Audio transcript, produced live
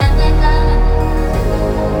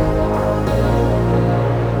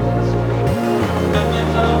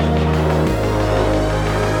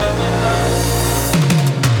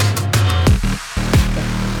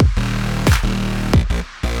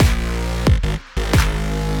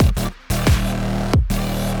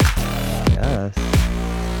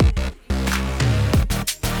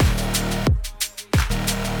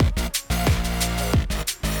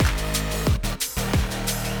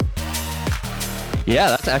Yeah,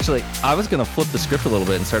 that's actually, I was going to flip the script a little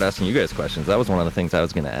bit and start asking you guys questions. That was one of the things I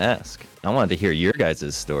was going to ask. I wanted to hear your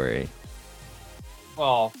guys' story.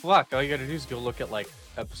 Well, fuck, all you gotta do is go look at like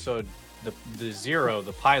episode the zero,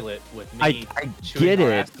 the pilot with me. I chewing get our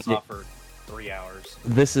it. asses off for 3 hours.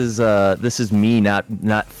 This is me not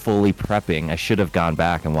fully prepping. I should have gone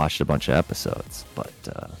back and watched a bunch of episodes, but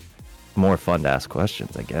more fun to ask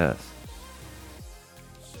questions, I guess.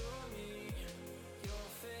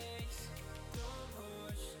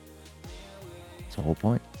 That's the whole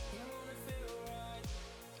point.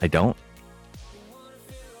 I don't.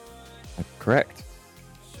 Correct.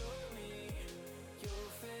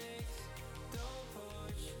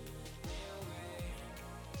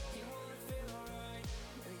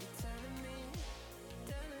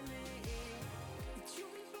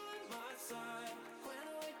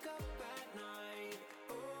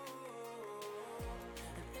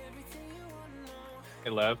 Hey,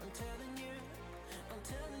 Lev.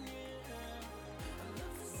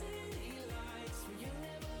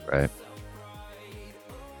 Right.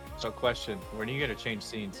 So, question: when are you gonna change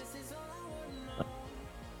scenes?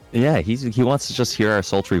 Yeah, he wants to just hear our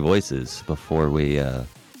sultry voices before we.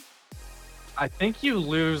 I think you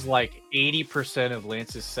lose like 80% of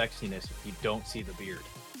Lance's sexiness if you don't see the beard.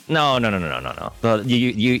 No. But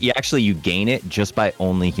you actually you gain it just by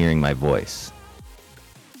only hearing my voice.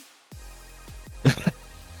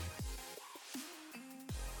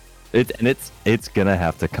 It's gonna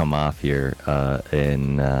have to come off here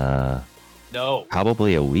in No.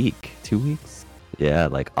 probably a week, 2 weeks. Yeah,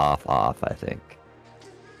 like off, I think.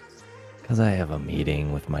 Because I have a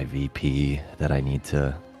meeting with my VP that I need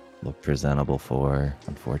to look presentable for,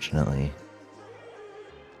 unfortunately.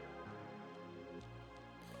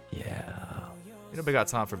 Yeah. Nobody got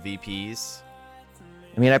time for VPs.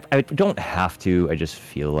 I mean, I don't have to. I just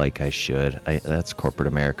feel like I should. That's corporate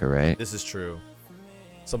America, right? This is true.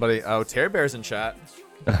 Somebody, Terry Bear's in chat,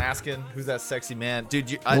 asking who's that sexy man,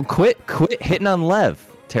 dude. Well, quit hitting on Lev,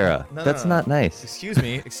 Tara. No, That's not nice. Excuse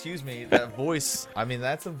me. That voice. I mean,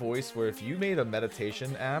 that's a voice where if you made a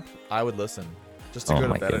meditation app, I would listen just to Oh go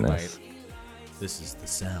my to bed goodness. at night. This is the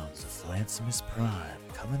sounds of Flansimus Prime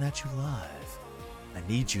coming at you live. I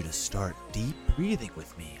need you to start deep breathing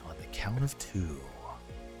with me on the count of 2.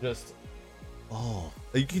 Just,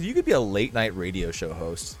 you could be a late night radio show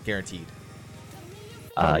host, guaranteed.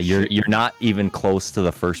 You're not even close to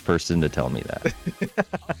the first person to tell me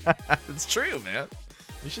that. It's true, man.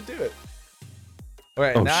 You should do it. All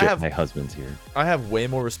right, Oh now shit, my husband's here. I have way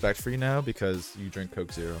more respect for you now because you drink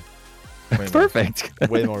Coke Zero. Way more. Perfect.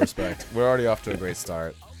 Way more respect. We're already off to a great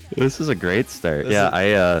start. This is a great start. This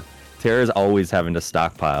Yeah, Tara's always having to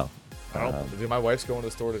stockpile. Dude, my wife's going to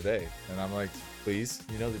the store today, and I'm like, please,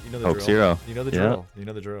 you know the Coke drill. Zero. You know the Yeah. drill. You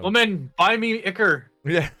know the drill. Woman, buy me Icker.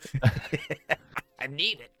 Yeah. I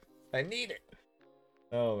need it.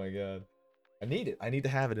 Oh my god. I need it. I need to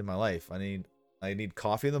have it in my life. I need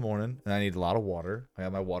coffee in the morning, and I need a lot of water. I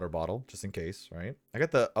have my water bottle just in case, right? I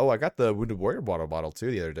got the Wounded Warrior water bottle too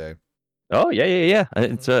the other day. Oh yeah.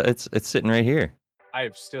 It's sitting right here. I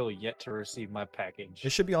have still yet to receive my package.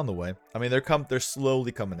 It should be on the way. I mean, they're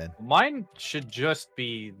slowly coming in. Mine should just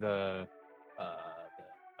be the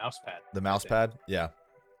mouse pad. The mouse pad, yeah.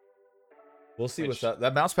 We'll see what's Which-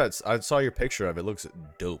 that mouse pad. I saw your picture of it. Looks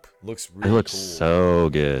dope. Looks really It looks cool. so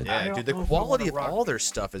good. Yeah, I dude, don't the know if I quality of wanna rock- all their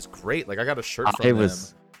stuff is great. Like I got a shirt from I them,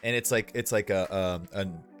 was and it's like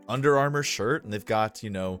an Under Armour shirt, and they've got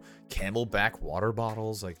Camelback water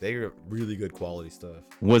bottles. Like they're really good quality stuff.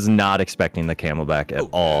 was not expecting the Camelback at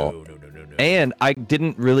all. No. And I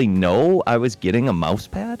didn't really know I was getting a mouse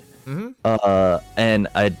pad. Mhm. And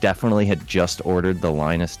I definitely had just ordered the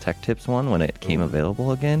Linus Tech Tips one when it came Ooh.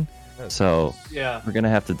 available again. That's So Yeah. we're gonna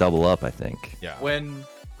have to double up, I think. Yeah. When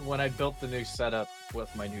I built the new setup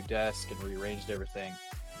with my new desk and rearranged everything,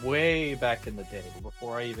 way back in the day,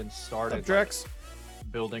 before I even started Drex.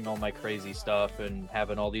 building all my crazy stuff and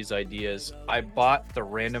having all these ideas, I bought the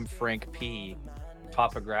Random Frank P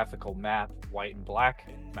topographical map white and black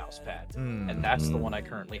mouse pad. And that's the one I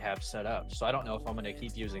currently have set up. So I don't know if I'm going to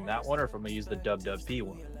keep using that one or if I'm going to use the Dub P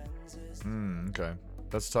one. Okay.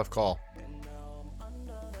 That's a tough call.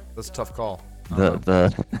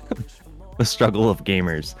 The the struggle of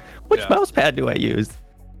gamers. Which Yeah. mouse pad do I use?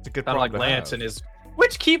 It's a good Kind of like problem to Lance have. and his,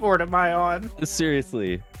 which keyboard am I on?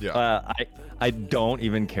 Seriously. Yeah. I don't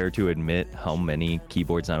even care to admit how many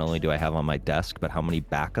keyboards not only do I have on my desk, but how many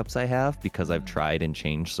backups I have because I've tried and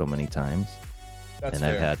changed so many times. That's and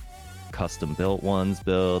fair. I've had custom built ones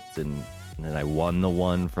built, and then I won the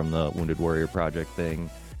one from the Wounded Warrior Project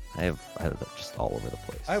thing. I have just all over the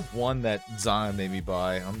place. I have one that Zion made me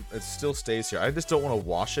buy. It still stays here. I just don't want to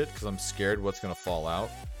wash it because I'm scared what's gonna fall out.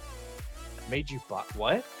 Made you buy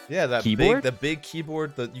what? Yeah, that Keyboard? the big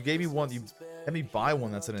keyboard. That you gave me one. You had me buy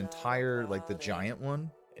one that's an entire like the giant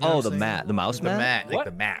one. You know Oh, what the I'm saying? mat, the mouse The mat. mat, like What?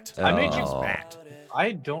 the mat. I made you Oh. mat.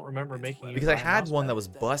 I don't remember making you Because I buy a had mouse one pad. that was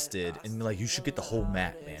busted, and like you should get the whole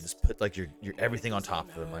mat, man. Just put like your everything on top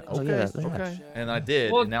of it. I'm like, Oh, okay, yeah, yeah. okay, and I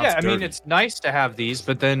did. Well, and now yeah, it's I mean, dirty. it's nice to have these,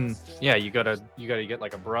 but then, yeah, you gotta get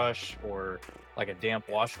like a brush or like a damp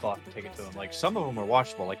washcloth and take it to them. Like some of them are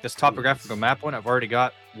washable. Like this topographical map one, I've already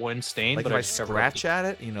got one stain, like but if I just covered up scratch at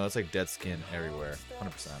it, you know, it's like dead skin everywhere,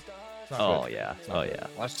 100%. Oh yeah. Oh yeah. Well,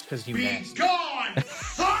 that's just because you nasty.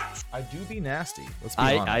 I do be nasty. Let's be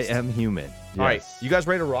I honest. am human. All right, Yes. you guys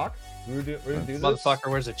ready to rock? Ready to do this?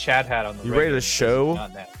 Motherfucker wears a Chad hat on the. You ready radio to because he's show?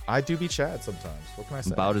 not nasty. I do be Chad sometimes. What can I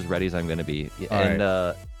say? About as ready as I'm gonna be. All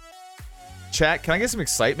And Chat, can I get some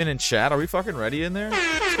excitement in chat? Are we fucking ready in there?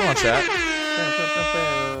 Come on, chat.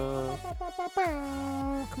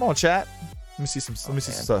 Come on, chat. Let me see some. Let me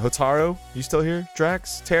see some. Hotaru, you still here?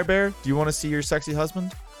 Drax, Tear Bear, do you want to see your sexy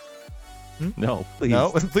husband? no, please. No,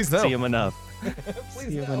 please no. See him enough. please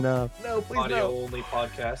See him enough. No, please Audio no. only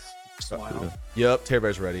podcast. Smile. Yep, Tear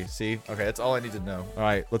Bear's ready. See? Okay, that's all I need to know. All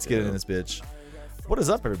right, let's get in this bitch. What is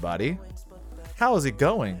up, everybody? How is it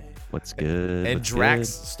going? What's good? And What's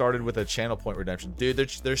Drax good? started with a channel point redemption. Dude,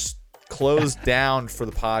 they're closed down for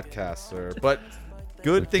the podcast, sir. But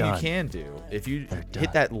good They're thing done. you can do. If you They're hit done.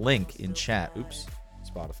 that link in chat. Oops.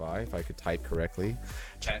 Spotify, if I could type correctly.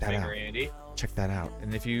 Check Fat that finger out. Andy. Check that out.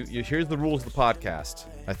 And if you here's the rules of the podcast.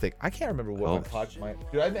 I can't remember what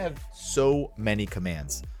dude, I have so many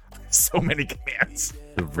commands. So many commands.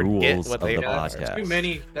 The forget rules what of they the are. That's too podcast.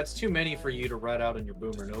 many. That's too many for you to write out in your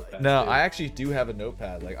Boomer notepad. No, too. I actually do have a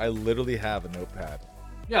notepad. Like I literally have a notepad.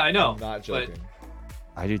 Yeah, I know. I'm not but joking.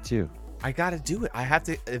 I do too. I gotta do it. I have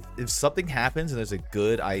to. If something happens and there's a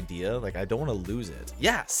good idea, like I don't want to lose it.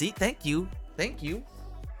 Yeah. See. Thank you. Thank you.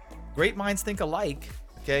 Great minds think alike.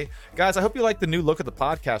 Okay, guys. I hope you like the new look of the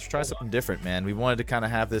podcast. We're trying something different, man. We wanted to kind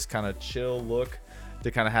of have this kind of chill look,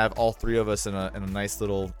 to kind of have all three of us in a nice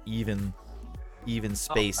little even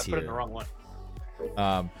space I here. put it in the wrong one.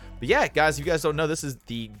 But yeah, guys, if you guys don't know, this is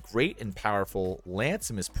the great and powerful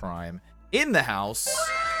Lancemus Prime in the house.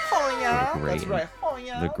 Oh yeah, The great that's and- right. Oh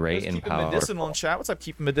yeah, the great Let's and keep it medicinal in chat. What's up,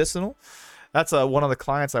 Keep It Medicinal? That's one of the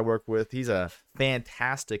clients I work with. He's a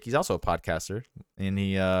fantastic. He's also a podcaster, and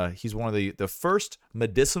he's one of the first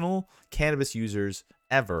medicinal cannabis users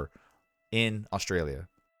ever in Australia.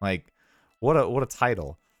 Like, what a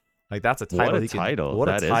title! Like that's a title. What a title. What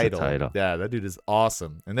That a is a title. title. Yeah, that dude is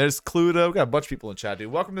awesome. And there's Cluedo. We got a bunch of people in chat,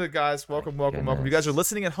 dude. Welcome to the guys. Welcome. You guys are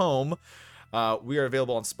listening at home. We are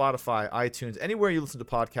available on Spotify, iTunes, anywhere you listen to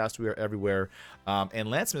podcasts. We are everywhere. And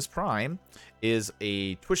Lancemus Prime is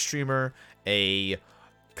a Twitch streamer, a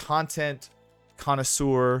content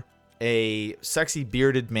connoisseur, a sexy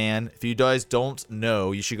bearded man. If you guys don't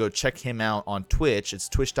know, you should go check him out on Twitch. It's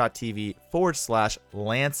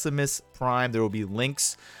twitch.tv/Lancemus Prime. There will be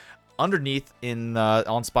links underneath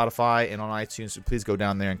on Spotify and on iTunes. So please go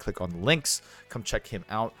down there and click on the links. Come check him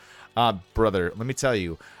out. Brother, let me tell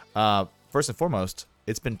you, first and foremost,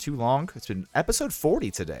 it's been too long. It's been episode 40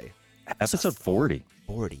 today. Episode 40.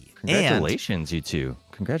 40. Congratulations, you two.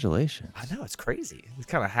 Congratulations. I know, it's crazy. It's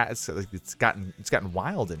kind of it's gotten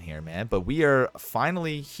wild in here, man. But we are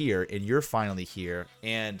finally here, and you're finally here.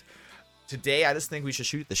 And today, I just think we should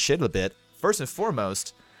shoot the shit a bit. First and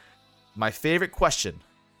foremost, my favorite question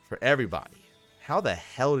for everybody: how the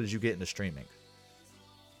hell did you get into streaming?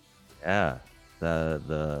 Yeah.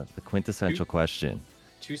 The quintessential question.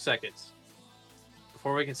 2 seconds.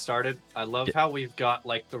 Before we get started, I love how we've got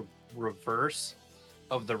like the reverse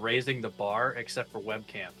of the raising the bar, except for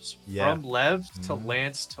webcams. Yeah. From Lev's to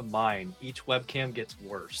Lance to mine, each webcam gets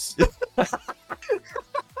worse.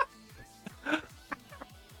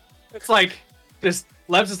 It's like this.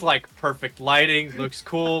 Lev's is like perfect lighting, looks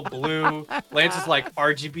cool, blue. Lance is like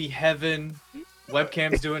RGB heaven.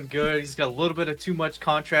 Webcam's doing good. He's got a little bit of too much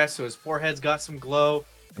contrast, so his forehead's got some glow.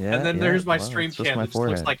 Yeah. And then yeah. there's my Wow, stream it's just cam my that just looks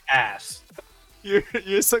forehead. like ass.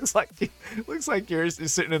 Yours looks like yours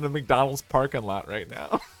is sitting in the McDonald's parking lot right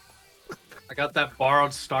now. I got that borrowed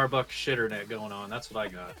Starbucks shitternet going on. That's what I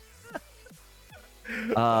got.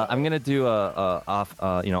 I'm gonna do a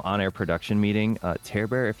on-air production meeting. Tear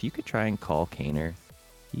Bear, if you could try and call Kaner,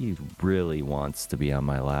 he really wants to be on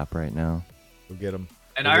my lap right now. Go get him.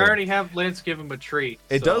 And For I real. already have Lance give him a treat.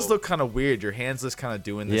 It does so- look kind of weird. Your hands just kind of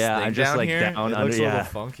doing this Yeah, thing I'm just, down like, here. down it under- looks a little yeah.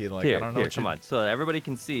 funky. Like Here, I don't know. here, what come you- on, so everybody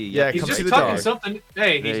can see. Yeah, He's come just see the tucking dog. something.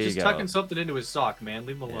 Hey, There he's you just go. tucking something into his sock, man.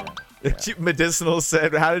 Leave him alone. Medicinal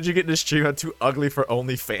said, "How did you get in this stream? I'm too ugly for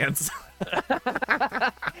OnlyFans."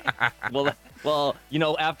 Well, you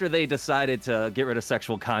know, after they decided to get rid of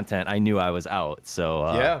sexual content, I knew I was out. So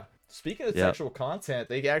yeah. Speaking of yep. sexual content,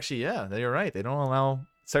 they actually, you're right. They don't allow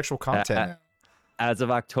sexual content now. as of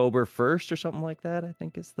October 1st or something like that, I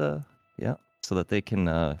think is so that they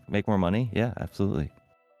can make more money. Yeah, absolutely.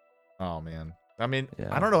 Oh man. I mean, Yeah.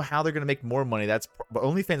 I don't know how they're gonna make more money. But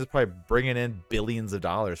OnlyFans is probably bringing in billions of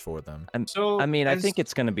dollars for them. So I mean, I as- think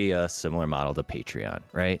it's going to be a similar model to Patreon,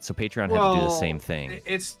 right? So Patreon had to do the same thing.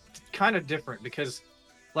 It's kind of different because,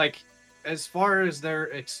 like, as far as their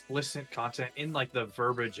explicit content in like the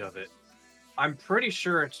verbiage of it, I'm pretty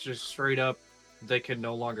sure it's just straight up. They can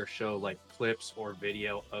no longer show like clips or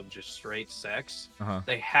video of just straight sex. Uh-huh.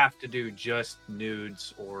 They have to do just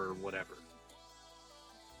nudes or whatever.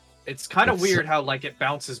 It's kind of If weird how like it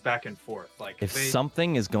bounces back and forth. Like If they,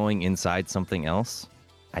 something is going inside something else,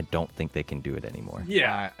 I don't think they can do it anymore.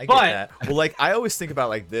 yeah, I get but that. Well, like I always think about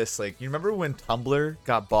like this. Like you remember when Tumblr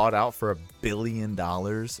got bought out for $1 billion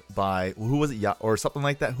by who was it? Yeah, or something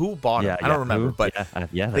like that. Who bought it? I don't remember, Who? but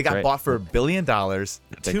yeah, they that's got right. bought for $1 billion.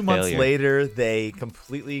 2 months failure. later, they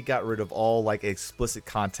completely got rid of all like explicit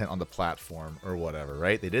content on the platform or whatever.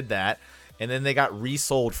 Right? They did that, and then they got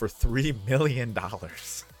resold for $3 million.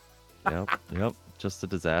 Yep. Just a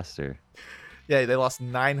disaster. Yeah, they lost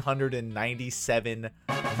 $997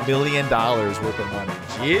 million worth of money.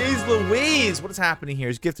 Jeez Louise, what is happening here?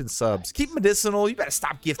 He's gifting subs. Keep medicinal. You better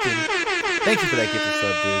stop gifting. Thank you for that gifted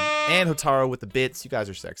sub, dude. And Hotaro with the bits. You guys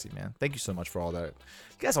are sexy, man. Thank you so much for all that.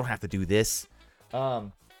 You guys don't have to do this.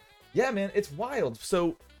 Yeah, man, it's wild.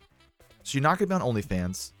 So you're not gonna be on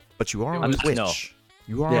OnlyFans, but you are on I'm- Twitch. no.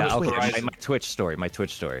 You are Yeah, on Twitch. okay. My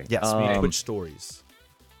Twitch story. Yes, we need Twitch stories.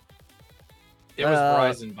 it was Uh,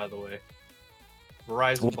 Verizon, by the way.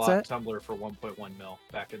 Verizon what's bought that? Tumblr for 1.1 mil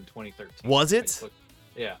back in 2013. Was I it? just looked-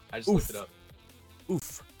 yeah, I just Oof. looked it up.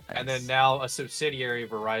 Oof. And then now a subsidiary of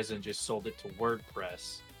Verizon just sold it to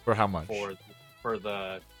WordPress For how much? for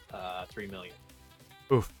the 3 million.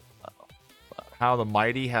 Oof. How the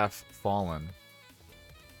mighty have fallen.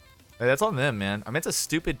 Hey, that's on them, man. I mean, it's a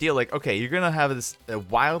stupid deal. Like, okay, you're gonna have this a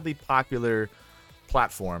wildly popular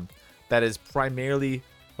platform that is primarily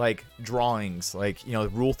like drawings, like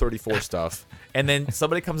Rule 34 stuff, and then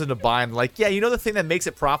somebody comes in to buy and like, yeah, you know the thing that makes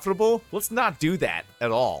it profitable? Let's not do that at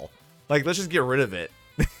all. Like, let's just get rid of it.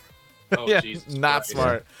 Oh, Yeah, Jesus not Christ.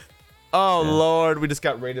 smart. Oh Yeah. Lord, we just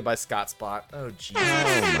got raided by Scotspot. Oh jeez.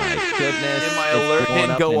 Oh my goodness. And my It's alert blowing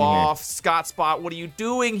didn't up go in here. off. Scotspot, what are you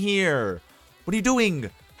doing here? What are you doing?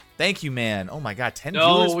 Thank you, man. Oh my God, 10 viewers.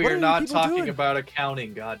 No, What we're are not people talking doing? about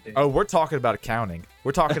accounting. Goddamn. Oh, we're talking about accounting.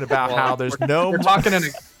 We're talking about Well, how there's no.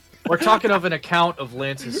 We're talking of an account of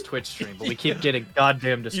Lance's Twitch stream, but we keep getting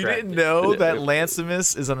goddamn You distracted. didn't know that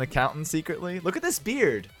Lancemus is an accountant secretly? Look at this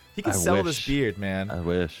beard. He can I sell this wish. beard, man. I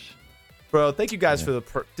wish. Bro, thank you guys Yeah. for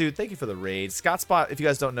the dude. Thank you for the raid, Scotspot. If you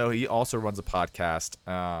guys don't know, he also runs a podcast,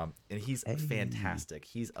 and he's Hey. fantastic.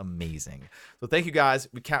 He's amazing. So thank you guys.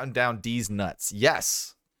 We counting down D's nuts.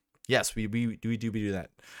 Yes, we do that.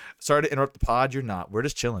 Sorry to interrupt the pod. You're not. We're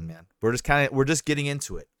just chilling, man. We're just getting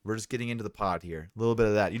into it. We're just getting into the pod here. A little bit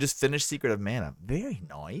of that. You just finished Secret of Mana. Very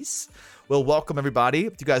nice. Well, welcome everybody.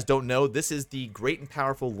 If you guys don't know, this is the great and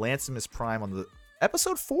powerful Lancemus Prime on the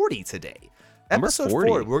episode 40 today. Number Episode 40.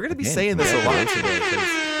 40. We're going to be Again, saying this a lot today. congratulations.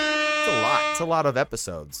 'Cause it's a lot. It's a lot of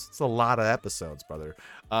episodes. It's a lot of episodes, brother.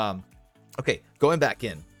 Okay, going back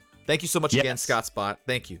in. Thank you so much again, Yes. Scotspot.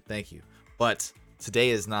 Thank you. But today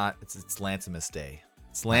is not. It's Lancemus Day.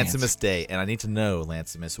 It's Lancemus Day, and I need to know,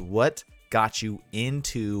 Lancemus, what got you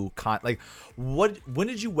into when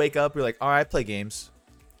did you wake up? You're like, all right, I play games.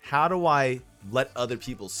 How do I let other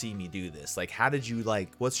people see me do this? Like, how did you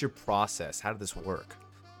what's your process? How did this work?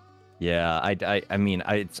 Yeah, I mean,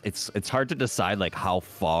 it's hard to decide like how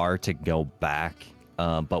far to go back,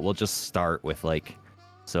 but we'll just start with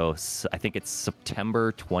so I think it's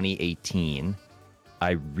September 2018.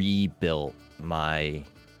 I rebuilt my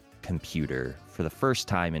computer for the first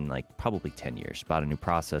time in probably 10 years. Bought a new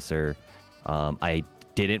processor. I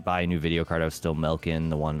didn't buy a new video card. I was still milking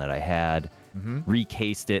the one that I had.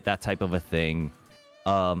 Recased it, that type of a thing,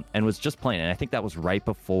 and was just playing. And I think that was right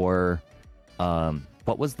before.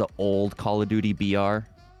 What was the old Call of Duty BR?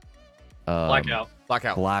 Blackout.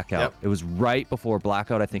 Blackout. Yep. It was right before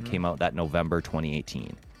Blackout, I think, came out that November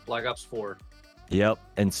 2018. Black Ops 4. Yep.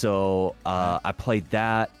 And so I played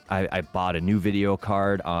that. I bought a new video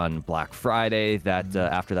card on Black Friday that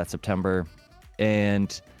after that September,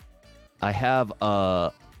 and I have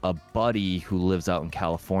a buddy who lives out in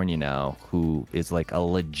California now, who is like a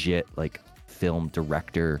legit like film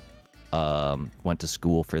director. Went to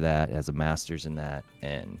school for that, has a master's in that,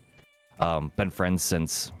 and been friends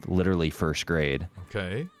since literally first grade.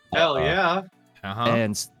 Okay. Hell yeah.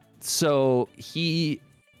 And so he,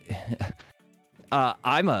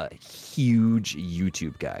 I'm a huge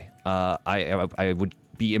YouTube guy. I would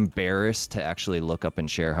be embarrassed to actually look up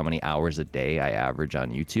and share how many hours a day I average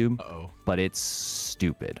on YouTube. But it's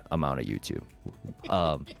stupid amount of YouTube.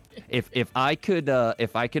 If I could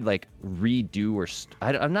like redo or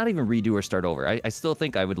I'm not even redo or start over. I still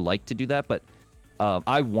think I would like to do that, but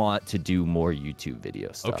I want to do more YouTube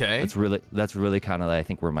video stuff. Okay. That's really kind of I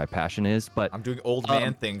think where my passion is. But I'm doing old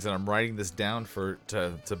man things, and I'm writing this down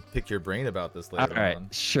to pick your brain about this later. All right. on.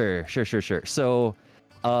 Sure. So,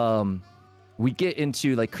 we get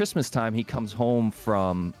into like Christmas time. He comes home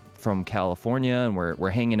from California, and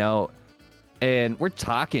we're hanging out, and we're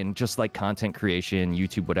talking just like content creation,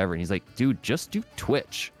 YouTube, whatever. And he's like, "Dude, just do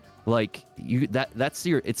Twitch. Like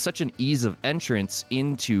it's such an ease of entrance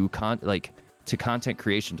into content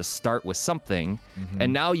creation to start with something,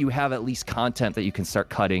 and now you have at least content that you can start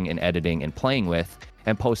cutting and editing and playing with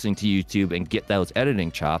and posting to YouTube and get those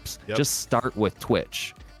editing chops. Yep. Just start with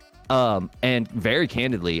Twitch." And very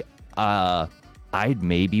candidly, I'd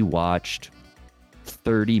maybe watched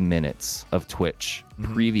 30 minutes of Twitch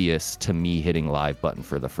previous to me hitting live button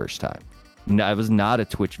for the first time. I was not a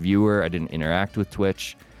Twitch viewer. I didn't interact with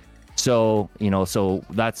Twitch. So, so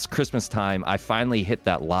that's Christmas time. I finally hit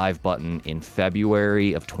that live button in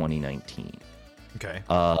February of 2019. Okay.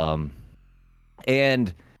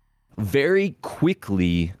 And very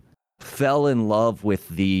quickly fell in love with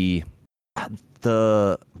the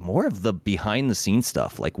more of the behind the scenes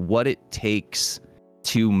stuff, like what it takes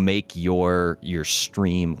to make your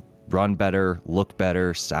stream run better, look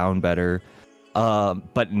better, sound better.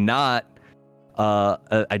 But not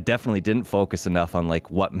I definitely didn't focus enough on like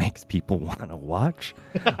what makes people want to watch.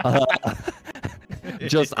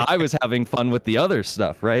 Just I was having fun with the other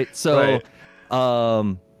stuff, right? So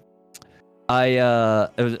so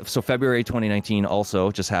February 2019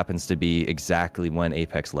 also just happens to be exactly when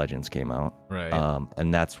Apex Legends came out. Right.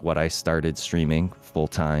 And that's what I started streaming full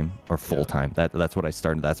time. That's what I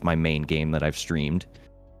started. That's my main game that I've streamed.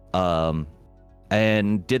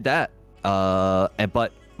 And did that.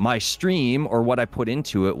 But my stream, or what I put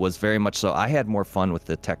into it, was very much so I had more fun with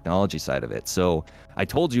the technology side of it. So I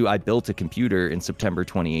told you I built a computer in September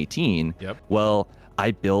 2018. Yep. Well, I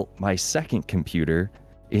built my second computer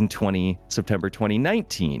in September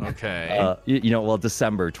 2019. Okay.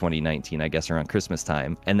 December 2019, I guess, around Christmas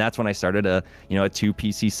time. And that's when I started a 2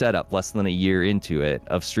 PC setup less than a year into it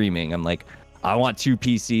of streaming. I'm like, I want 2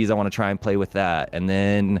 PCs. I want to try and play with that. And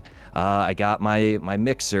then I got my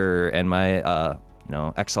mixer and my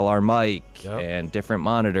XLR mic and different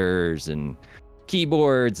monitors and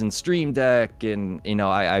keyboards and Stream Deck, and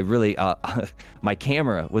I really my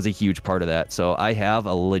camera was a huge part of that. So I have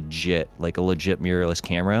a legit mirrorless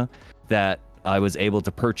camera that I was able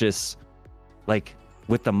to purchase like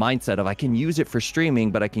with the mindset of I can use it for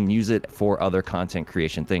streaming, but I can use it for other content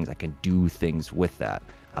creation things. I can do things with that.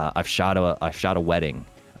 I've shot a wedding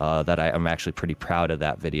that I'm actually pretty proud of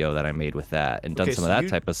that video that I made with that, and done some of that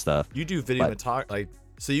type of stuff. You do video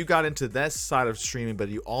so you got into that side of streaming, but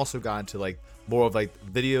you also got into like more of like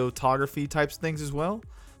videography types things as well.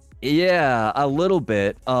 Yeah, a little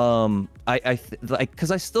bit.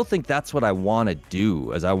 Because I still think that's what I want to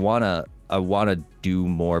do. Is I want to do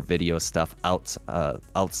more video stuff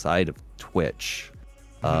outside of Twitch.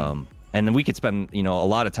 And then we could spend a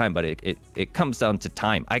lot of time, but it comes down to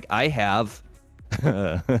time. I have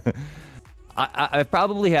I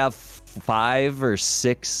probably have 5 or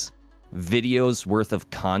 6 videos worth of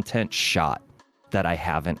content shot that I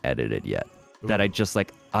haven't edited yet. Ooh. That I just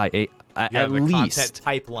like at least content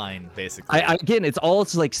pipeline basically. Again, it's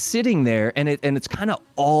like sitting there, and it's kind of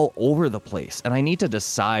all over the place, and I need to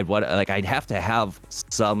decide what I'd have to have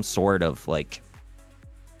some sort of like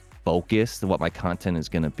focus to what my content is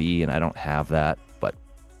going to be, and I don't have that. But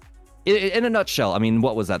in a nutshell, I mean,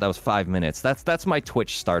 what was that? That was 5 minutes. That's my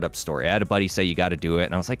Twitch startup story. I had a buddy say you got to do it,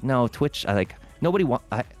 and I was like, no, Twitch. I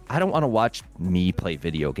don't want to watch me play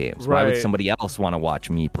video games. Right. Why would somebody else want to watch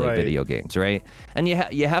me play video games, right? And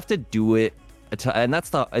you have to do it, and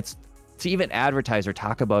it's to even advertise or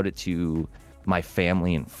talk about it to my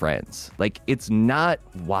family and friends. Like, it's not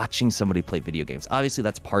watching somebody play video games. Obviously,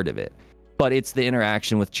 that's part of it, but it's the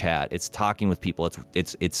interaction with chat. It's talking with people.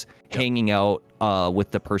 It's hanging out with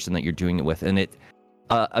the person that you're doing it with, and it.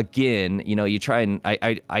 Again, you know, you try and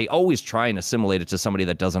I always try and assimilate it to somebody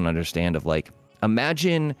that doesn't understand. Of like,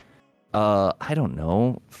 imagine, I don't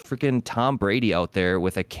know, freaking Tom Brady out there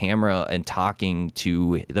with a camera and talking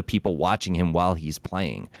to the people watching him while he's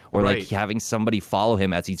playing, or like having somebody follow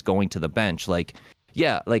him as he's going to the bench. Like,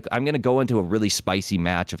 yeah, like I'm gonna go into a really spicy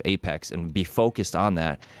match of Apex and be focused on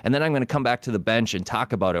that, and then I'm gonna come back to the bench and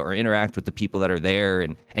talk about it or interact with the people that are there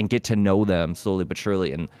and get to know them slowly but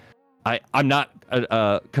surely. And I'm not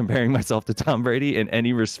comparing myself to Tom Brady in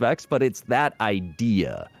any respects, but it's that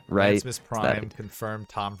idea, right? Miss Prime confirmed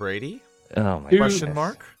Tom Brady? Oh my Question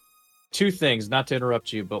mark? Two things, not to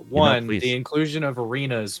interrupt you, but one, the inclusion of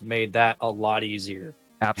arenas made that a lot easier.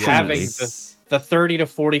 Absolutely. Having the 30 to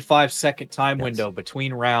 45 second time window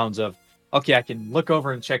between rounds of, okay, I can look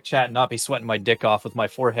over and check chat and not be sweating my dick off with my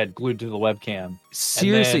forehead glued to the webcam.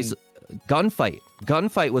 Seriously,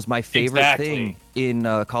 Gunfight was my favorite thing in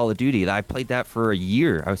Call of Duty. I played that for a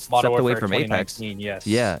year. I was stepped away from Apex. Yes.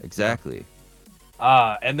 Yeah, exactly.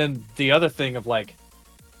 And then the other thing of like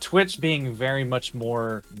Twitch being very much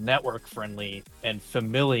more network friendly and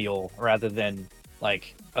familial rather than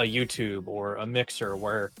like a YouTube or a Mixer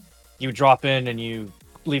where you drop in and you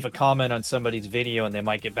leave a comment on somebody's video and they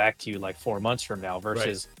might get back to you like 4 months from now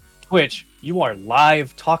versus Twitch, you are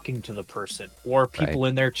live talking to the person or people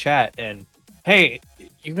in their chat, and hey,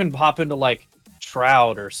 you can pop into like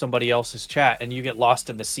Shroud or somebody else's chat and you get lost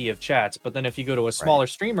in the sea of chats. But then if you go to a smaller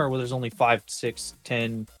streamer where there's only 5, 6,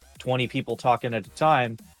 10, 20 people talking at a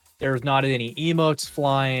time, there's not any emotes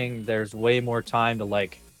flying. There's way more time to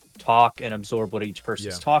like talk and absorb what each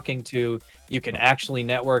person's talking to. You can actually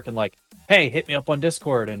network and like, hey, hit me up on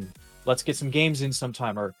Discord and let's get some games in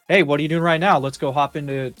sometime. Or, hey, what are you doing right now? Let's go hop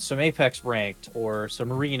into some Apex Ranked or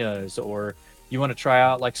some arenas. Or you want to try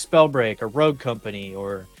out like Spellbreak or Rogue Company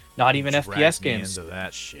or not even FPS games. Into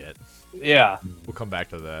that shit. Yeah. We'll come back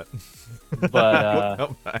to that. But we'll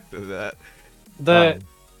come back to that.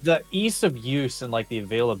 The ease of use and like the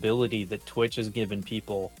availability that Twitch has given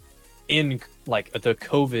people in like the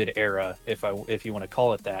COVID era, if you want to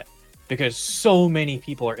call it that, because so many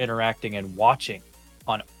people are interacting and watching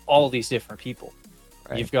on all these different people.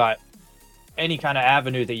 Right. You've got any kind of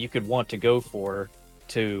avenue that you could want to go for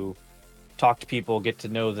to talk to people, get to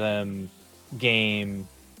know them, game.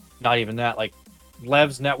 Not even that, like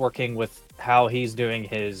Lev's networking with how he's doing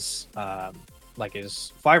his like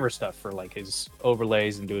his Fiverr stuff for like his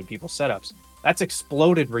overlays and doing people's setups. That's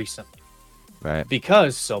exploded recently. Right.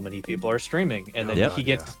 Because so many people are streaming. And then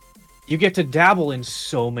you get to dabble in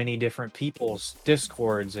so many different people's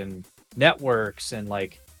Discords and networks and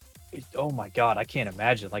like, oh my God, I can't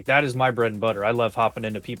imagine. Like that is my bread and butter. I love hopping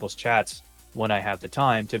into people's chats when I have the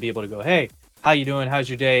time to be able to go, hey, how you doing? How's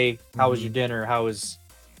your day? How was your dinner? How was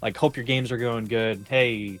like, hope your games are going good.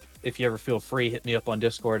 Hey, if you ever feel free, hit me up on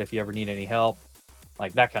Discord if you ever need any help.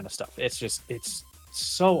 Like that kind of stuff. It's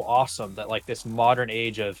so awesome that like this modern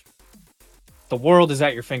age of the world is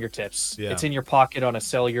at your fingertips. Yeah. It's in your pocket on a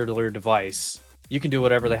cellular device. You can do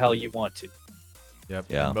whatever the hell you want to. Yep.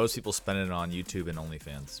 Yeah. And most people spend it on YouTube and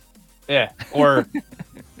OnlyFans. Yeah. Or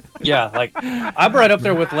yeah, like I'm right up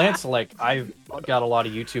there with Lance. Like I've got a lot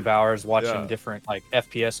of YouTube hours watching different like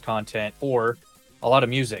FPS content or a lot of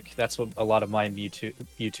music. That's what a lot of my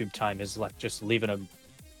YouTube time is, like just leaving a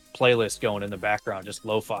playlist going in the background, just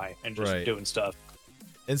lo-fi and just doing stuff.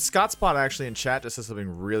 And Scott Spot actually in chat just said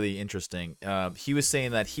something really interesting. He was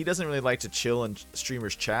saying that he doesn't really like to chill in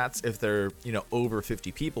streamers' chats if they're, over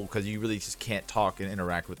 50 people, because you really just can't talk and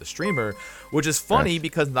interact with the streamer, which is funny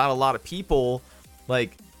because not a lot of people,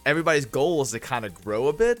 like everybody's goal is to kind of grow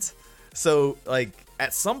a bit. So like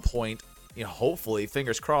at some point, hopefully,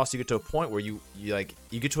 fingers crossed, you get to a point where you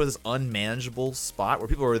get to this unmanageable spot where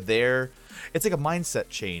people are there. It's like a mindset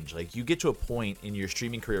change. Like you get to a point in your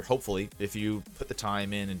streaming career, hopefully, if you put the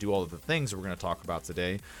time in and do all of the things that we're going to talk about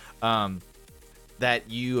today, that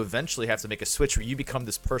you eventually have to make a switch where you become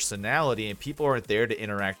this personality and people aren't there to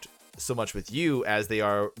interact so much with you as they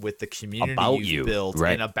are with the community you've built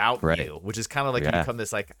and about you, which is kind of like you become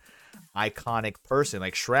this like iconic person.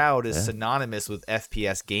 Like Shroud is synonymous with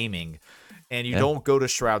FPS gaming, and you don't go to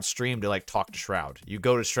Shroud stream to like talk to Shroud. You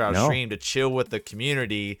go to Shroud stream to chill with the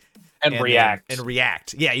community and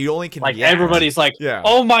react. Yeah, you only can like react. Everybody's like,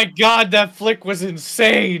 oh my God, that flick was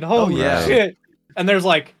insane. Holy shit. And there's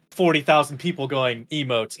like 40,000 people going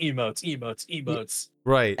emotes.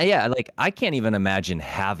 Right. Yeah, like I can't even imagine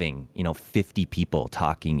having, 50 people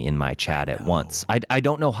talking in my chat at once. I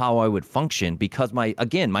don't know how I would function because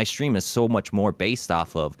my stream is so much more based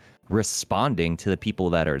off of responding to the people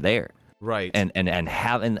that are there. Right.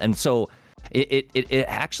 And so it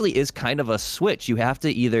actually is kind of a switch. You have to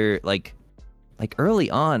either like early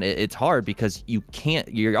on it's hard because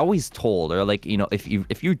you're always told, or like, you know, if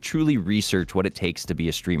you truly research what it takes to be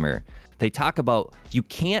a streamer, they talk about you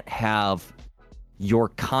can't have your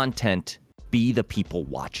content be the people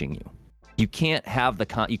watching you. You can't have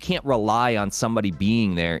you can't rely on somebody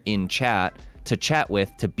being there in chat to chat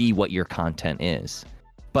with to be what your content is.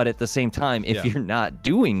 But at the same time, if you're not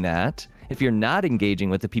doing that, if you're not engaging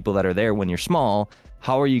with the people that are there when you're small,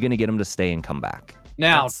 how are you going to get them to stay and come back?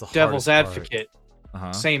 Now, That's the devil's hardest part. advocate,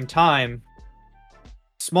 Uh-huh. same time,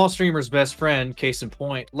 small streamer's best friend, case in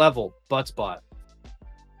point, Level, Buttsbot.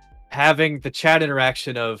 Having the chat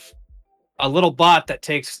interaction of a little bot that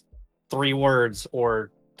takes 3 words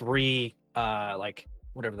or 3, like,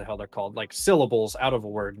 whatever the hell they're called, like syllables out of a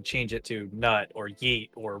word and change it to nut or yeet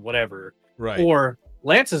or whatever. Right. Or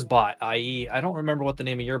Lance's bot, i.e., I don't remember what the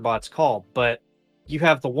name of your bot's called, but you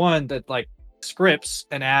have the one that like scripts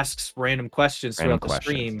and asks random questions throughout the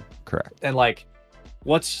stream. Correct. And like,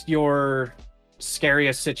 what's your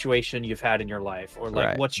scariest situation you've had in your life? Or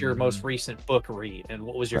like, what's your most recent book read? And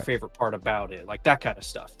what was your favorite part about it? Like that kind of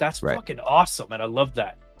stuff. That's fucking awesome. And I love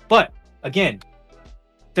that. But again,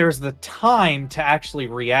 there's the time to actually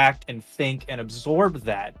react and think and absorb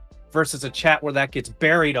that versus a chat where that gets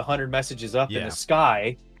buried 100 messages up in the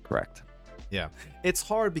sky. Correct. Yeah. It's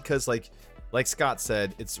hard because like Scott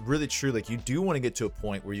said, it's really true. Like you do want to get to a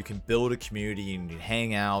point where you can build a community and you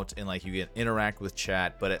hang out and like you can interact with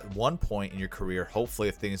chat. But at one point in your career, hopefully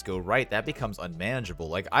if things go right, that becomes unmanageable.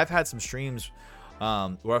 Like I've had some streams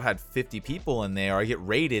where I've had 50 people in there, I get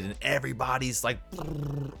raided and everybody's like,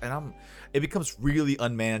 and it becomes really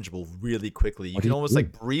unmanageable really quickly. You can almost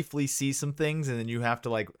like briefly see some things and then you have to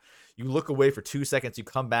like, you look away for 2 seconds, you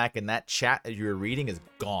come back and that chat that you're reading is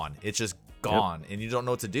gone. It's just gone and you don't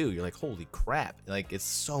know what to do. You're like, holy crap. Like it's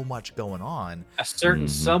so much going on. A certain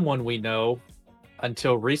someone we know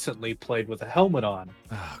until recently played with a helmet on.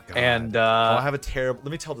 Oh god. And I have a terrible,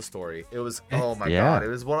 let me tell the story. It was, oh my god. It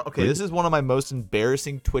was this is one of my most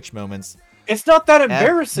embarrassing Twitch moments. It's not that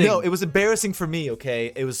embarrassing. No, it was embarrassing for me,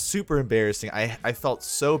 okay? It was super embarrassing. I felt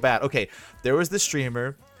so bad. Okay, there was this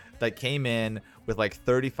streamer that came in with like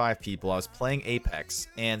 35 people. I was playing Apex,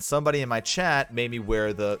 and somebody in my chat made me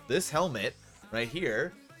wear this helmet right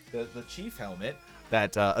here, the chief helmet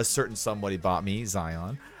that a certain somebody bought me,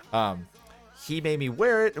 Zion. He made me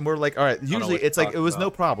wear it, and we're like, all right. Usually, it's like it was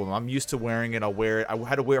no problem. I'm used to wearing it. I'll wear it. I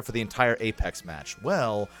had to wear it for the entire Apex match.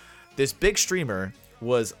 Well, this big streamer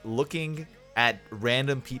was looking at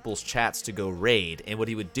random people's chats to go raid, and what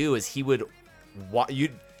he would do is he would you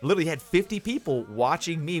literally had 50 people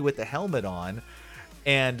watching me with the helmet on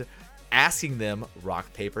and asking them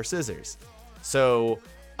rock paper scissors. So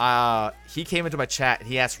he came into my chat and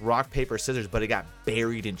he asked rock paper scissors, but it got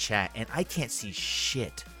buried in chat and I can't see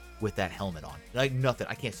shit with that helmet on. Like nothing.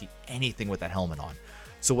 I can't see anything with that helmet on.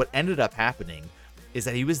 So what ended up happening is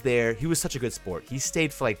that he was there. He was such a good sport. He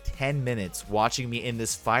stayed for like 10 minutes watching me in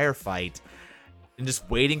this firefight and just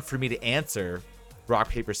waiting for me to answer rock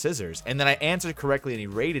paper scissors. And then I answered correctly and he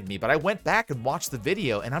rated me, but I went back and watched the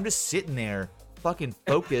video and I'm just sitting there fucking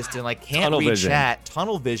focused and like can't read chat,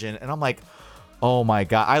 tunnel vision, and I'm like, oh my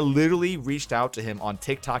god. I literally reached out to him on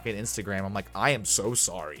TikTok and Instagram. I'm like, I am so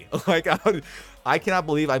sorry. Like I cannot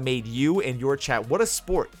believe I made you and your chat. What a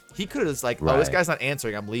sport. He could have just like, oh, this guy's not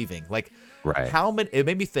answering, I'm leaving. Like how many, it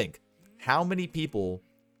made me think, how many people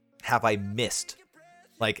have I missed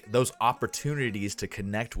like those opportunities to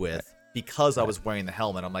connect with because I was wearing the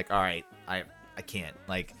helmet? I'm like, all right, I can't.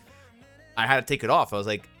 Like I had to take it off. I was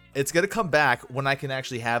like, it's gonna come back when I can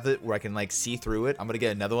actually have it where I can like see through it. I'm gonna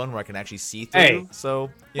get another one where I can actually see through. Hey, so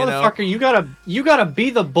you motherfucker, you gotta be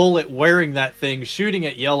the bullet wearing that thing, shooting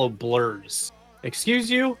at yellow blurs.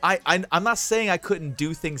 Excuse you? I'm not saying I couldn't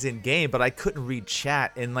do things in game, but I couldn't read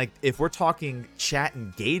chat. And like, if we're talking chat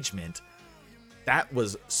engagement, that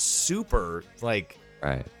was super like.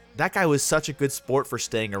 Right. That guy was such a good sport for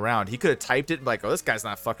staying around. He could have typed it and like, oh, this guy's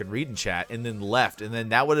not fucking reading chat, and then left. And then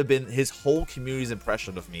that would have been his whole community's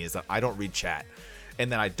impression of me, is that I don't read chat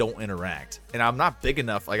and then I don't interact. And I'm not big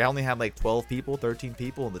enough. Like I only had like 12 people, 13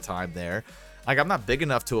 people at the time there. Like I'm not big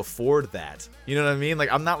enough to afford that. You know what I mean?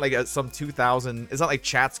 Like I'm not like at some 2,000. It's not like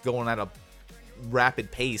chat's going at a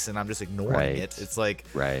rapid pace and I'm just ignoring it. It's like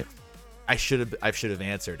I should have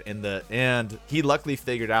answered. And he luckily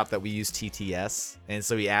figured out that we use TTS, and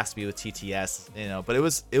so he asked me with TTS, you know. But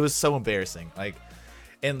it was so embarrassing. Like,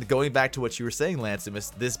 and going back to what you were saying, Lance,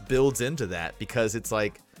 this builds into that, because it's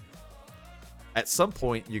like at some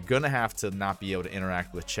point you're gonna have to not be able to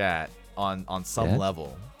interact with chat on some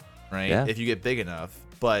level, right? If you get big enough.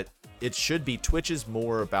 But it should be. Twitch is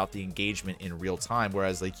more about the engagement in real time,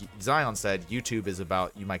 whereas like Zion said, YouTube is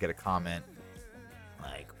about, you might get a comment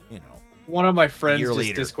like, you know, One of my friends year just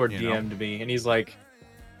later, Discord you know? DM'd me, and he's like,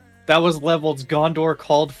 "That was Leveled's Gondor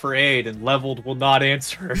called for aid, and Leveled will not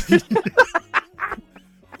answer."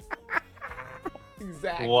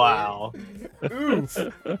 Exactly. Wow. Oof.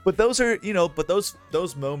 But those are, you know, but those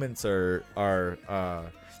moments are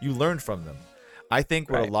you learn from them. I think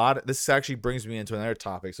what this actually brings me into another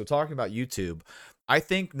topic. So talking about YouTube, I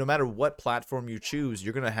think no matter what platform you choose,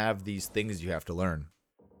 you're gonna have these things you have to learn.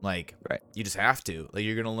 Like, you just have to. Like,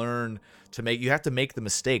 you're gonna learn to make. You have to make the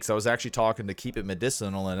mistakes. I was actually talking to Keep It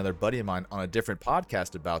Medicinal, another buddy of mine, on a different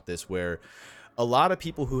podcast about this, where a lot of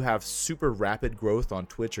people who have super rapid growth on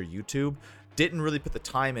Twitch or YouTube didn't really put the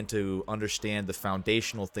time in to understand the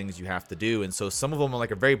foundational things you have to do. And so some of them are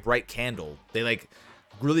like a very bright candle. They like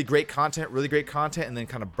really great content, and then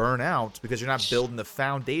kind of burn out because you're not building the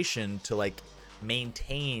foundation to like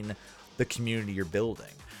maintain the community you're building.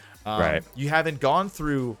 You haven't gone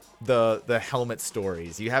through the helmet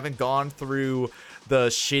stories. You haven't gone through the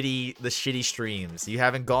shitty streams. You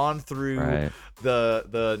haven't gone through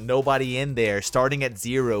the nobody in there, starting at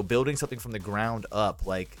zero, building something from the ground up.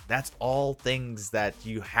 Like, that's all things that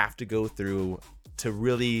you have to go through to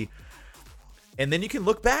really. And then you can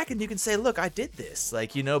look back and you can say, look, I did this.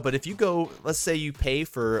 Like, you know, but if you go, let's say you pay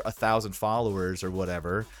for 1,000 followers or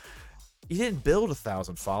whatever, you didn't build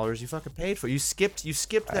 1,000 followers. You fucking paid for it. You skipped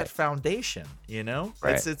that foundation, you know?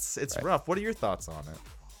 It's rough. What are your thoughts on it?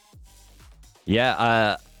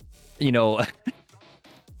 Yeah, you know,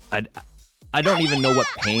 I don't even know what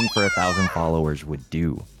paying for 1,000 followers would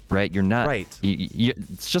do, right? You're not right.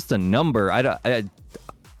 It's just a number.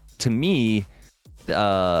 To me,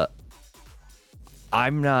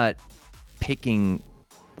 I'm not picking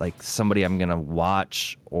like somebody I'm gonna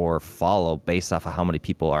watch or follow based off of how many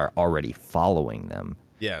people are already following them.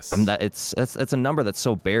 Yes. It's a number that's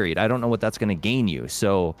so buried. I don't know what that's gonna gain you.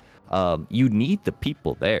 So you need the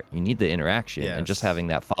people there. You need the interaction, and just having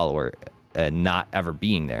that follower and not ever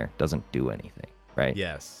being there doesn't do anything, right?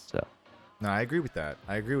 Yes. So. No, I agree with that.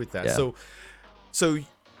 Yeah. So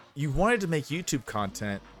you wanted to make YouTube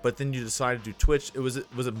content, but then you decided to do Twitch. Was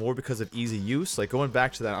it more because of easy use? Like, going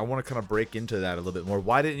back to that, I want to kind of break into that a little bit more.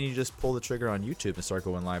 Why didn't you just pull the trigger on YouTube and start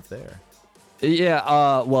going live there?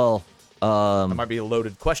 Yeah. Well. That might be a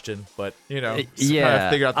loaded question, but you know, kind of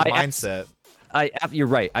figure out the mindset. You're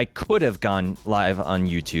right. I could have gone live on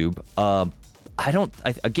YouTube.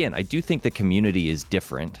 I do think the community is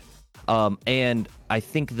different. And I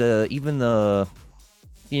think even to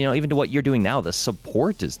what you're doing now, the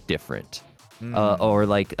support is different. Or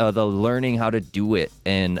like the learning how to do it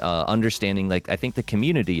and understanding, like, I think the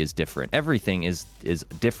community is different. Everything is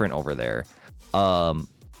different over there.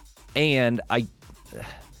 And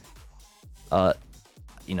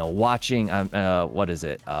watching what is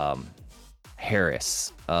it?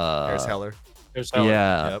 Harris Heller.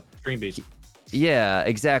 Yeah. Yep. Dream Beast. Yeah,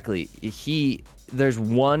 exactly. There's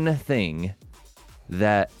one thing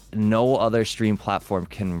that no other stream platform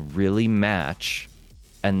can really match,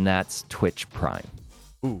 and that's Twitch Prime.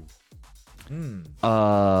 Ooh. And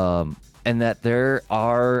that there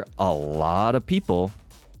are a lot of people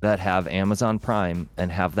that have Amazon Prime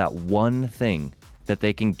and have that one thing that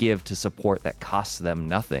they can give to support that costs them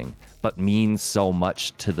nothing but means so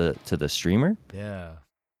much to the streamer. Yeah.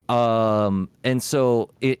 And so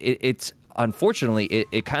it's unfortunately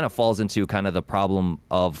it kind of falls into kind of the problem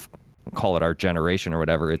of, call it our generation or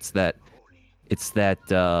whatever. It's that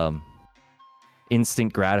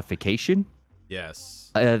instant gratification. Yes.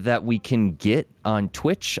 That we can get on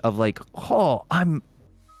Twitch of like, oh, I'm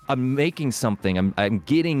making something. I'm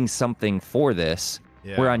getting something for this.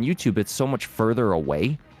 Yeah. Where on YouTube it's so much further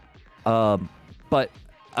away. But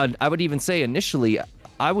I would even say initially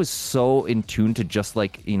I was so in tune to just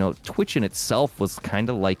like, Twitch in itself was kind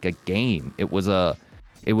of like a game. It was an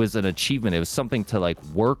achievement. It was something to like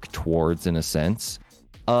work towards in a sense.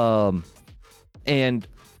 And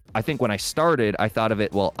I think when I started, I thought of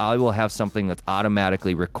it, well, I will have something that's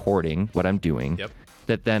automatically recording what I'm doing. Yep.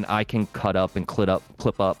 That then I can cut up and clip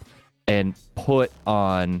up and put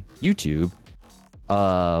on YouTube.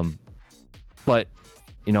 But,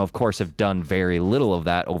 of course, have done very little of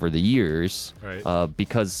that over the years. Right.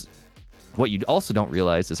 Because what you also don't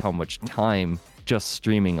realize is how much time just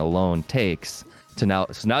streaming alone takes to now.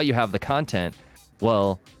 So now you have the content.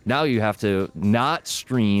 Well, now you have to not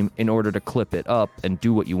stream in order to clip it up and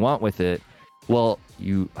do what you want with it. Well,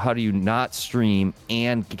 how do you not stream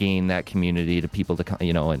and gain that community to people to,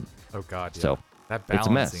 and oh God, yeah. So That it's a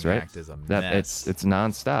mess, balancing right? act is a That mess. it's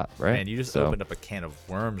nonstop, right? Man, you just So, opened up a can of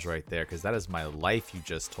worms right there, because that is my life. You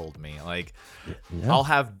just told me. Like, yeah. I'll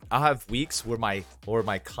have weeks where my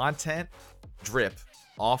content drip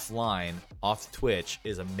offline off Twitch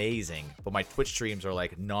is amazing, but my Twitch streams are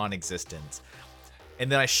like non-existent.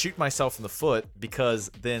 And then I shoot myself in the foot, because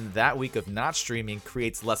then that week of not streaming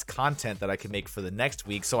creates less content that I can make for the next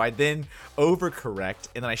week. So I then overcorrect,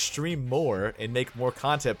 and then I stream more and make more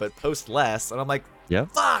content but post less, and I'm like, Yeah.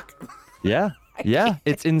 fuck. Yeah. Yeah.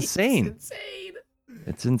 It's insane. It's insane.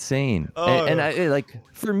 It's insane. Oh. And I like,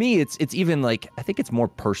 for me, it's even like, I think it's more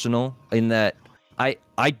personal in that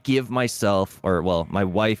I give myself, or well, my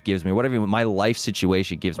wife gives me, whatever my life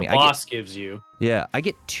situation gives The me. boss gives you. Yeah, I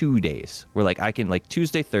get 2 days where like I can, like,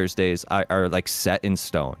 Tuesday, Thursdays are like set in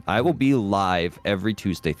stone. I will be live every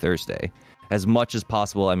Tuesday, Thursday as much as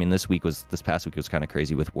possible. I mean, this past week was kind of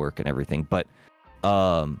crazy with work and everything, but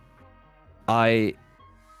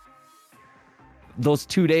those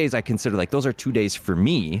 2 days I consider like those are 2 days for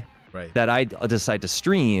me Right. that I decide to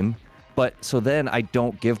stream. But so then I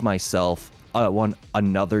don't give myself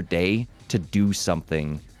another day to do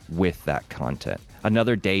something with that content,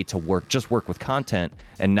 another day to work with content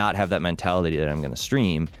and not have that mentality that I'm going to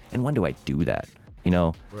stream. And when do I do that? You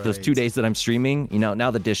know, those 2 Right. days that I'm streaming, you know,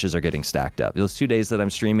 now the dishes are getting stacked up. Those 2 days that I'm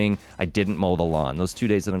streaming, I didn't mow the lawn. Those 2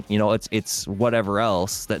 days that I'm, you know, it's whatever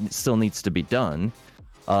else that still needs to be done.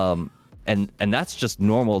 And that's just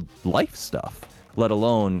normal life stuff, let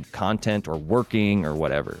alone content or working or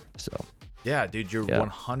whatever. So Yeah, dude, you're Yeah.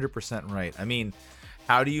 100% right. I mean,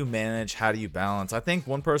 how do you manage? How do you balance? I think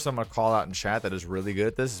one person I'm going to call out in chat that is really good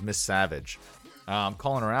at this is Miss Savage. I'm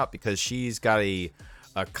calling her out because she's got a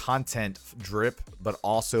content drip, but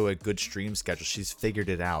also a good stream schedule. She's figured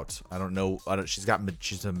it out. I don't know. She's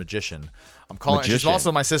a magician. I'm calling. She's Magician.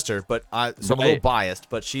 also my sister, but so I'm a little Right. biased.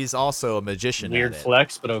 But she's also a magician. Weird at it.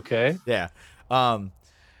 flex, but okay. Yeah.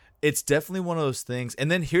 It's definitely one of those things.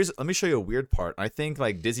 And then let me show you a weird part. I think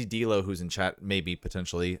like Dizzy Dilo, who's in chat, maybe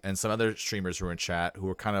potentially, and some other streamers who are in chat who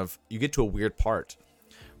are kind of, you get to a weird part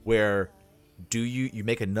where you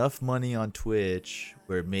make enough money on Twitch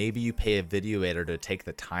where maybe you pay a video editor to take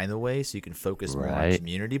the time away so you can focus more on Right.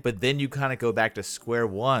 community, but then you kind of go back to square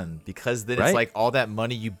one, because then it's Right. like all that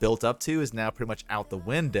money you built up to is now pretty much out the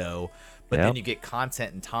window, but then Yep. you get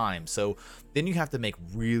content and time. So then you have to make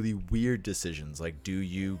really weird decisions, like, do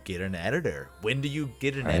you get an editor? When do you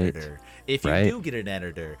get an Right. editor? If you Right. do get an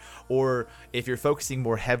editor, or if you're focusing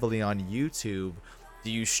more heavily on YouTube,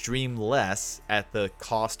 do you stream less at the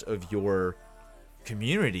cost of your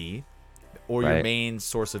community or your Right. main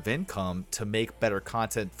source of income to make better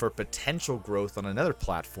content for potential growth on another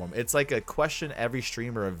platform? It's like a question every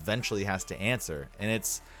streamer eventually has to answer, and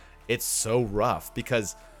it's so rough,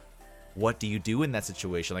 because what do you do in that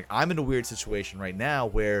situation? Like, I'm in a weird situation right now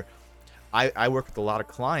where I work with a lot of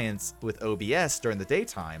clients with OBS during the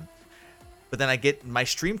daytime, but then my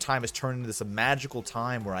stream time is turned into this magical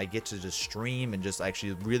time where I get to just stream and just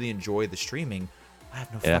actually really enjoy the streaming. I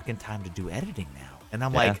have no Yeah. fucking time to do editing now. And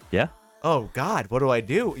I'm yeah, like, yeah, oh God, what do I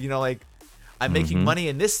do? You know, like, I'm making money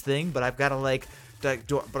in this thing, but I've got to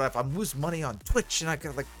but if I'm losing money on Twitch, and I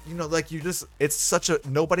got, like, you know, like, it's such a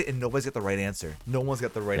nobody's got the right answer. No one's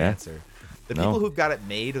got the right Yeah. answer. The No. people who've got it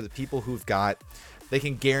made are the people they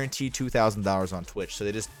can guarantee $2,000 on Twitch. So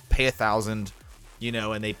they just pay $1,000, you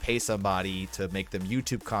know, and they pay somebody to make them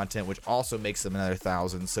YouTube content, which also makes them another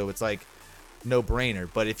 $1,000. So it's like no brainer.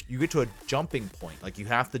 But if you get to a jumping point, like, you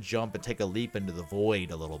have to jump and take a leap into the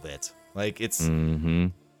void a little bit. Like, it's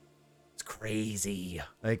crazy.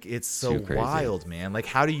 Like, it's so Too crazy. wild, man. Like,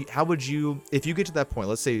 how would you, if you get to that point,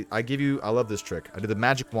 let's say I love this trick. I did the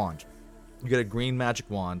magic wand. You get a green magic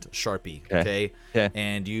wand, Sharpie, okay? Okay.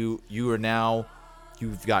 And you've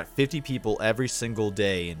got 50 people every single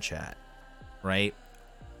day in chat, right?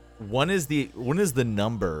 When is the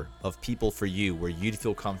number of people for you where you'd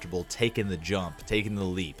feel comfortable taking the jump, taking the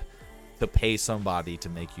leap to pay somebody to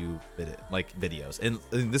make you videos? And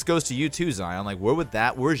this goes to you too, Zion. Like,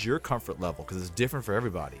 where's your comfort level? Because it's different for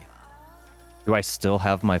everybody. Do I still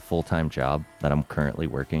have my full-time job that I'm currently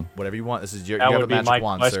working? Whatever you want. This is you That have would a be magic my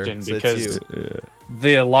wand, question, sir. So it's because you.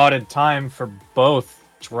 the allotted time for both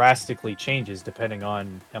drastically changes depending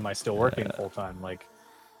on, am I still working full time? Like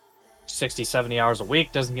 60, 70 hours a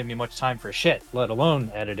week doesn't give me much time for shit, let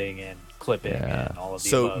alone editing and clipping and all of the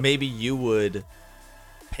So above. maybe you would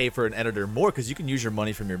pay for an editor more, because you can use your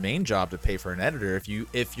money from your main job to pay for an editor if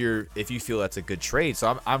you feel that's a good trade.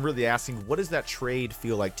 So I'm really asking, what does that trade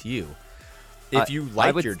feel like to you? If you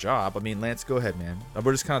like your job, I mean, Lance, go ahead, man.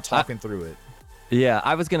 We're just kind of talking through it. Yeah,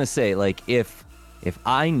 I was gonna say, like, if if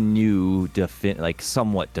I knew like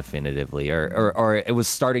somewhat definitively, or it was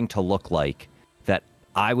starting to look like that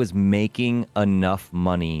I was making enough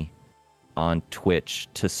money on Twitch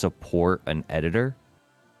to support an editor,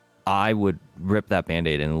 I would rip that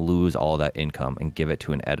Band-Aid and lose all that income and give it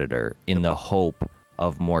to an editor in the hope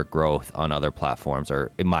of more growth on other platforms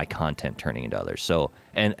or in my content turning into others. So,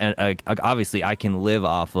 and obviously I can live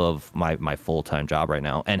off of my full-time job right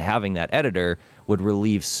now, and having that editor would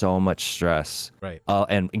relieve so much stress, Right.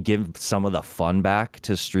 and give some of the fun back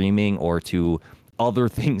to streaming or to other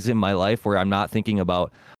things in my life where I'm not thinking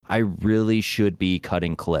about, I really should be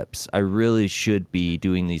cutting clips. I really should be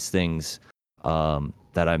doing these things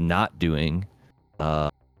that I'm not doing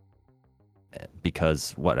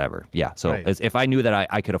because whatever. Yeah. So Right. if I knew that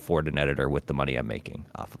I could afford an editor with the money I'm making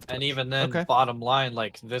off of Twitch. And even then, Okay. bottom line,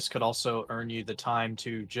 like this could also earn you the time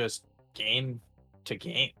to just game to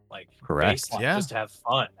game, like Correct. baseline, Yeah. just to have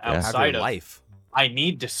fun Yeah. Have outside your of life. I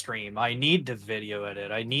need to stream, I need to video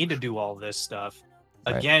edit, I need to do all this stuff.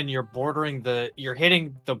 Right. Again, you're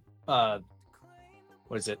hitting the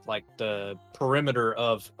what is it, like the perimeter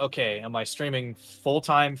of, okay, am I streaming full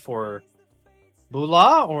time for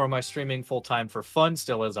moolah or am I streaming full time for fun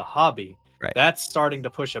still as a hobby? Right. That's starting to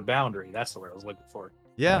push a boundary. That's the word I was looking for.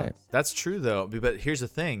 Yeah, Right. that's true though. But here's the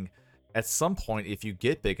thing: at some point, if you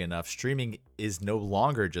get big enough, streaming is no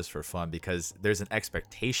longer just for fun because there's an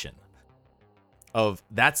expectation of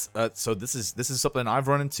that's. So this is something I've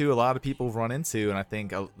run into. A lot of people run into, and I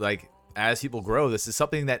think like as people grow, this is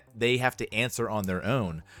something that they have to answer on their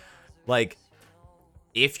own. Like,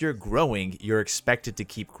 if you're growing, you're expected to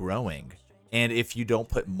keep growing. And if you don't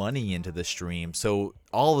put money into the stream, so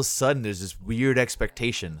all of a sudden there's this weird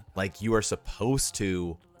expectation, like you are supposed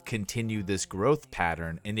to continue this growth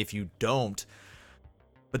pattern. And if you don't,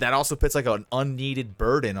 but that also puts like an unneeded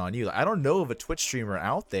burden on you. I don't know of a Twitch streamer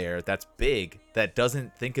out there that's big that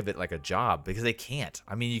doesn't think of it like a job, because they can't.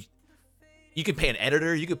 I mean, you could pay an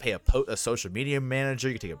editor, you could pay a social media manager,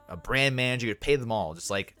 you could take a brand manager, you could pay them all. Just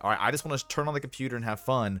like, all right, I just want to turn on the computer and have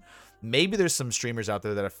fun. Maybe there's some streamers out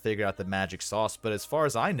there that have figured out the magic sauce, but as far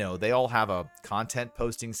as I know, they all have a content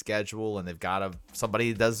posting schedule, and they've got somebody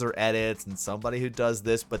who does their edits and somebody who does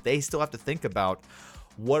this, but they still have to think about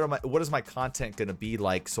what is my content going to be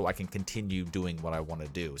like so I can continue doing what I want to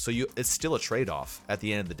do. So it's still a trade-off at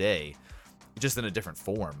the end of the day, just in a different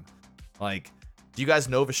form. Like, do you guys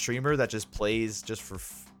know of a streamer that just plays just for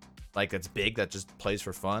like that's big, that just plays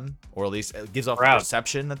for fun, or at least it gives off the Shroud.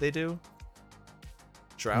 perception that they do?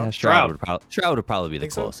 Shroud? Yeah, Shroud. Shroud would probably be the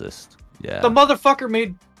Think so? closest. Yeah. The motherfucker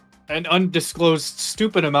made an undisclosed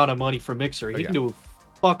stupid amount of money for Mixer. He Okay. can do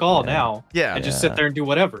fuck all Yeah. now Yeah. and just Yeah. sit there and do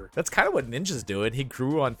whatever. That's kind of what Ninja's doing. He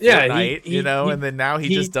grew on Yeah, Fortnite, he- and then now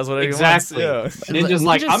he just does whatever exactly. he wants. Yeah. Ninja's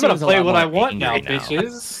like, Ninja I'm gonna seems a play lot what I more want now, angry now.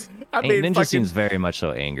 bitches. I mean, Ninja fucking, seems very much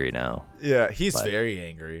so angry now. yeah, he's but- very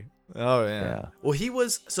angry. Oh yeah. Yeah. Well,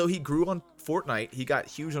 he grew on Fortnite. He got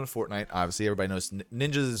huge on Fortnite. Obviously, everybody knows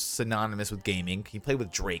Ninja's synonymous with gaming. He played with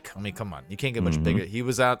Drake. I mean, come on, you can't get much Mhm. bigger. He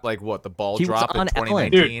was at like what, the ball He was drop in on Ellen.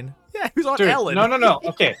 2019. Yeah, he was on Dude, Ellen. no.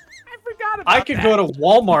 Okay, I forgot about I could that. go to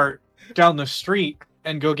Walmart down the street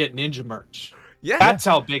and go get Ninja merch. Yeah. That's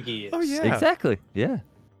how big he is. Oh yeah. Exactly. Yeah.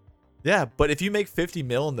 Yeah, but if you make 50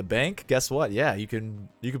 mil in the bank, guess what? Yeah, you can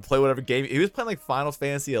play whatever game. He was playing like Final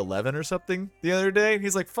Fantasy 11 or something the other day. And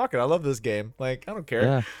he's like, "Fuck it, I love this game. Like, I don't care."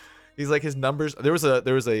 Yeah. He's like, his numbers. There was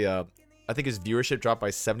a. I think his viewership dropped by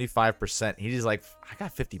 75%. He's just like, "I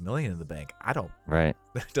got 50 million in the bank. I don't. Right.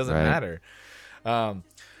 It doesn't Right. matter." Yeah.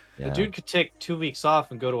 The dude could take 2 weeks off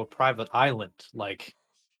and go to a private island. Like,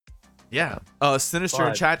 Yeah. Sinister in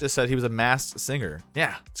But- chat just said he was a masked singer.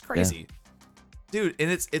 Yeah, it's crazy. Dude,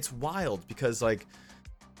 and it's wild because like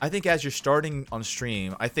I think as you're starting on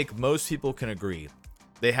stream, I think most people can agree.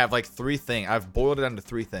 They have like three things. I've boiled it down to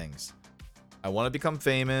three things. I want to become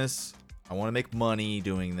famous, I want to make money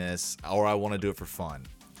doing this, or I want to do it for fun.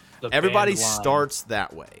 the Everybody band line. starts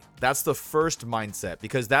that way. That's the first mindset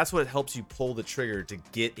because that's what helps you pull the trigger to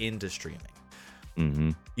get into streaming. Mm-hmm.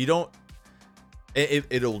 You don't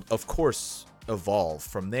it'll of course evolve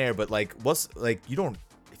from there, but like what's like you don't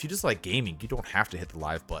if you just like gaming, you don't have to hit the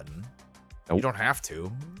live button. You Nope. don't have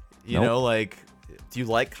to. You Nope. know, like if you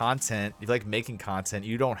like content, you like making content,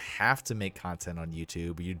 you don't have to make content on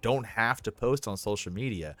YouTube. You don't have to post on social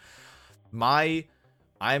media. I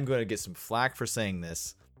am going to get some flack for saying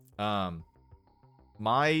this.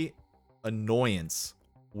 My annoyance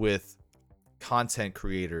with content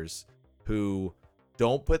creators who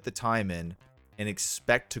don't put the time in and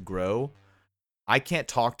expect to grow, I can't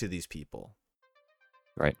talk to these people.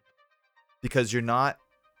 Right. Because you're not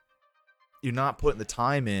putting the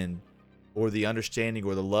time in or the understanding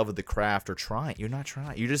or the love of the craft or trying. You're not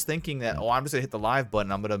trying. You're just thinking that, oh, I'm just gonna hit the live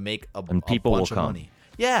button. I'm gonna make a people will bunch of come. money.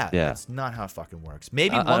 Yeah, Yeah. that's not how it fucking works.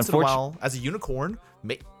 Maybe once in a while, as a unicorn,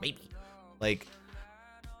 maybe. Like,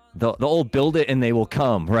 the old build it and they will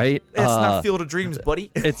come, right? it's not Field of Dreams,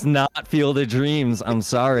 buddy. It's not Field of Dreams. I'm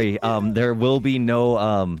sorry. There will be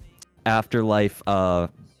no afterlife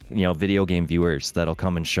video game viewers that'll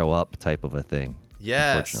come and show up type of a thing.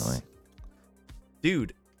 Yes. Unfortunately.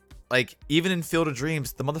 Dude, like, even in Field of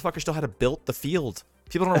Dreams, the motherfucker still had to build the field.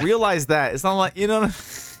 People don't realize that. It's not like, you know.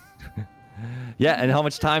 Yeah, and how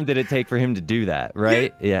much time did it take for him to do that,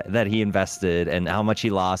 right? Yeah, that he invested, and how much he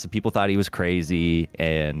lost, and people thought he was crazy,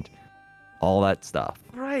 and all that stuff.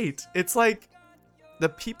 Right. It's like the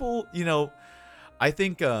people, I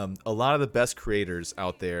think a lot of the best creators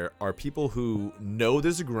out there are people who know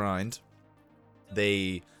there's a grind.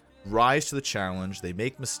 They rise to the challenge. They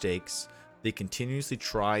make mistakes. They continuously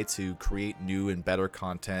try to create new and better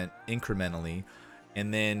content incrementally.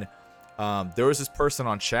 And then there was this person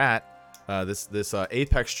on chat, this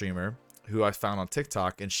Apex streamer who I found on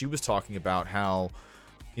TikTok, and she was talking about how,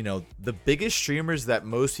 the biggest streamers that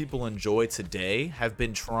most people enjoy today have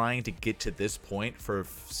been trying to get to this point for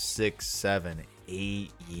 6, 7,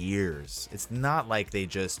 8 years. It's not like they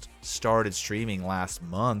just started streaming last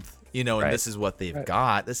month, and this is what they've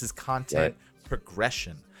got. This is content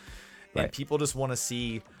progression. And people just want to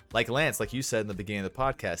see, like Lance, like you said in the beginning of the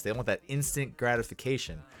podcast, they want that instant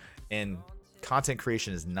gratification. And content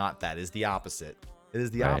creation is not that. It is the opposite. It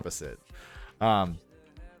is the opposite. Go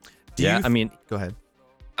ahead.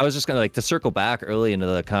 I was just gonna to circle back early into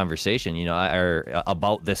the conversation,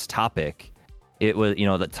 about this topic. It was,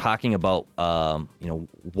 the talking about,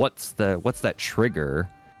 what's that trigger,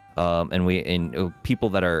 and people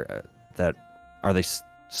that are they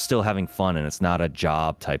still having fun and it's not a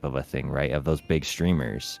job type of a thing, right? Of those big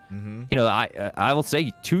streamers. Mm-hmm. I will say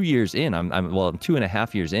 2 years in, I'm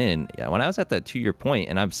 2.5 years in. Yeah, when I was at that 2-year point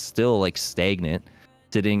and I'm still stagnant,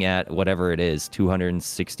 sitting at whatever it is,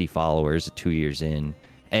 260 followers 2 years in.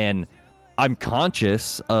 And I'm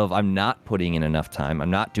conscious of I'm not putting in enough time.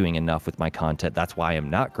 I'm not doing enough with my content. That's why I'm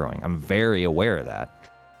not growing. I'm very aware of that.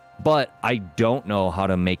 But I don't know how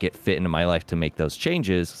to make it fit into my life to make those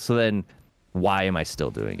changes. So then why am I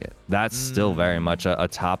still doing it? That's still very much a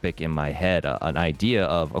topic in my head, an idea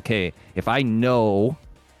of, okay, if I know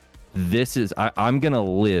I'm going to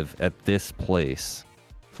live at this place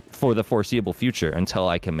for the foreseeable future until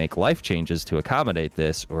I can make life changes to accommodate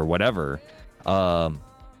this or whatever,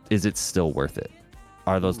 is it still worth it?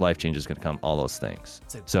 Are those life changes going to come? All those things.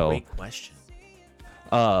 That's a great question.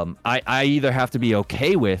 I either have to be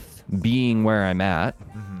okay with being where I'm at,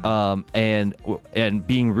 and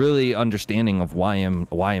being really understanding of why am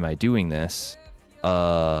I doing this,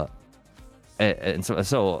 and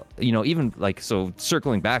so even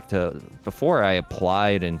circling back to before I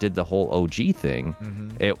applied and did the whole OG thing,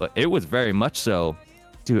 it was very much so,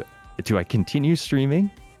 do I continue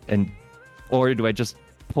streaming or do I just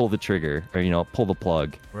pull the trigger or pull the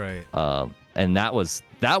plug, right? And that was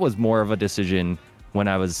more of a decision when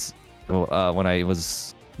I was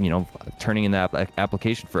turning in that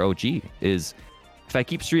application for OG. Is if I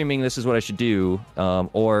keep streaming, this is what I should do,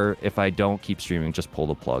 or if I don't keep streaming, just pull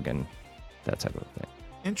the plug and that type of thing.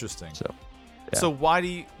 Interesting. So why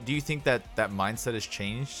do you think that mindset has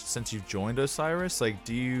changed since you've joined Osiris?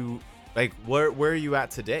 Where are you at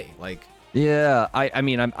today?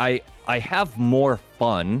 I have more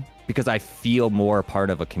fun because I feel more part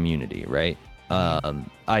of a community, right?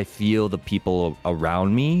 I feel the people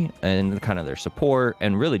around me and kind of their support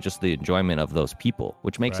and really just the enjoyment of those people,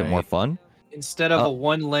 which makes it more fun. Instead of a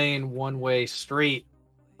one-lane, one-way street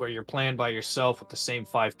where you're playing by yourself with the same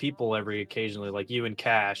 5 people occasionally, like you and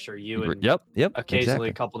Cash or you and occasionally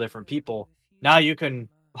a couple different people. Now you can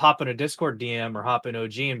hop in a Discord DM or hop in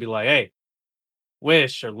OG and be like, hey,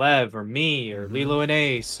 Wish or Lev or me or Lilo and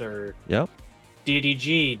Ace or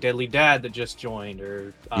DDG, Deadly Dad that just joined,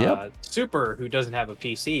 or Super, who doesn't have a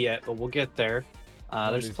PC yet, but we'll get there.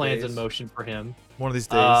 There's plans in motion for him. One of these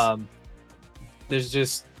days. There's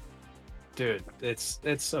just, dude, it's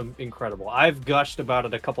incredible. I've gushed about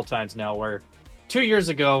it a couple times now where 2 years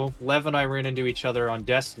ago, Lev and I ran into each other on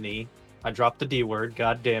Destiny. I dropped the D word.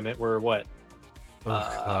 God damn it. We're what?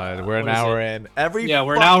 God, we're an hour in.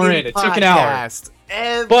 We're an hour in. It took an hour.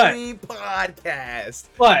 Every podcast.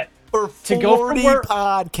 But for 40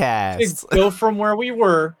 podcasts. To go from where we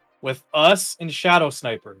were with us and Shadow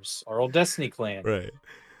Snipers, our old Destiny clan, right,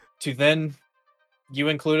 to then you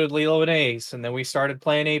included Lilo and Ace, and then we started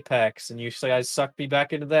playing Apex, and you guys sucked me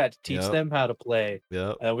back into that to teach them how to play.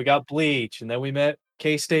 Yep. We got Bleach, and then we met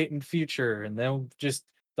K-State and Future, and then just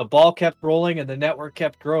the ball kept rolling and the network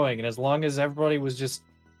kept growing. And as long as everybody was just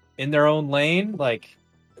in their own lane, like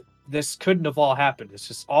this couldn't have all happened. It's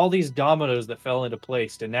just all these dominoes that fell into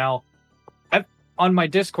place. And now on my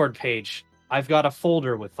Discord page, I've got a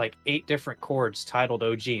folder with like 8 different chords titled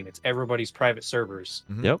OG, and it's everybody's private servers.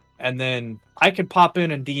 Yep. And then I could pop in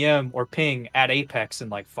and DM or ping at Apex in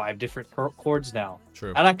like 5 different chords now.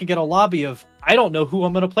 True. And I could get a lobby of, I don't know who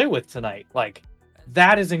I'm going to play with tonight. Like,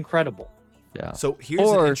 that is incredible. Yeah. So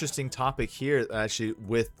here's an interesting topic here, actually,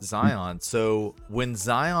 with Zion. So when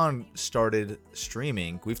Zion started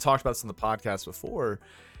streaming, we've talked about this on the podcast before.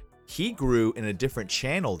 He grew in a different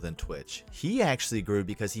channel than Twitch. He actually grew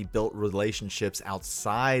because he built relationships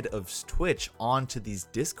outside of Twitch onto these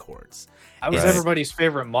Discords. I was everybody's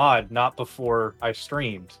favorite mod, not before I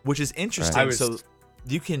streamed. Which is interesting. So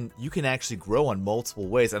you can actually grow on multiple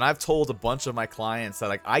ways. And I've told a bunch of my clients that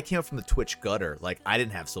like I came up from the Twitch gutter. Like I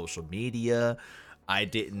didn't have social media. I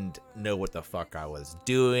didn't know what the fuck I was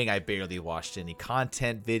doing. I barely watched any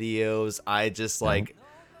content videos. I just like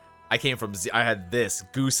I came from I had this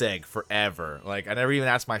goose egg forever. Like I never even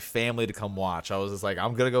asked my family to come watch. I was just like,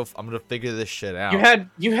 I'm gonna figure this shit out.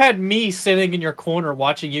 You had me sitting in your corner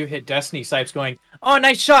watching you hit Destiny Sipes going, oh,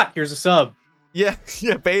 nice shot, here's a sub. Yeah,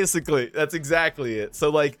 basically. That's exactly it. So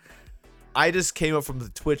like I just came up from the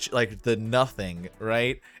Twitch, like the nothing,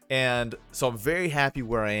 right? And so I'm very happy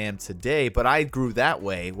where I am today, but I grew that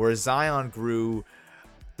way, where Zion grew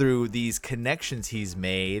through these connections he's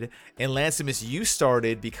made. And Lansimus, you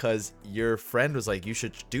started because your friend was like, you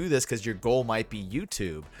should do this because your goal might be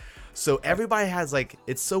YouTube. So everybody has like,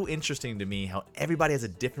 it's so interesting to me how everybody has a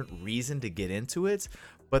different reason to get into it,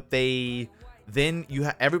 but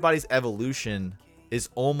everybody's evolution is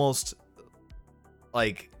almost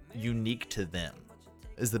like unique to them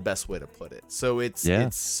is the best way to put it. So it's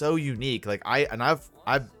so unique. Like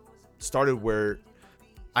I've started where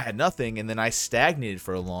I had nothing, and then I stagnated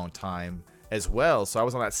for a long time as well. So I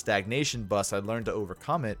was on that stagnation bus. I learned to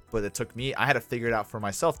overcome it, but it took me, I had to figure it out for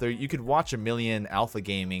myself. There, you could watch a million alpha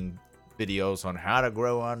gaming videos on how to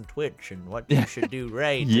grow on Twitch and what you should do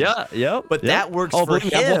right. But that works for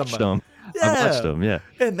him. I've watched them. Yeah.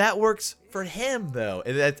 And that works for him, though.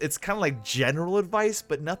 And it's kind of like general advice,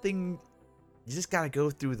 but nothing. You just got to go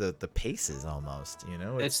through the paces almost, you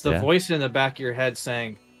know? It's the voice in the back of your head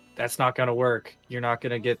saying, that's not going to work. You're not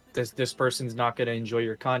going to get this. This person's not going to enjoy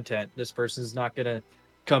your content. This person's not going to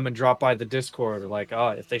come and drop by the Discord. Or like, oh,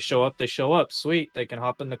 if they show up, they show up. Sweet. They can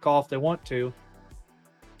hop in the call if they want to.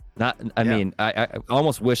 I mean, I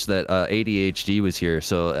almost wish that ADHD was here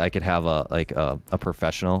so I could have a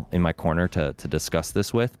professional in my corner to discuss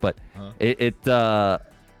this with. But it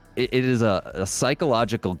is a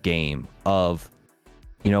psychological game of,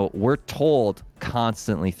 we're told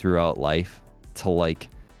constantly throughout life to like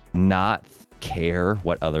not care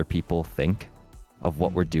what other people think of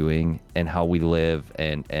what we're doing and how we live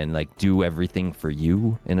and like do everything for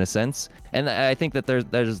you in a sense. And I think that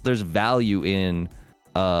there's value in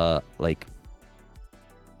like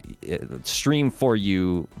stream for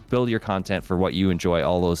you, build your content for what you enjoy,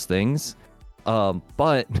 all those things.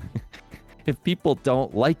 But if people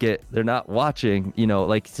don't like it, they're not watching,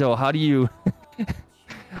 so how do you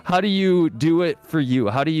how do you do it for you?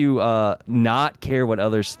 How do you not care what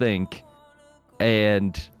others think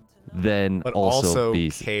and then but also be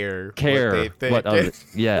care what they think. Others,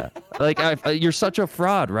 like you're such a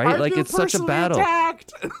fraud, right? Like it's such a battle.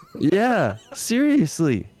 Yeah,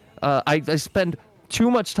 seriously. I spend too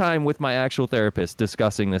much time with my actual therapist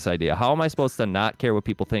discussing this idea. How am I supposed to not care what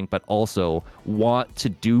people think, but also want to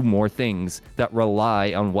do more things that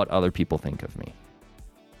rely on what other people think of me?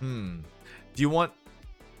 Do you want?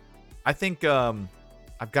 I think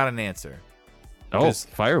I've got an answer. Oh,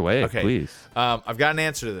 fire away, please. I've got an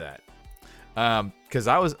answer to that. Because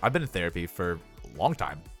I've been in therapy for a long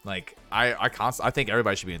time. Like I think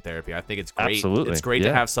everybody should be in therapy. I think it's great. Absolutely. It's great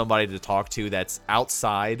to have somebody to talk to that's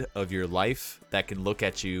outside of your life that can look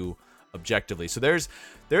at you objectively. So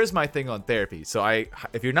there's my thing on therapy. So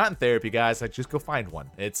if you're not in therapy, guys, just go find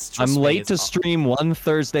one. I'm late to stream one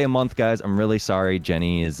Thursday a month, guys. I'm really sorry.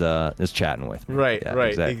 Jenny is chatting with me.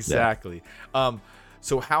 Right. Exactly.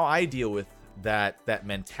 So how I deal with that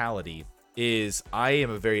mentality is I am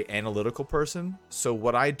a very analytical person. So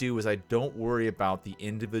what I do is I don't worry about the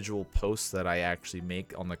individual posts that I actually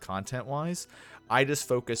make on the content wise. I just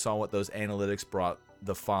focus on what those analytics brought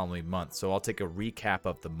the following month. So I'll take a recap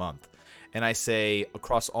of the month and I say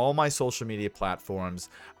across all my social media platforms,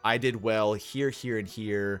 I did well here, and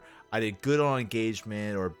here. I did good on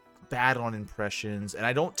engagement or bad on impressions. And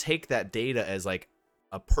I don't take that data as like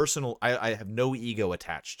a personal, I have no ego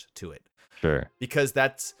attached to it. Sure. Because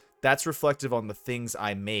that's that's reflective on the things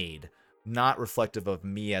I made, not reflective of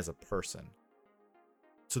me as a person.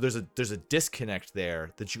 So there's a disconnect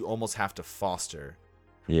there that you almost have to foster.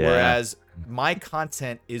 Yeah. Whereas my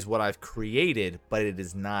content is what I've created, but it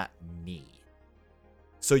is not me.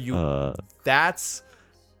 So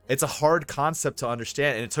it's a hard concept to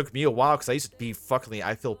understand, and it took me a while because I used to be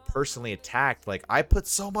I feel personally attacked. Like, I put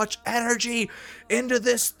so much energy into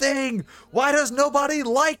this thing. Why does nobody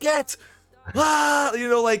like it? Ah,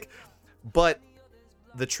 but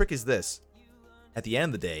the trick is this. At the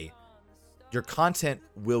end of the day, your content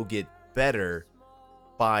will get better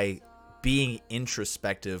by being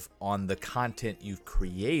introspective on the content you've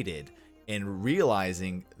created and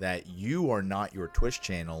realizing that you are not your Twitch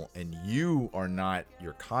channel and you are not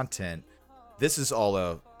your content. This is all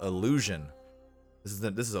a illusion.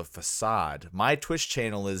 This is a facade. My Twitch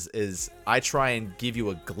channel is I try and give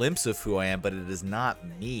you a glimpse of who I am, but it is not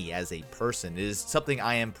me as a person. It is something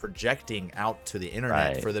I am projecting out to the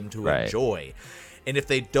internet for them to enjoy. And if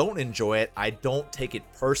they don't enjoy it, I don't take it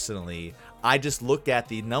personally. I just look at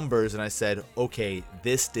the numbers and I said, okay,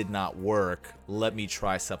 this did not work. Let me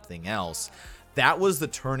try something else. That was the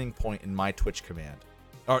turning point in my Twitch command.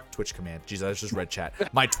 Or Twitch command. Jeez, that's just red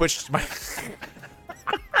chat. My Twitch...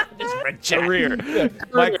 red chat. Career.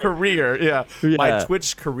 My career, yeah. My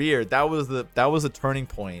Twitch career. That was the turning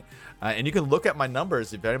point. And you can look at my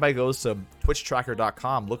numbers. If anybody goes to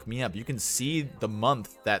twitchtracker.com, look me up. You can see the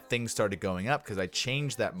month that things started going up because I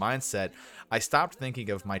changed that mindset. I stopped thinking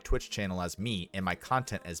of my Twitch channel as me and my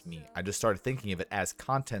content as me. I just started thinking of it as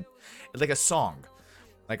content, like a song.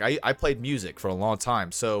 Like I played music for a long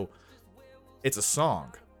time, so it's a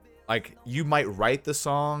song. Like, you might write the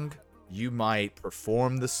song, you might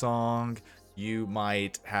perform the song, you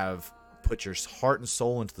might have put your heart and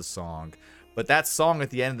soul into the song. But that song, at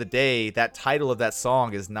the end of the day, that title of that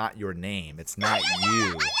song is not your name. It's not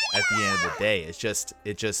you at the end of the day. It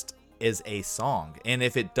just is a song. And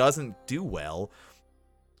if it doesn't do well,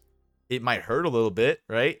 it might hurt a little bit,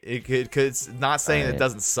 right? It could, cause it's not saying it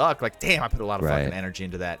doesn't suck. Like, damn, I put a lot of fucking energy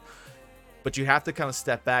into that. But you have to kind of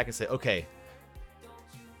step back and say, okay,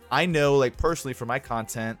 I know, like, personally for my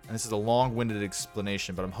content, and this is a long-winded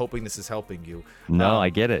explanation, but I'm hoping this is helping you. No, I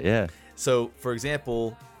get it, yeah. So, for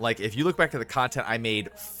example, like, if you look back at the content I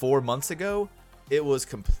made 4 months ago, it was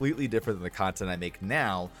completely different than the content I make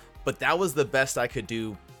now, but that was the best I could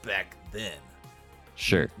do back then.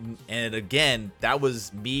 Sure. And again, that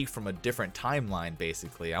was me from a different timeline,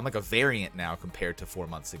 basically. I'm like a variant now compared to 4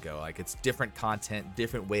 months ago. Like, it's different content,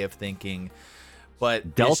 different way of thinking.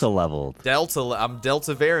 But Delta leveled. I'm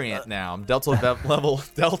Delta variant now. I'm Delta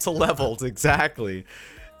leveled, exactly.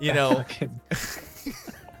 You know.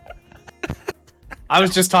 I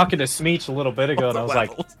was just talking to Smeech a little bit ago, and I was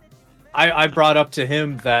like, I brought up to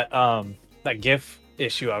him that that GIF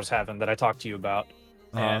issue I was having that I talked to you about,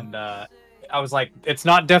 and I was like, it's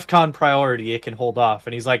not DEF CON priority; it can hold off.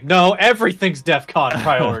 And he's like, no, everything's DEF CON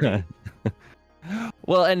priority.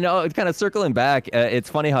 Well, and kind of circling back, it's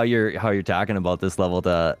funny how you're talking about this level.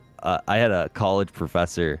 I had a college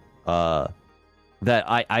professor that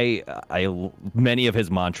I many of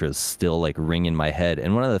his mantras still like ring in my head.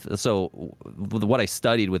 And one of what I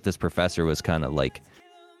studied with this professor was kind of like,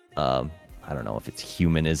 I don't know if it's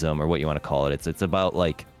humanism or what you want to call it. It's about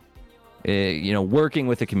like, working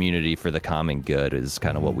with the community for the common good is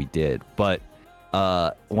kind of what we did. But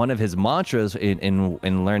one of his mantras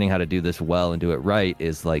in learning how to do this well and do it right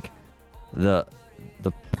is like, the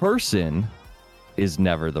person is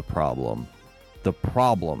never the problem. The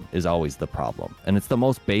problem is always the problem. And it's the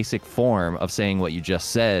most basic form of saying what you just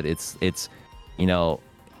said. I'm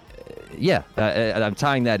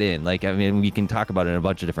tying that in. Like, I mean, we can talk about it in a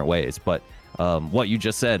bunch of different ways, but what you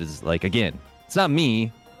just said is like, again, it's not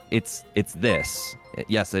me, it's this.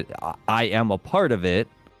 Yes, I am a part of it,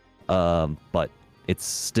 but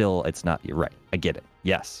it's not, you're right. I get it.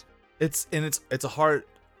 Yes. It's a hard,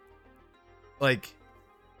 like,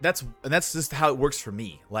 that's just how it works for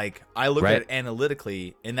me. Like, I look at it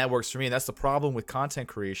analytically, and that works for me. And that's the problem with content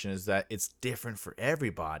creation, is that it's different for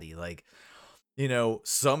everybody. Like,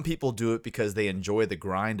 some people do it because they enjoy the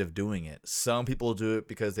grind of doing it. Some people do it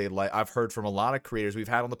because they like, I've heard from a lot of creators we've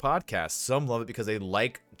had on the podcast, some love it because they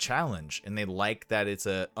like challenge and they like that it's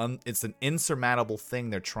an insurmountable thing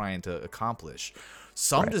they're trying to accomplish.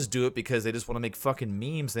 Some just do it because they just want to make fucking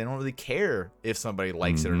memes. They don't really care if somebody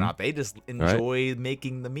likes it or not. They just enjoy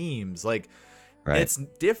making the memes. Like, it's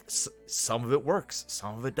different. Some of it works,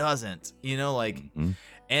 some of it doesn't.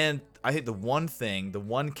 And I think the one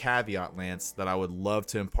caveat, Lance, that I would love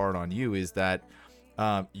to impart on you is that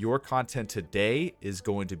your content today is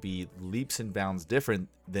going to be leaps and bounds different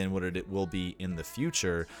than what it will be in the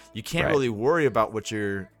future. You can't really worry about what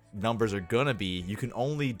your numbers are gonna be. You can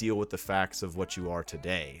only deal with the facts of what you are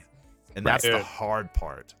today, and that's the hard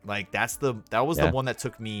part. Like that was the one that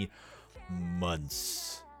took me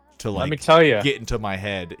months to like. Let me tell you, get into my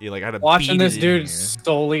head. Like I had to watching beat this it dude in here.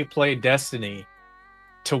 solely play Destiny,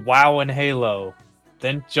 to WoW and Halo,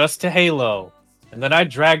 then just to Halo, and then I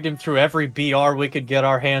dragged him through every BR we could get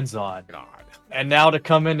our hands on. God. And now to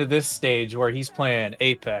come into this stage where he's playing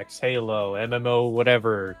Apex, Halo, MMO,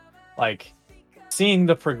 whatever, like seeing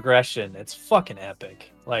the progression, it's fucking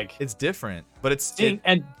epic. Like It's different, but it's seeing Go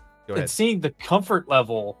and ahead. seeing the comfort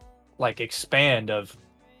level like expand of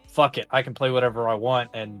fuck it, I can play whatever I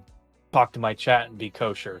want and talk to my chat and be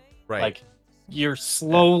kosher. Right. Like you're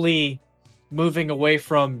slowly moving away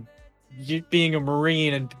from you being a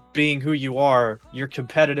Marine and being who you are. You're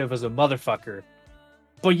competitive as a motherfucker.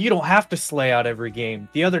 But you don't have to slay out every game.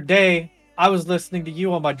 The other day, I was listening to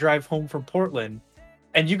you on my drive home from Portland,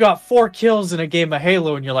 and you got 4 kills in a game of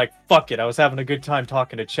Halo, and you're like, fuck it, I was having a good time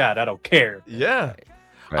talking to chat. I don't care. Yeah.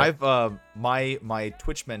 Right. I've my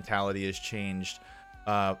Twitch mentality has changed.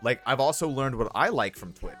 Like I've also learned what I like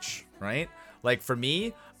from Twitch, right? Like for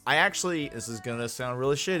me, I actually, this is gonna sound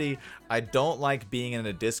really shitty, I don't like being in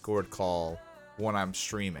a Discord call when I'm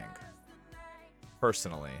streaming.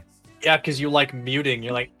 Personally. Yeah, because you like muting.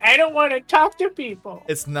 You're like, I don't want to talk to people.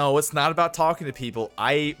 It's not about talking to people.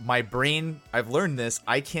 My brain, I've learned this,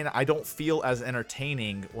 I don't feel as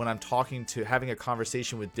entertaining when I'm having a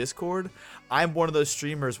conversation with Discord. I'm one of those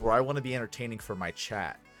streamers where I want to be entertaining for my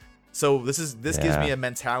chat. So this gives me a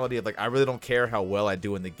mentality of like, I really don't care how well I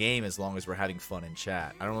do in the game as long as we're having fun in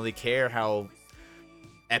chat. I don't really care how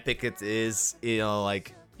epic it is,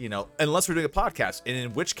 unless we're doing a podcast, and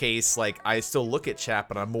in which case, like, I still look at chat,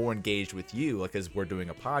 but I'm more engaged with you, like, as we're doing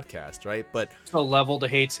a podcast, right? But So level to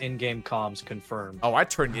hates in-game comms confirmed. oh, I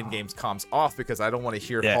turned in-game comms off because I don't want to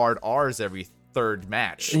hear hard R's every third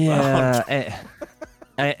match. Yeah.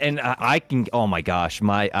 And I can, oh my gosh,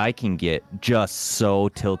 I can get just so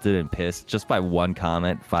tilted and pissed just by one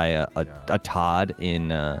comment by a Todd in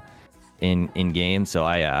game. So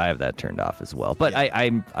I have that turned off as well. But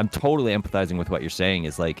I'm totally empathizing with what you're saying.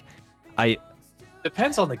 Is like,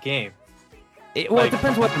 Depends on the game. it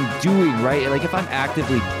depends what I'm doing, right? Like if I'm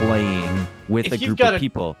actively playing with a If you've group of got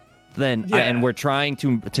people, then Yeah. and we're trying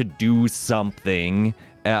to do something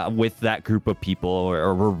with that group of people,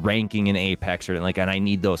 or we're ranking in Apex, or like, and I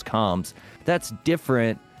need those comms. That's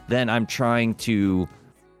different than I'm trying to,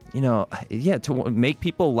 to make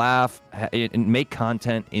people laugh and make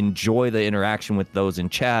content, enjoy the interaction with those in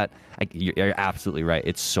chat. You're absolutely right.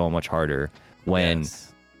 It's so much harder when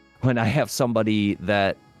I have somebody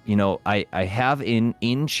that I have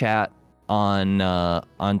in chat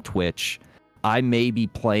on Twitch. I may be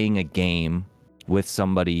playing a game with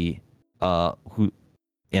somebody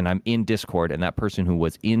and I'm in Discord, and that person who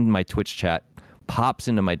was in my Twitch chat pops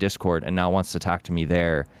into my Discord and now wants to talk to me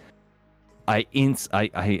there. You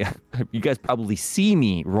guys probably see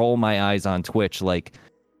me roll my eyes on Twitch, like,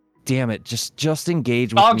 damn it, just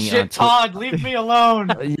engage with Dog me shit, on Todd, leave me alone.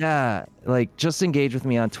 yeah, like, just engage with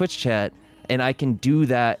me on Twitch chat, and I can do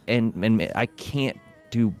that, and I can't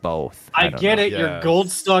do both. I don't get know. it. You're gold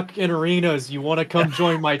stuck in arenas. You want to come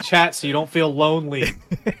join my chat so you don't feel lonely.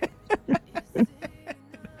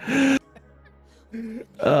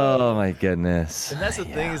 Oh my goodness. And that's the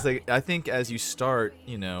thing is, like, I think as you start,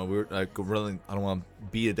 we're like, really, I don't want to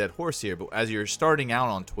beat a dead horse here, but as you're starting out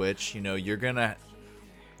on Twitch, you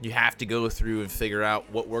have to go through and figure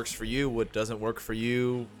out what works for you, what doesn't work for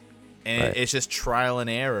you, and it's just trial and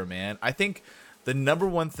error, man. I think the number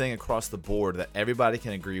one thing across the board that everybody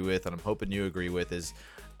can agree with, and I'm hoping you agree with, is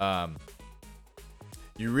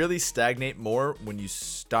you really stagnate more when you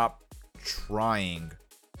stop trying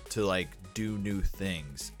to, like, do new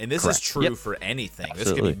things. And this is true for anything.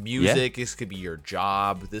 Absolutely. This could be music, this could be your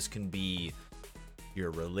job, this can be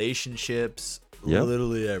your relationships,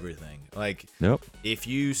 literally everything. Like, if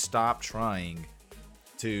you stop trying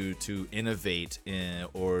to innovate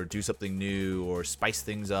or do something new or spice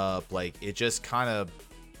things up, like, it just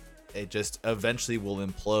eventually will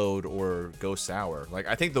implode or go sour. Like,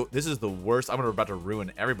 I think this is the worst. I'm about to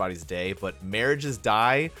ruin everybody's day, but marriages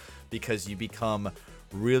die because you become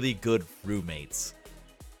really good roommates,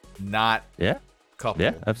 not couple.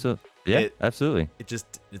 Yeah, absolutely. Yeah, absolutely.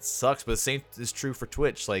 It sucks, but the same is true for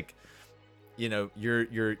Twitch. Like,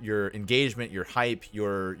 your engagement, your hype,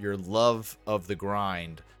 your love of the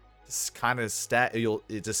grind kind of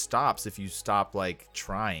it just stops if you stop like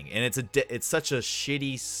trying, and it's such a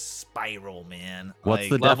shitty spiral, man. What's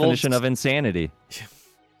like, the definition of insanity?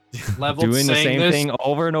 Doing the same thing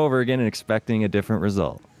over and over again and expecting a different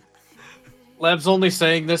result. Lev's only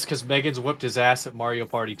saying this because Megan's whipped his ass at Mario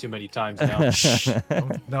Party too many times now.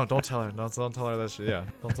 Don't tell her. Don't tell her that shit. Yeah,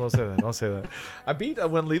 don't say that. Don't say that. I beat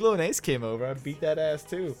when Lilo and Ace came over. I beat that ass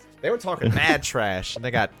too. They were talking mad trash, and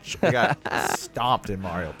they got stomped in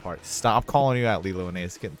Mario Party. Stop calling you out, Lilo and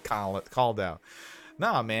Ace. Getting called out.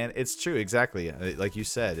 Nah, man, it's true. Exactly, like you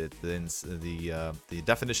said. The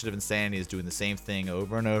definition of insanity is doing the same thing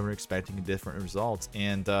over and over, expecting different results,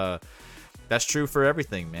 and that's true for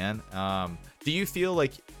everything, man. Do you feel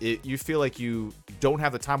like you don't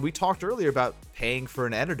have the time? We talked earlier about paying for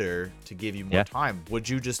an editor to give you more time. Would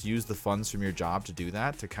you just use the funds from your job to do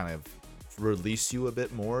that, to kind of release you a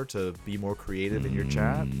bit more, to be more creative in your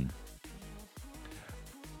chat?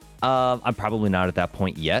 I'm probably not at that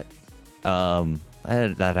point yet.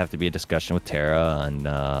 That'd have to be a discussion with Tara, and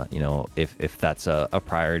if that's a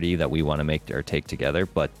priority that we want to make or take together.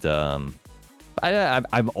 But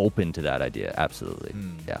I'm open to that idea. Absolutely.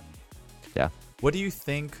 Yeah. What do you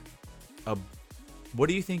think? What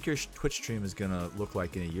do you think your Twitch stream is gonna look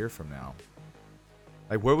like in a year from now?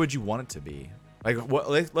 Like, where would you want it to be? Like, what?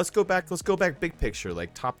 Let's go back. Let's go back big picture,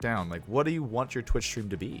 like top down. Like, what do you want your Twitch stream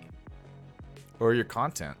to be, or your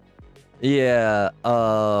content? Yeah.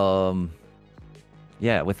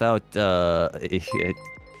 Yeah. Without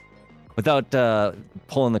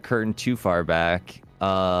pulling the curtain too far back.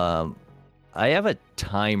 I have a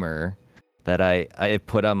timer that I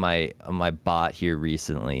put on my bot here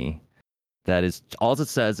recently. That is all it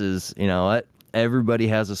says is, you know what? Everybody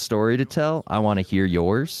has a story to tell. I want to hear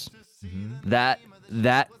yours. Mm-hmm.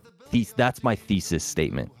 That's my thesis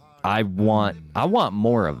statement. I want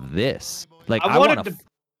more of this. Like I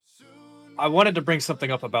wanted to bring something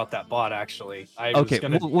up about that bot actually. We'll get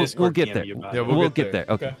there. We'll get there.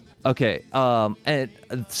 Okay.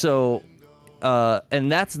 And so.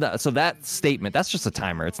 And that's not, so that statement, that's just a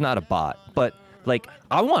timer. It's not a bot, but like,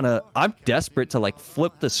 I'm desperate to like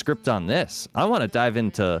flip the script on this. I want to dive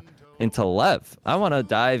into Lev. I want to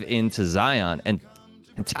dive into Zion and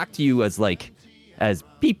talk to you as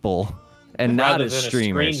people and not as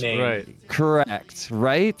streamers. Right. Correct.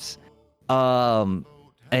 Right. And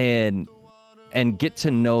get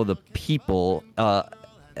to know the people.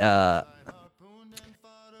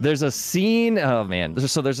 There's a scene. Oh man!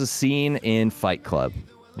 There's a scene in Fight Club,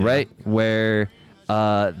 right, where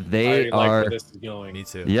they are. Like where this is going. Me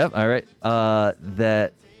too. Yep. All right.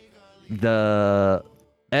 That the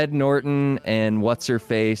Ed Norton and what's her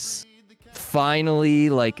face finally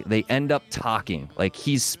they end up talking. Like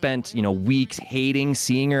he's spent weeks hating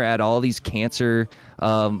seeing her at all these cancer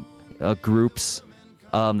groups.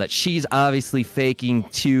 That she's obviously faking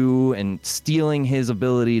too and stealing his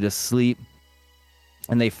ability to sleep.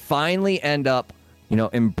 And they finally end up,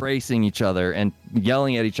 embracing each other and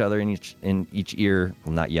yelling at each other in each ear.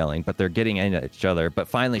 Well, not yelling, but they're getting at each other. But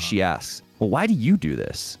finally, she asks, "Well, why do you do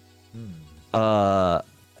this?"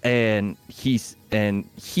 And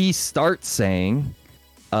he starts saying,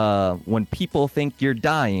 "When people think you're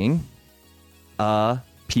dying,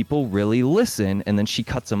 people really listen." And then she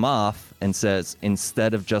cuts him off and says,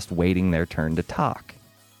 "Instead of just waiting their turn to talk."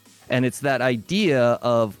 And it's that idea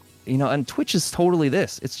of. And Twitch is totally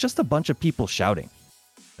this. It's just a bunch of people shouting.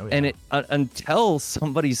 Oh, yeah. And it until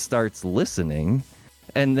somebody starts listening,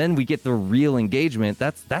 and then we get the real engagement.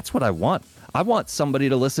 That's what I want. I want somebody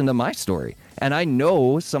to listen to my story. And I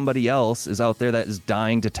know somebody else is out there that is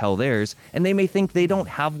dying to tell theirs, and they may think they don't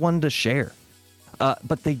have one to share.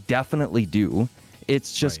 But they definitely do.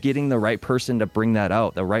 It's just getting the right person to bring that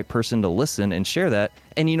out, the right person to listen and share that.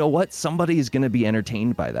 And you know what? Somebody is going to be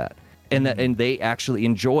entertained by that. And they actually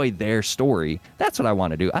enjoy their story. That's what I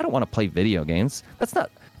want to do. I don't want to play video games.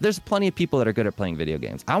 There's plenty of people that are good at playing video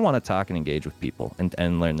games. I want to talk and engage with people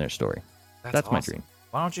and learn their story. That's awesome. My dream.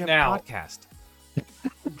 Why don't you have a podcast?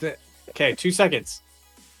 Okay, 2 seconds.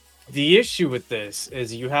 The issue with this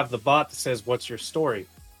is you have the bot that says, "What's your story?"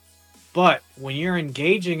 But when you're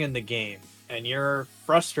engaging in the game and you're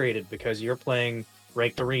frustrated because you're playing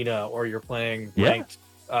Ranked Arena or you're playing Ranked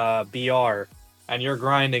BR, and you're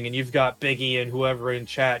grinding and you've got Biggie and whoever in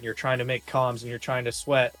chat and you're trying to make comms and you're trying to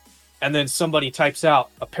sweat, and then somebody types out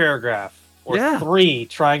a paragraph or 3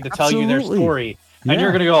 trying to tell you their story, and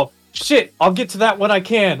you're gonna go, "Shit, I'll get to that when I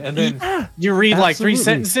can," and then you read like 3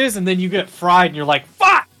 sentences and then you get fried and you're like,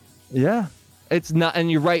 "Fuck!" Yeah, it's not,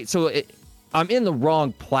 and you're right. So I'm in the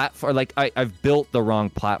wrong platform. Like I've built the wrong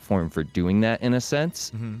platform for doing that in a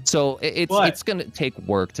sense. So it's gonna take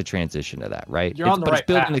work to transition to that, right? You're on the but right it's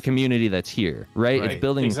building path. the community that's here, right? It's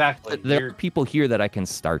building exactly. There are people here that I can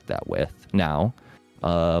start that with now,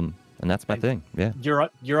 and that's my thing. Yeah,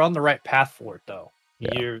 You're on the right path for it though.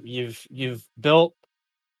 Yeah. You've built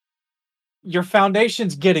your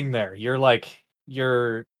foundation's getting there.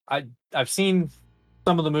 I've seen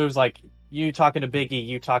some of the moves, like you talking to Biggie,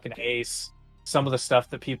 you talking to Ace, some of the stuff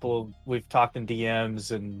that we've talked in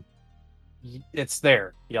DMs, and it's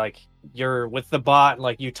there. You're with the bot,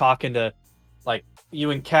 like you talking to, like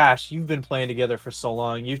you and Cash, you've been playing together for so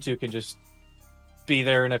long. You two can just be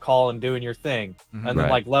there in a call and doing your thing. And then Right.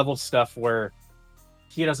 like level stuff where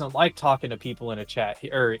he doesn't like talking to people in a chat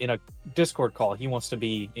or in a Discord call. He wants to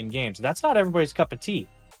be in games. That's not everybody's cup of tea.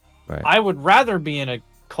 Right. I would rather be in a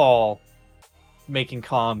call making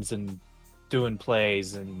comms and doing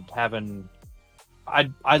plays and having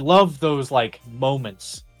I love those like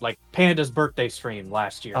moments, like Panda's birthday stream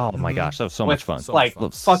last year. Oh my gosh, that was so much fun. So like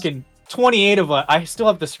much fun. fucking 28 of us. I still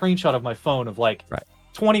have the screenshot of my phone of like Right.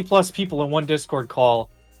 20 plus people in one Discord call.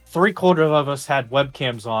 3/4 of us had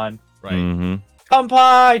webcams on. Right. Mm-hmm.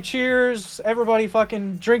 Kampai, cheers, everybody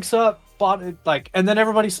fucking drinks up, and then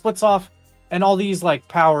everybody splits off, and all these like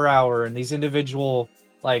power hour and these individual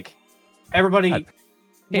like everybody.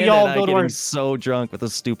 We all go to our so drunk with a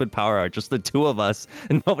stupid power hour, just the two of us,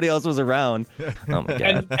 and nobody else was around. Oh my god!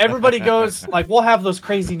 and everybody goes like we'll have those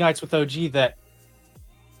crazy nights with OG that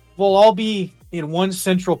we'll all be in one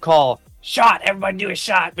central call. Shot, everybody do a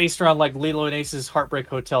shot based around like Lilo and Ace's Heartbreak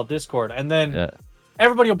Hotel Discord, and then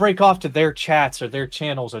everybody will break off to their chats or their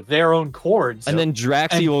channels or their own chords. And then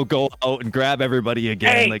Draxy will go out and grab everybody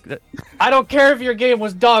again. Hey, I don't care if your game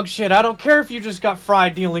was dog shit. I don't care if you just got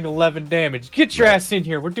fried dealing 11 damage. Get your ass in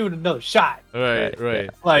here. We're doing another shot. Right.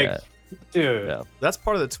 Dude. Yeah. That's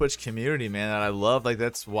part of the Twitch community, man, that I love. Like,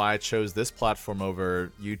 that's why I chose this platform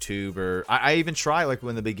over YouTube. Or I even tried, like,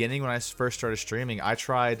 in the beginning when I first started streaming, I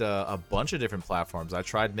tried a bunch of different platforms. I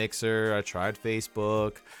tried Mixer, I tried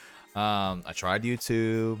Facebook, I tried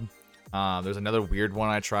YouTube. There's another weird one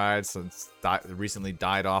I tried since recently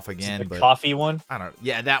died off again. The coffee one? I don't know.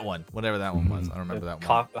 Yeah, that one. Whatever that one was. I don't remember that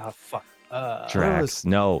one. Fuck. Drax.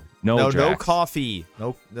 No, no Drax. coffee.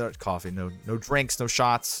 No coffee. No drinks. No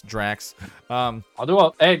shots. Drax. I'll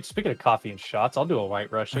do hey, speaking of coffee and shots, I'll do a White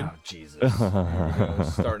Russian. Oh Jesus. Here we go,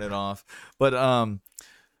 starting it off. But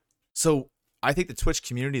so I think the Twitch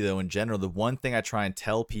community though in general, the one thing I try and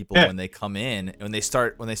tell people when they come in, when they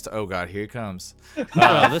start oh god, here he comes.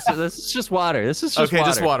 No, this is just water. This is just okay, water.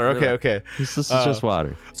 just water. Okay. This is just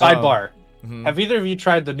water. Sidebar. Mhm. Have either of you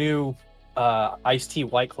tried the new iced tea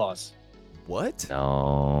White Claws? What?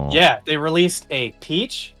 No. Yeah, they released a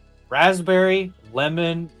peach, raspberry,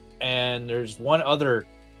 lemon, and there's one other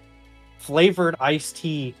flavored iced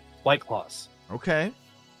tea White Claws. Okay.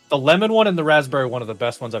 The lemon one and the raspberry one are the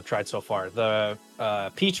best ones I've tried so far. The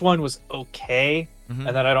peach one was okay, Mhm.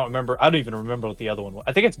 and then I don't even remember what the other one was.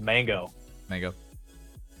 I think it's mango. Mango.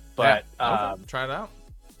 But Yeah, okay, try it out.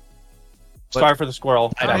 sorry for the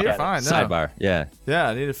squirrel. Oh, you're fine. No. Sidebar. Yeah. Yeah,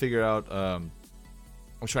 I need to figure out.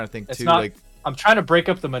 I'm trying to think It's too. not- Like, I'm trying to break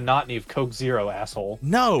up the monotony of Coke Zero, asshole.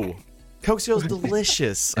 no, Coke Zero's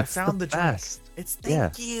delicious. I found the drink. best. It's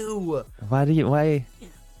thank you. Why?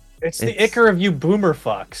 It's the It's- ichor of you boomer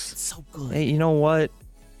fucks. It's so good. Hey, you know what?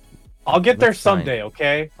 I'll get there That's fine. someday,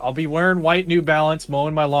 okay? I'll be wearing white New Balance,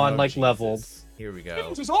 mowing my lawn Oh, like Jesus. leveled. Here we go.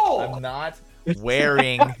 This is all. I'm not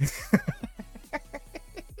wearing.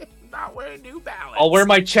 not wearing New Balance. I'll wear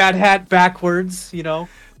my Chad hat backwards, you know?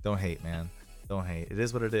 Don't hate, man. Don't hate. It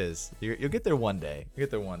is what it is. You'll get there one day. You'll get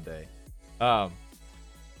there one day.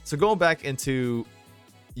 So going back into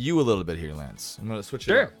you a little bit here, Lance. I'm gonna switch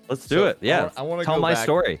it up. Let's do it. Yeah. I want to Tell go my back.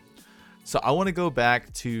 story. So I want to go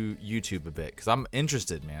back to YouTube a bit because I'm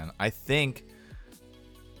interested, man. I think,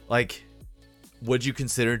 like, would you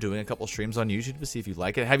consider doing a couple streams on YouTube to see if you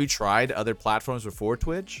like it? Have you tried other platforms before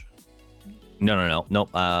Twitch? No.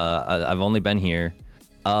 Nope. I've only been here.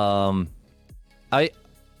 I'm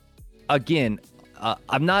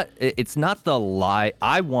not. It's not the lie.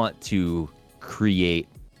 I want to create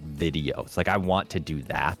videos. Like I want to do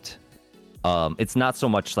that. It's not so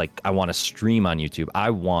much like I want to stream on YouTube. I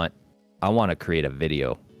want to create a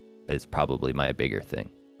video. Is probably my bigger thing.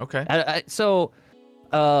 Okay. I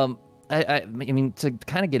mean, to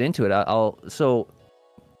kind of get into it, I'll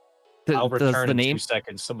return the in name. 2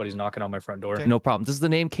 seconds. Somebody's knocking on my front door. Okay. No problem. Does the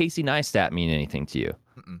name Casey Neistat mean anything to you?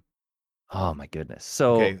 Mm-mm. Oh my goodness.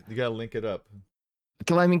 So, Okay, you gotta link it up.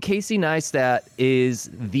 I mean, Casey Neistat is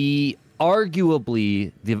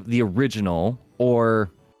arguably the original, or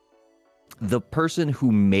the person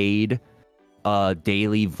who made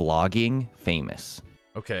daily vlogging famous.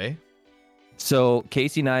 Okay. So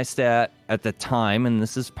Casey Neistat at the time, and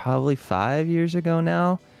this is probably 5 years ago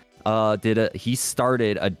now, he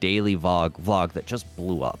started a daily vlog that just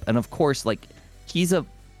blew up. And of course, like he's a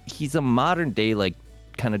modern day like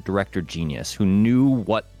kind of director genius who knew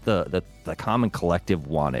what the common collective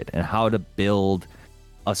wanted and how to build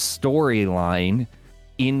a storyline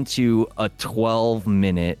into a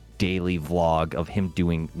 12-minute daily vlog of him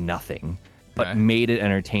doing nothing, but made it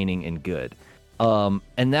entertaining and good. And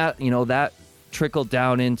that trickled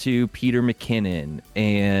down into Peter McKinnon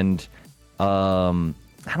and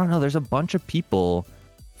I don't know, there's a bunch of people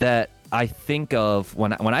that I think of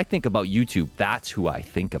when I think about YouTube. That's who I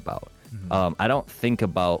think about. I don't think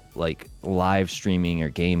about like live streaming or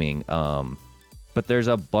gaming. But there's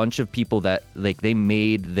a bunch of people that like they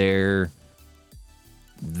made their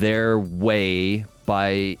way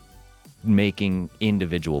by making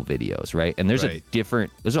individual videos, right? And there's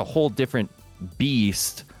a whole different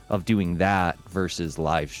beast of doing that versus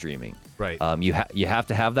live streaming. Right. You have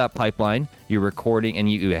to have that pipeline. You're recording,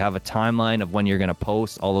 and you have a timeline of when you're going to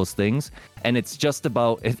post all those things. And it's just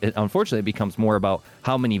about. Unfortunately, it becomes more about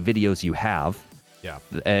how many videos you have. Yeah.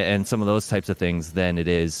 And some of those types of things than it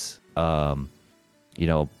is.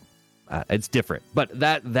 It's different. But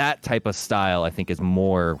that type of style, I think, is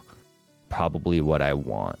more probably what I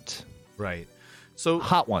want. Right. So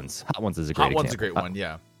Hot Ones. Hot Ones is a great example. Hot One's a great one.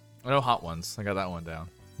 Yeah. I know Hot Ones. I got that one down.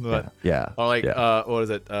 But, yeah. Or like, what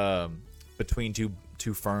is it? Between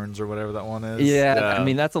two ferns or whatever that one is. Yeah, I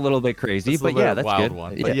mean that's a little bit crazy, but yeah, that's wild good.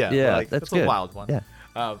 One. Yeah, But yeah, like, that's a wild one. Yeah.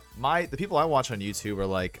 The people I watch on YouTube are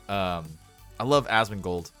like, I love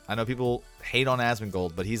Asmongold. I know people hate on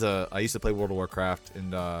Asmongold, but I used to play World of Warcraft,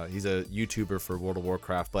 and he's a YouTuber for World of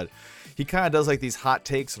Warcraft. But he kind of does like these hot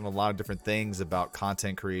takes on a lot of different things about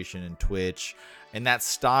content creation and Twitch, and that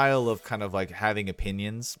style of kind of like having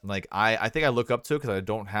opinions. Like I think I look up to it because I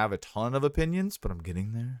don't have a ton of opinions, but I'm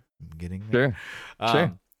getting there. Sure.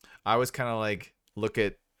 Sure. I always kind of like look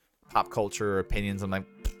at pop culture opinions. I'm like,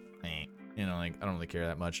 like I don't really care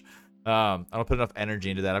that much. I don't put enough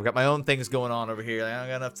energy into that. I've got my own things going on over here. I don't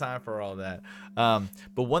got enough time for all that.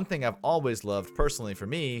 But one thing I've always loved personally for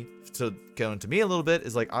me, to go into me a little bit,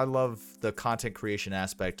 is like I love the content creation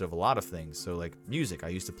aspect of a lot of things. So like music. I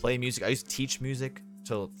used to play music. I used to teach music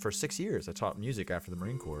for 6 years. I taught music after the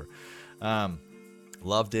Marine Corps.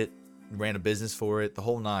 Loved it. Ran a business for it, the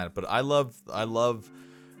whole nine. But I love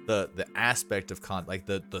the aspect of like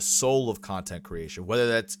the soul of content creation, whether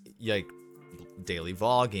that's like daily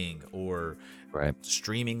vlogging or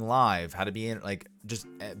streaming live, how to be like just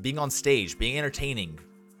being on stage, being entertaining,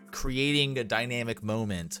 creating a dynamic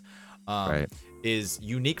moment is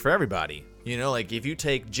unique for everybody. Like if you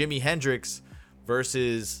take Jimi Hendrix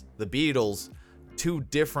versus the Beatles, two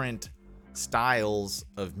different styles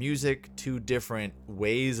of music, two different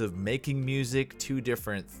ways of making music, two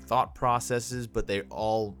different thought processes, but they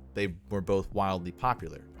were both wildly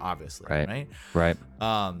popular, obviously. Right.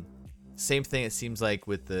 Same thing it seems like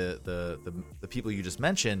with the people you just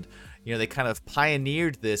mentioned. They kind of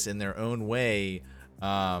pioneered this in their own way,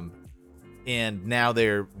 and now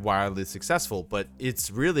they're wildly successful, but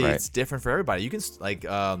it's really it's different for everybody. You can like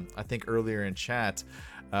I think earlier in chat,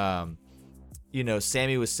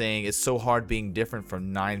 Sammy was saying it's so hard being different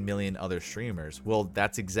from 9 million other streamers. Well,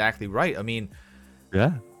 that's exactly right. I mean,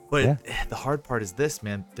 but the hard part is this,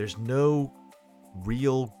 man. There's no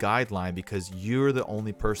real guideline because you're the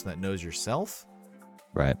only person that knows yourself.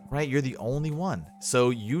 Right. You're the only one. So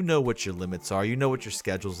you know what your limits are. You know what your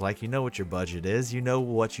schedule's like. You know what your budget is. You know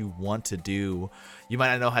what you want to do. You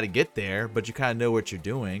might not know how to get there, but you kind of know what you're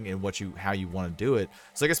doing and how you want to do it.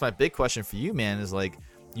 So I guess my big question for you, man, is like,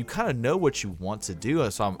 you kind of know what you want to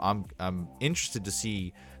do. So I'm interested to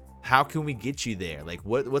see how can we get you there? Like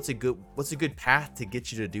what's a good path to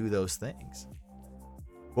get you to do those things?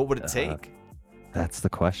 What would it take? That's the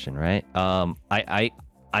question, right?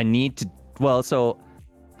 I need to. Well, so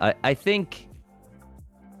I think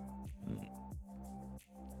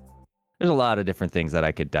there's a lot of different things that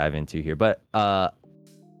I could dive into here, but I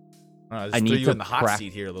need you in the hot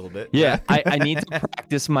seat here a little bit. Yeah, I need to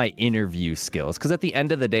practice my interview skills because at the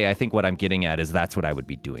end of the day, I think what I'm getting at is that's what I would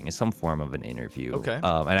be doing is some form of an interview. Okay. And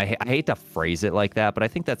I hate to phrase it like that, but I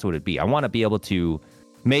think that's what it'd be. I want to be able to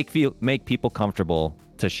make people comfortable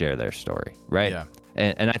to share their story, right? Yeah.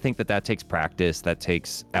 And I think that takes practice, that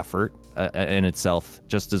takes effort in itself,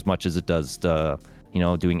 just as much as it does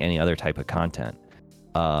doing any other type of content.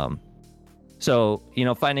 So,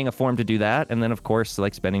 finding a form to do that, and then of course,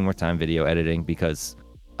 like spending more time video editing, because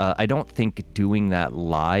I don't think doing that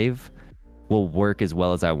live will work as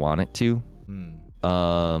well as I want it to.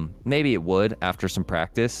 Maybe it would after some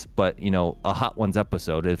practice, but you know, a Hot Ones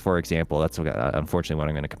episode, for example, that's what, unfortunately what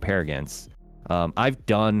I'm going to compare against. I've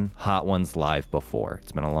done Hot Ones live before.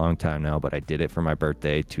 It's been a long time now, but I did it for my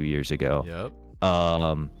birthday 2 years ago.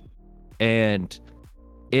 Yep. And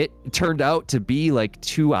it turned out to be like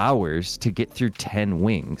 2 hours to get through 10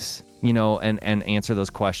 wings, you know, and answer those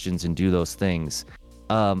questions and do those things.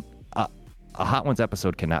 A Hot Ones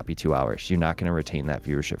episode cannot be 2 hours. You're not going to retain that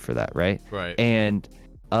viewership for that, right? Right. And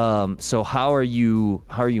so how are you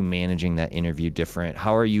managing that interview different?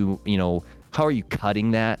 How are you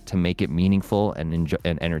cutting that to make it meaningful and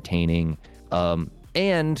entertaining,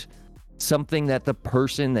 and something that the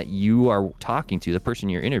person that you are talking to, the person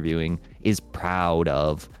you're interviewing, is proud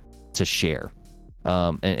of to share,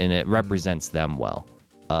 and it represents them well,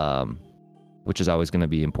 which is always going to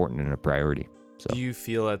be important and a priority. So. Do you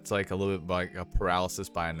feel it's like a little bit like a paralysis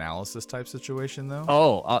by analysis type situation, though?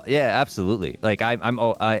 Oh, yeah, absolutely. Like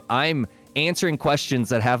I'm answering questions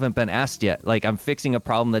that haven't been asked yet. Like I'm fixing a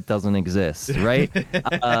problem that doesn't exist, right?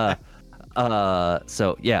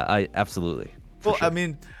 So yeah, I absolutely. Well, sure. I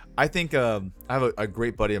mean, I think I have a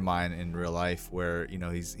great buddy of mine in real life where, you know,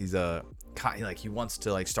 he's a like he wants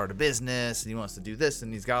to like start a business and he wants to do this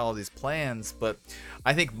and he's got all these plans, but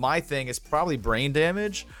I think my thing is probably brain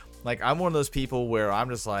damage. Like, I'm one of those people where I'm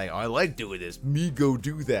just like, oh, I like doing this. Me go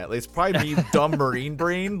do that. Like, it's probably me, dumb Marine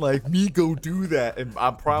brain. Like, me go do that. And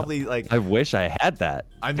I'm probably like, I wish I had that.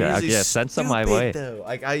 I'm usually send some my stupid, way. though.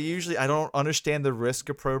 Like, I don't understand the risk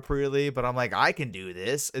appropriately, but I'm like, I can do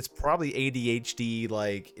this. It's probably ADHD,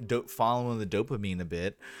 like, following the dopamine a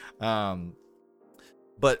bit.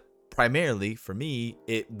 But primarily for me,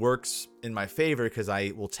 it works in my favor because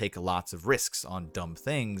I will take lots of risks on dumb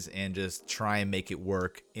things and just try and make it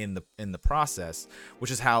work in the process,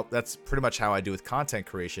 which is that's pretty much how I do with content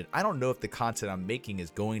creation. I don't know if the content I'm making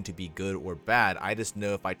is going to be good or bad. I just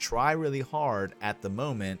know if I try really hard at the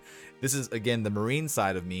moment, this is again the Marine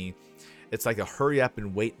side of me. It's like a hurry up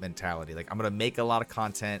and wait mentality. Like, I'm gonna make a lot of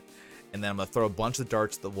content and then I'm gonna throw a bunch of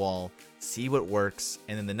darts at the wall, see what works,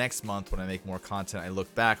 and then the next month when I make more content, I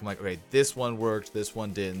look back, I'm like, okay, this one worked, this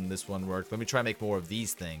one didn't, this one worked. Let me try and make more of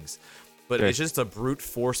these things. But Sure. It's just a brute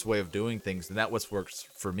force way of doing things, and that's what works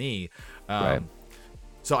for me. Right.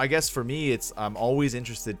 So I guess for me, I'm always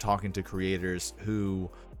interested talking to creators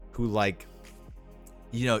who like,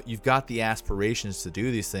 you know, you've got the aspirations to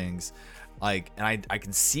do these things, like, and I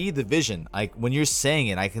can see the vision. Like, when you're saying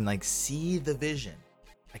it, I can like see the vision.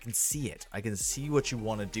 I can see it. I can see what you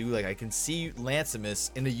want to do. Like, I can see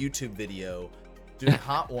Lancemus in a YouTube video doing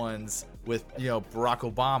Hot Ones with, you know, Barack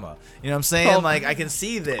Obama. You know what I'm saying? Like, I can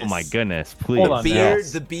see this. Oh my goodness, please. Hold on,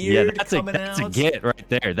 The beard yeah, that's coming that's out. a get right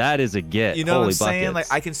there. That is a get. You know Holy what I'm saying?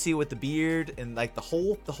 buckets. Like, I can see it with the beard and like the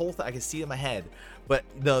whole thing. I can see it in my head. But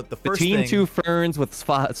the first Between thing, two ferns with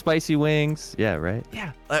spicy wings. Yeah, right.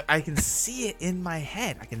 yeah, I can see it in my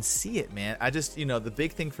head. I can see it, man. I just, you know, the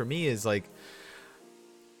big thing for me is like,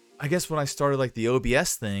 I guess when I started like the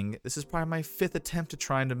OBS thing, this is probably my 5th attempt to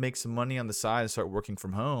trying to make some money on the side and start working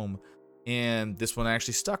from home. And this one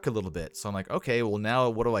actually stuck a little bit. So I'm like, okay, well now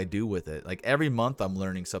what do I do with it? Like, every month I'm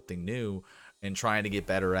learning something new and trying to get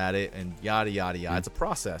better at it and yada, yada, yada. It's a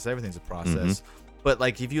process. Everything's a process. But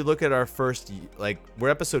like, if you look at our first, like, we're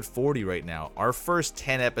episode 40 right now. Our first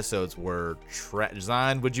 10 episodes were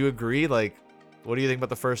Zahn, would you agree? Like, what do you think about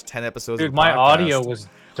the first 10 episodes? Dude, of the my podcast? audio was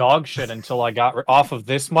dog shit until I got off of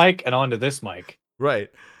this mic and onto this mic. Right.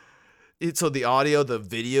 So the audio, the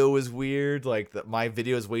video is weird. Like, my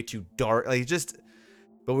video is way too dark. Like,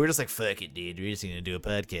 but we're just like, fuck it, dude. We're just gonna do a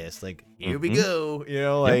podcast. Like, here we go. You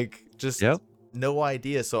know, like, just no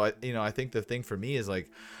idea. So I think the thing for me is like,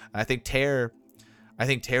 I think Tare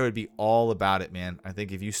would be all about it, man. I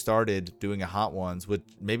think if you started doing a Hot Ones with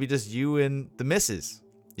maybe just you and the missus,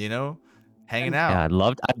 you know, hanging out. Yeah, I'd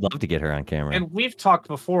love to get her on camera. And we've talked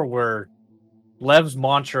before where Lev's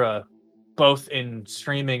mantra, both in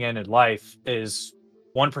streaming and in life, is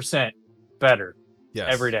 1% better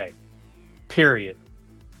every day. Period.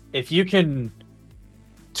 If you can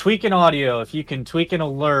tweak an audio, if you can tweak an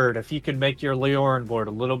alert, if you can make your Leorin board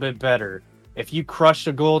a little bit better, if you crush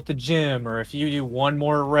a goal at the gym, or if you do one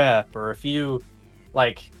more rep, or if you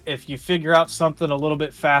figure out something a little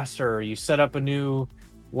bit faster, or you set up a new,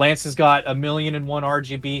 Lance has got 1,000,001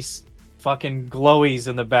 RGB fucking glowies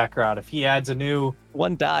in the background. If he adds a new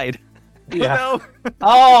one died. Yeah.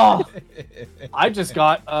 Oh, I just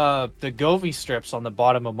got the Govee strips on the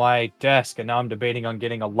bottom of my desk, and now I'm debating on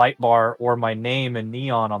getting a light bar or my name in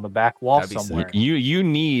neon on the back wall somewhere. You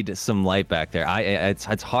need some light back there.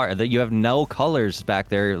 It's hard that you have no colors back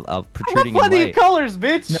there protruding. I have plenty of colors,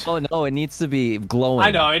 bitch. No, it needs to be glowing.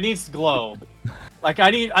 I know it needs to glow. Like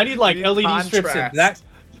I need like need LED strips in contrast. that.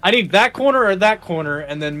 I need that corner or that corner,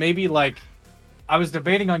 and then maybe like I was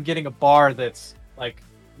debating on getting a bar that's like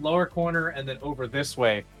lower corner and then over this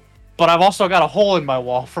way. But I've also got a hole in my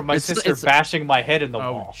wall from my sister bashing my head in the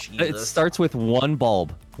wall. It starts with one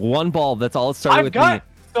bulb. One bulb. That's all it started with. Me.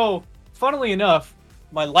 So, funnily enough,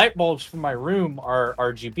 my light bulbs from my room are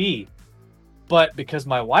RGB. But because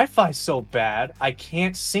my Wi-Fi's so bad, I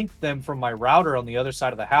can't sync them from my router on the other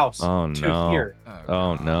side of the house to here.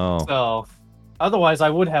 Oh no. So, otherwise I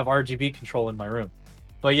would have RGB control in my room.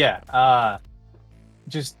 But yeah,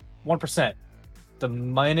 just 1%. The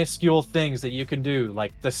minuscule things that you can do,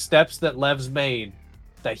 like the steps that Lev's made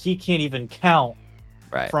that he can't even count,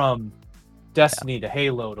 from Destiny to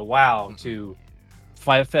Halo to WoW to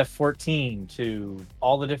FF14 to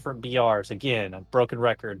all the different BRs. Again, a broken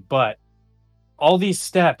record, but all these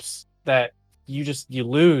steps that you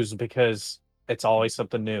lose because it's always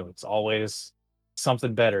something new. It's always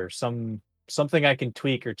something better, something I can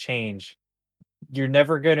tweak or change. You're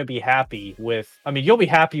never going to be happy with, I mean, you'll be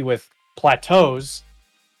happy with plateaus,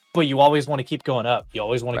 but you always want to keep going up. You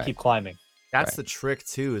always want to keep climbing. That's the trick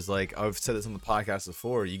too, is like I've said this on the podcast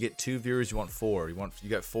before. You get 2 viewers, you want 4. You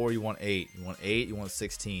got 4, you want 8. You want 8, you want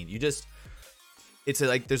 16.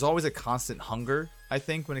 Like there's always a constant hunger, I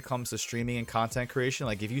think, when it comes to streaming and content creation.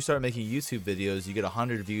 Like if you start making YouTube videos, you get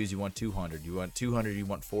 100 views, you want 200. You want 200, you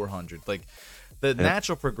want 400. Like the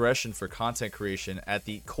natural progression for content creation at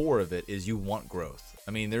the core of it is you want growth.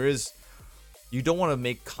 I mean, you don't want to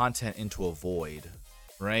make content into a void,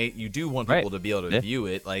 right? You do want people to be able to view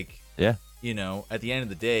it. Like, you know, at the end of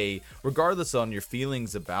the day, regardless on your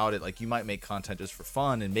feelings about it, like you might make content just for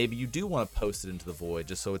fun, and maybe you do want to post it into the void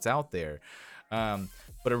just so it's out there. But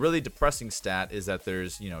a really depressing stat is that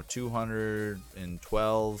there's,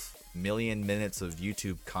 212 million minutes of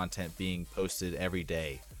YouTube content being posted every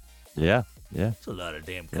day. Yeah. It's a lot of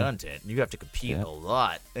damn content. You have to compete a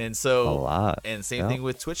lot. And so, a lot. And same thing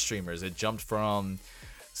with Twitch streamers. It jumped from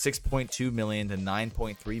 6.2 million to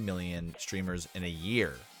 9.3 million streamers in a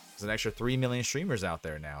year. There's an extra 3 million streamers out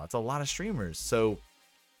there now. It's a lot of streamers. So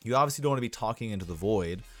you obviously don't want to be talking into the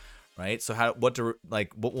void, right? So what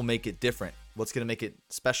will make it different? What's going to make it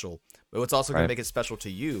special? But what's also going to make it special to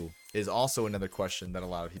you is also another question that a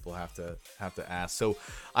lot of people have to ask. So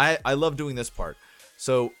I love doing this part.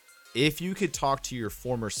 So if you could talk to your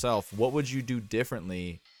former self, what would you do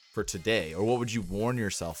differently for today? Or what would you warn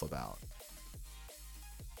yourself about?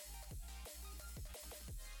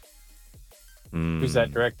 Who's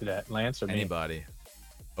that directed at? Lance or me? Anybody.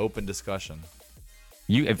 Open discussion.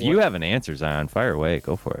 If you have an answer, Zion, fire away.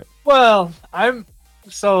 Go for it. Well,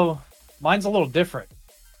 mine's a little different.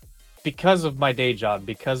 Because of my day job,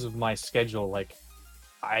 because of my schedule, like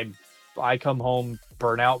I come home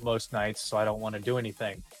burn out most nights, so I don't want to do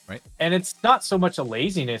anything. Right. And it's not so much a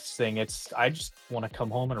laziness thing. I just want to come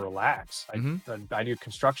home and relax. I do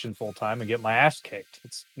construction full time and get my ass kicked.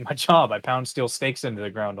 It's my job. I pound steel stakes into the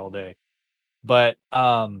ground all day. But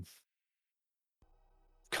coming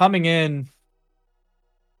in,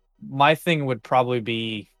 my thing would probably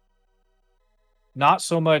be not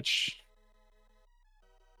so much.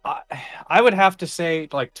 I would have to say,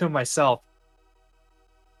 like, to myself,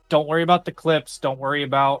 don't worry about the clips. Don't worry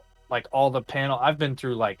about like all the panel. I've been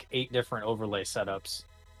through like 8 different overlay setups,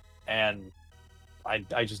 and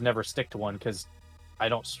I just never stick to one because I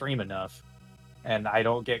don't stream enough, and I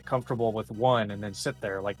don't get comfortable with one and then sit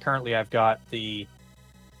there. Like currently, I've got the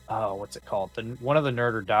what's it called? One of the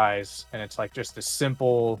Nerd or Dies, and it's like just a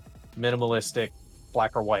simple, minimalistic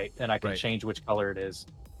black or white, and I can change which color it is.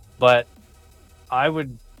 But I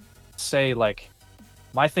would say like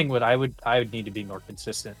my thing would I would need to be more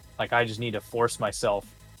consistent. Like I just need to force myself.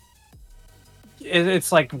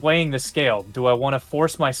 It's like weighing the scale. Do I want to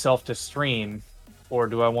force myself to stream, or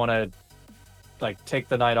do I want to like take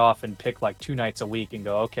the night off and pick like 2 nights a week and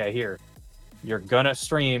go, okay, here, you're gonna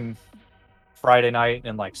stream Friday night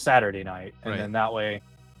and like Saturday night, and then that way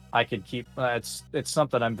I could keep. It's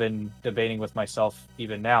something I've been debating with myself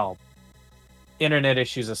even now. Internet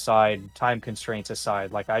issues aside, time constraints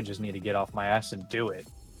aside, like I just need to get off my ass and do it.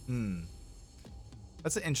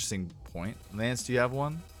 That's an interesting point. Lance, do you have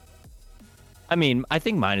one? I mean, I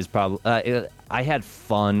think mine is probably. I had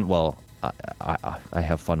fun. Well, I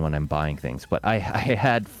have fun when I'm buying things, but I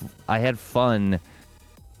had fun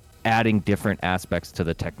adding different aspects to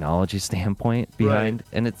the technology standpoint behind,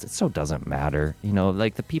 and it so doesn't matter.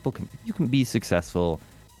 Like you can be successful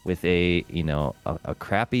with a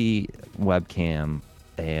crappy webcam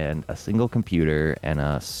and a single computer and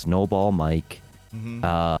a snowball mic,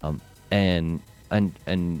 and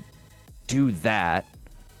do that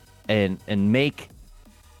and make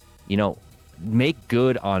make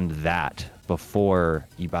good on that before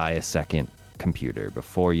you buy a second computer,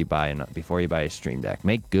 before you buy a Stream Deck.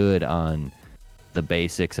 Make good on the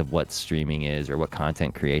basics of what streaming is or what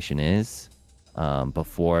content creation is,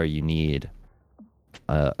 before you need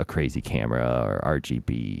a crazy camera or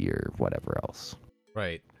RGB or whatever else.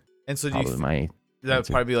 Right. And so That would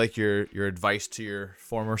probably be like your advice to your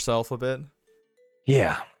former self a bit?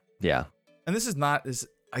 Yeah. And this is not this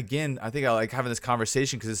again, I think I like having this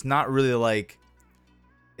conversation because it's not really like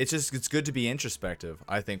it's good to be introspective.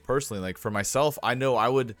 I think personally, like for myself, I know I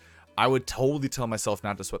would totally tell myself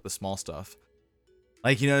not to sweat the small stuff.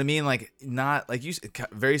 Like, you know what I mean? Like, not like you,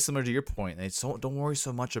 very similar to your point. Like, so don't worry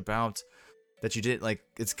so much about that you did. Like,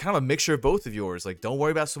 it's kind of a mixture of both of yours. Like, don't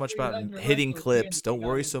worry about so much about hitting clips. Don't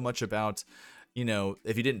worry so much about, you know,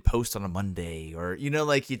 if you didn't post on a Monday or, you know,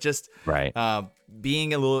 like you just Right.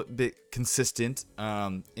 Being a little bit consistent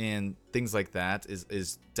and things like that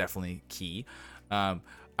is definitely key.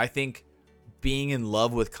 I think being in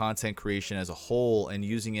love with content creation as a whole and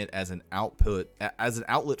using it as an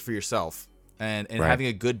outlet for yourself. And Right. having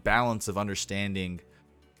a good balance of understanding,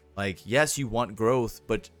 like, yes, you want growth,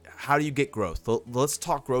 but how do you get growth? Let's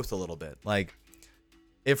talk growth a little bit. Like,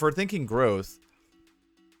 if we're thinking growth,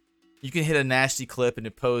 you can hit a nasty clip in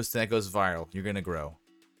a post and that goes viral. You're going to grow.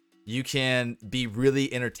 You can be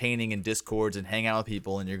really entertaining in Discords and hang out with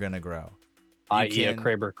people and you're going to grow. I.e. a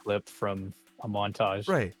Kraber clip from a montage.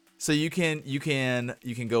 Right. So you can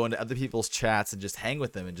go into other people's chats and just hang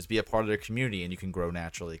with them and just be a part of their community, and you can grow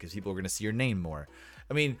naturally because people are going to see your name more.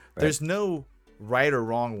 I mean, there's no right or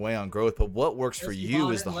wrong way on growth, but what works for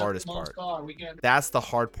you is the hardest part. That's the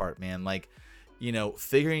hard part, man. Like, you know,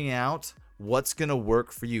 figuring out what's going to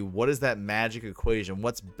work for you. What is that magic equation?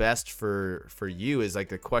 What's best for you is like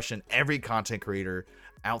the question every content creator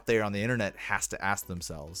out there on the internet has to ask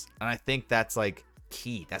themselves. And I think that's like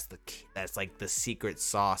key. That's like the secret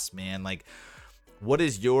sauce, man. Like, what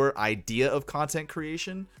is your idea of content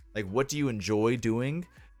creation? Like, what do you enjoy doing?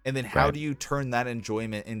 And then how do you turn that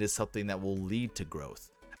enjoyment into something that will lead to growth?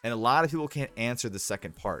 And a lot of people can't answer the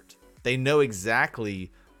second part. They know exactly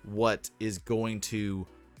what is going to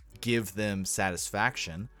give them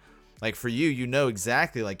satisfaction. Like for you, you know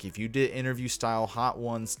exactly, like if you did interview style, Hot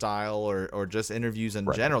One style, or just interviews in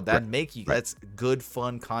general, that'd make you, that's good,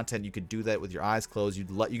 fun content. You could do that with your eyes closed. You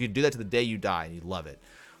could do that to the day you die and you love it.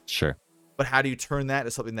 Sure. But how do you turn that into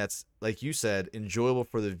something that's, like you said, enjoyable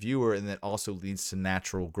for the viewer and that also leads to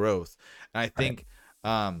natural growth? And I think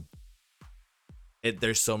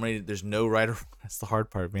there's no right or that's the hard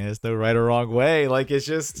part, man. There's no right or wrong way. Like it's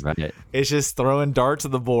just throwing darts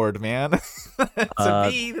at the board, man. To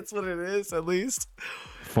me, that's what it is, at least.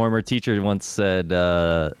 Former teacher once said,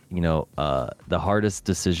 the hardest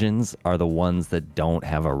decisions are the ones that don't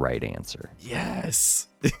have a right answer. Yes.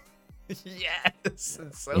 Yes,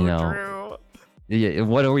 it's so true. Yeah,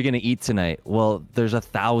 what are we gonna eat tonight? Well, there's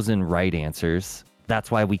 1,000 right answers.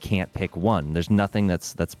 That's why we can't pick one. There's nothing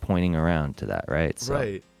that's pointing around to that, right? So,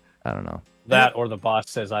 right. I don't know. That or the boss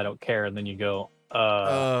says I don't care, and then you go,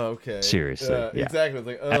 okay. Seriously. Yeah. Exactly. It's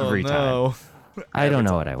like, Every time. I don't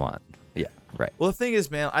know what I want. Yeah, right. Well, the thing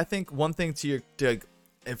is, man, I think one thing and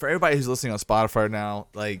for everybody who's listening on Spotify right now,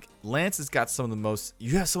 like Lance has got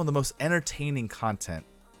you have some of the most entertaining content.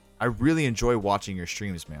 I really enjoy watching your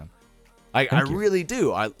streams, man. I really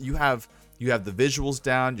do. You have the visuals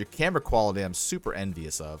down, your camera quality I'm super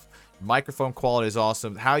envious of. Microphone quality is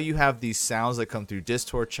awesome. How you have these sounds that come through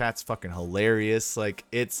Discord chat's fucking hilarious. Like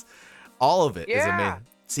it's all of it is amazing.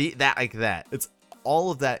 See that like that. It's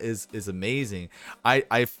all of that is amazing.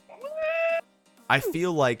 I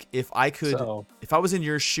feel like if I was in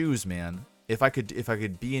your shoes, man, if I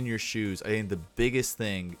could be in your shoes, I think the biggest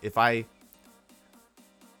thing, let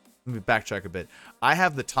me backtrack a bit. I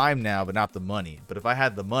have the time now, but not the money. But if I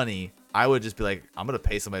had the money, I would just be like, I'm going to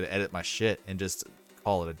pay somebody to edit my shit and just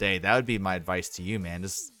call it a day. That would be my advice to you, man.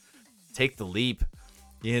 Just take the leap,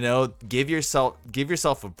 give yourself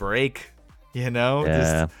a break,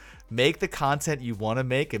 just make the content you want to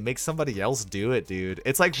make and make somebody else do it, dude.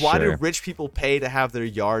 It's like, why do rich people pay to have their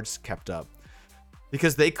yards kept up?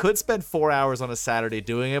 Because they could spend 4 hours on a Saturday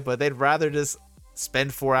doing it, but they'd rather just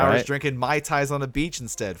spend 4 hours drinking Mai Tais on a beach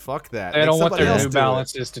instead. Fuck that. They don't want their New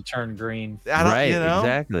Balances to turn green.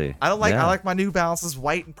 Exactly. I like my New Balances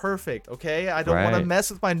white and perfect. Okay, I don't want to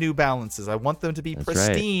mess with my New Balances. I want them to be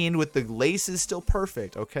pristine with the laces still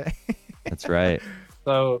perfect. Okay. That's right.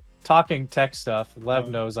 So talking tech stuff, Lev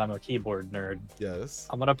knows I'm a keyboard nerd. Yes.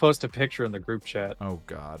 I'm gonna post a picture in the group chat. Oh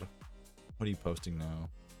God, what are you posting now?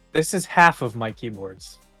 This is half of my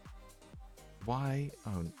keyboards. Why?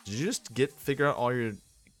 Oh, did you just figure out all your?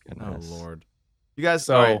 Goodness. Oh Lord, you guys.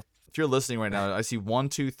 So all right. if you're listening right now, I see 1,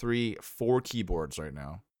 2, 3, 4 keyboards right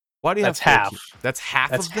now. Why do you That's have 4 half. That's half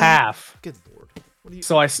That's of them? half. Good lord. What do you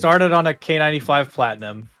So I started on a K95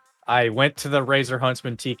 Platinum. I went to the Razor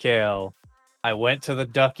Huntsman TKL. I went to the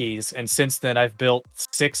Duckies, and since then I've built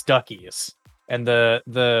 6 Duckies. And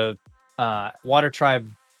the Water Tribe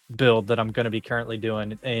build that I'm going to be currently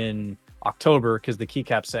doing in October because the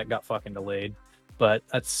keycap set got fucking delayed. But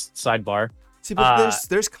that's sidebar. See, but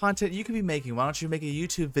there's content you could be making. Why don't you make a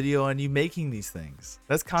YouTube video on you making these things?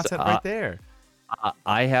 That's content right there.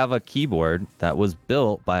 I have a keyboard that was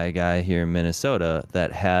built by a guy here in Minnesota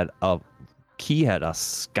that had a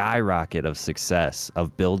skyrocket of success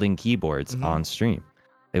of building keyboards on stream.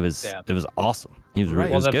 It was awesome. He was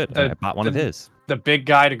really, it was good. I bought one of his. The big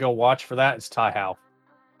guy to go watch for that is Ty Howe.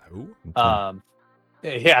 Who?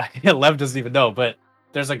 Yeah, Lev doesn't even know, but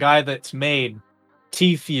there's a guy that's made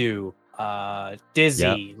Tfue,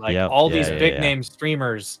 Dizzy, all these big name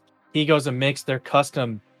streamers. He goes and makes their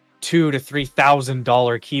custom $2,000 to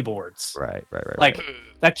 $3,000 keyboards. Right. Like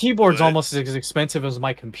that keyboard's almost as expensive as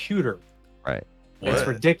my computer. Right. It's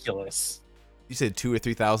ridiculous. You said $2,000 or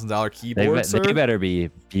 $3,000 keyboard, sir? They better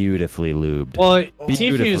be beautifully lubed. Well,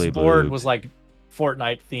 Tfue's board was like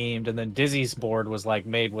Fortnite themed, and then Dizzy's board was like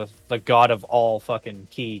made with the god of all fucking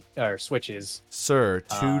key or switches. Sir,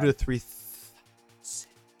 $2,000 to $3,000.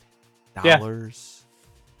 Yeah.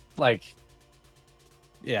 Like,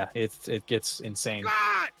 yeah, it gets insane.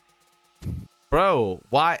 Bro,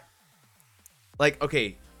 why? Like,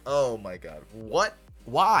 okay. Oh my god. What?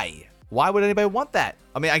 Why? Why would anybody want that?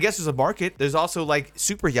 I mean, I guess there's a market. There's also like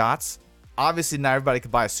super yachts. Obviously, not everybody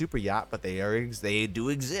could buy a super yacht, but they do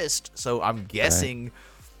exist. So I'm guessing,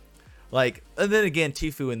 like, and then again,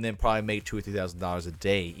 Tfue and then probably make $2,000 or $3,000 a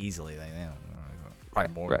day easily. They don't,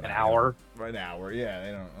 probably more an hour. Right, an hour. Yeah,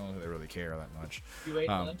 they don't. I don't think they really care that much. You ate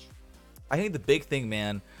lunch? I think the big thing,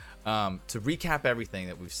 man, to recap everything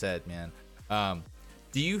that we've said, man,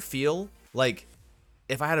 do you feel like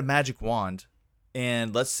if I had a magic wand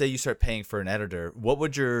and let's say you start paying for an editor, what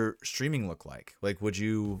would your streaming look like? Like, what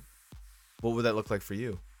would that look like for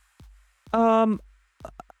you? I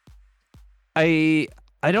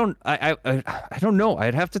don't know.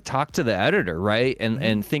 I'd have to talk to the editor, right?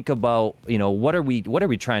 And think about, what are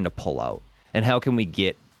we trying to pull out and how can we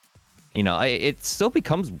get, it still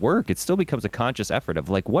becomes work. It still becomes a conscious effort of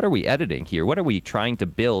like, what are we editing here? What are we trying to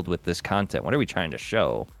build with this content? What are we trying to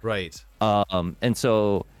show? Right. And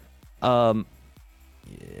so, I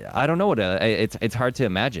don't know what it's hard to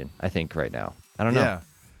imagine, I think right now. I don't know. Yeah.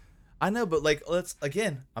 I know, but like, I'm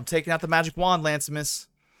taking out the magic wand, Lancemus.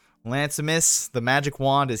 The magic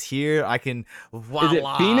wand is here. I can. Voila. Is it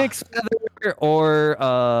phoenix feather or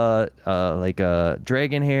like a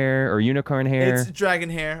dragon hair or unicorn hair? It's dragon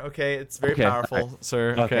hair. Okay, it's very powerful, right.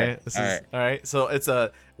 sir. Okay, this all is right. all right. So it's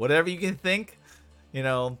a whatever you can think.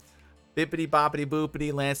 Bippity boppity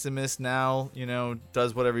boopity. Lancemus now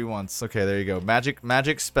does whatever he wants. Okay, there you go.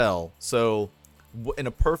 Magic spell. So in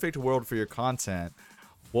a perfect world for your content,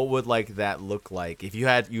 what would like that look like if you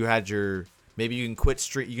had your. Maybe you can quit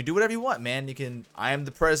stream. You can do whatever you want, man. You can. I am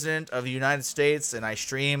the president of the United States, and I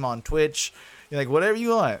stream on Twitch. You're like whatever you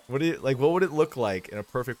want. What would it look like in a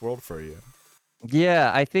perfect world for you?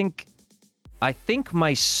 Yeah, I think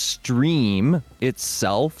my stream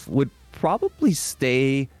itself would probably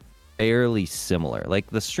stay fairly similar. Like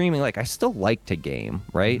the streaming, like I still like to game,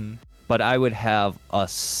 right? Mm-hmm. But I would have a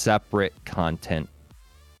separate content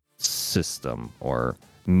system or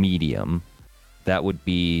medium that would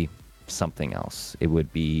be something else. It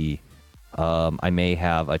would be I may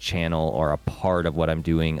have a channel or a part of what I'm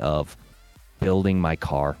doing of building my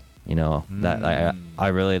car, that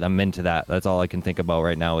I'm into that. That's all I can think about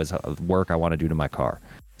right now is work I want to do to my car.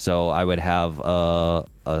 So I would have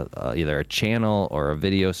either a channel or a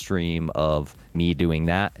video stream of me doing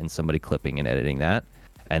that and somebody clipping and editing that,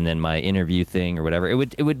 and then my interview thing or whatever.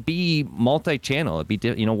 It would be multi-channel. It'd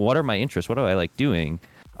be what are my interests? What do I like doing?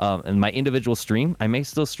 And my individual stream, I may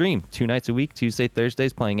still stream 2 nights a week, Tuesday,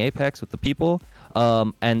 Thursdays, playing Apex with the people.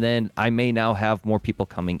 And then I may now have more people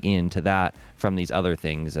coming into that from these other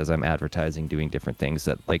things as I'm advertising, doing different things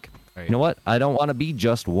that right. You know what? I don't want to be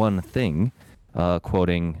just one thing.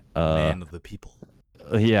 Quoting man of the people.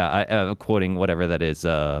 Yeah, quoting whatever that is.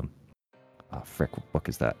 Frick, what book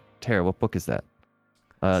is that? Tara, what book is that?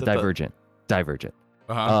 Divergent.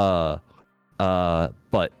 Uh-huh.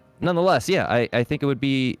 But nonetheless, yeah, I think it would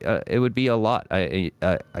be a lot. I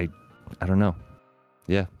don't know.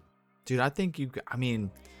 Yeah. Dude, I think you just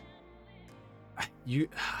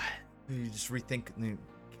rethink,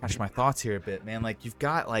 catch my thoughts here a bit, man. Like you've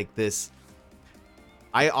got like this.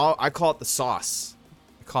 I call it the sauce.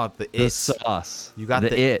 call it the The it. sauce. You got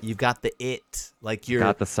the it. You got the it. Like you're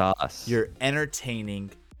Got the sauce. You're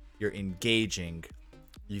entertaining. You're engaging.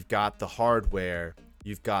 You've got the hardware.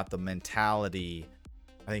 You've got the mentality.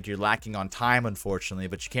 I think you're lacking on time, unfortunately,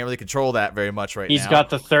 but you can't really control that very much right now. He's got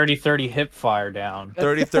the 30-30 hip fire down.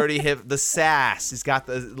 30-30 hip, the sass. He's got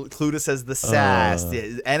the Cluda says the sass,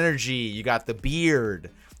 the energy. You got the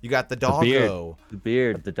beard. You got the doggo. The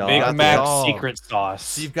beard. The dog. Big got the Mac dog. secret sauce.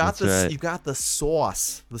 So you've got That's right. You've got the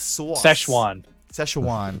sauce. The sauce. Szechuan.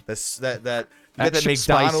 That's that. You got that Extra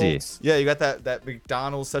spicy. McDonald's. Yeah, you got that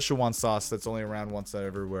McDonald's Szechuan sauce that's only around once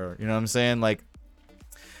everywhere. You know what I'm saying? Like,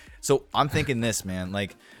 so I'm thinking this, man.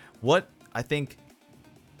 Like, what I think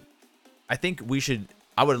we should.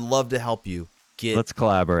 I would love to help you get Let's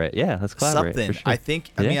collaborate. Yeah, let's collaborate. something. For sure. I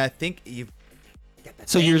think. I mean, I think you.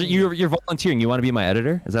 So you're volunteering. You want to be my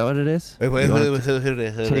editor? Is that what it is? Wait, You wanna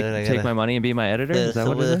who, take my money and be my editor? Is that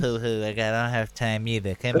what it is? I don't have time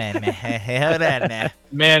either. Come on, man. Hold on now.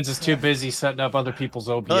 Man's just too busy setting up other people's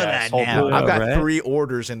OBS. Hold on Hold now. on. I've got right? 3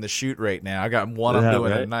 orders in the shoot right now. I got one I'm Yeah,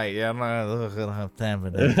 doing right? at night. Yeah, I don't have time for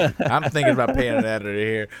that. I'm thinking about paying an editor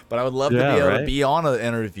here, but I would love to Yeah, be able to right? be on an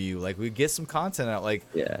interview. Like we get some content out. Like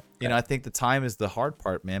Yeah. you know, I think the time is the hard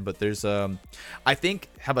part, man. But there's I think.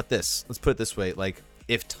 How about this? Let's put it this way. Like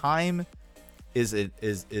if time is an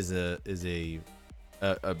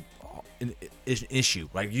issue,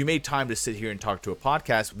 like you made time to sit here and talk to a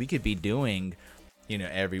podcast, we could be doing, you know,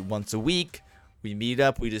 every once a week. We meet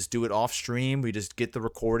up. We just do it off stream. We just get the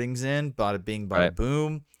recordings in. Bada bing, bada Right.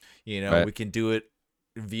 boom. You know, Right. we can do it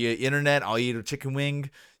via internet. I'll eat a chicken wing.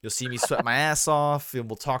 You'll see me sweat my ass off, and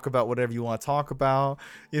we'll talk about whatever you want to talk about.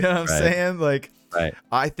 You know what I'm Right. saying? Like, Right.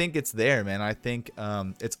 I think it's there, man. I think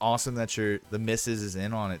it's awesome that the missus is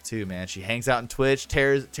in on it too, man. She hangs out in Twitch.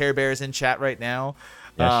 Tara Bear's in chat right now.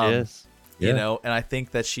 Yeah, she is. You Yeah. know, and I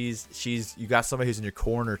think that she's you got somebody who's in your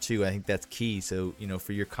corner too. I think that's key. So, you know,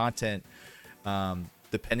 for your content,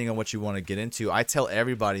 depending on what you want to get into, I tell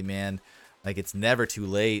everybody, man, like it's never too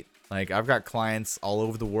late. Like I've got clients all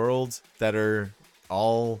over the world that are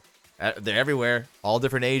they're everywhere, all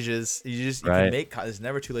different ages. You Right. can make. It's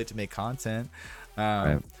never too late to make content.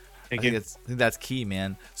 Right. I think that's key,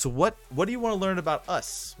 man. So what do you want to learn about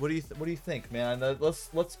us? What do you think, man?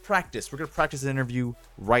 Let's practice. We're gonna practice an interview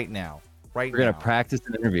right now. We're We're gonna practice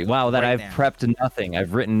an interview. Wow, that Right I've now. prepped nothing.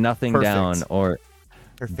 I've written nothing Perfect. down. Or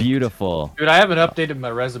beautiful. Dude, I haven't updated my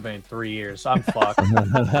resume in 3 years. I'm fucked.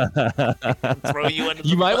 Throw you under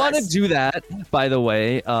You might want to do that, by the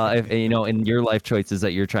way, if you know, in your life choices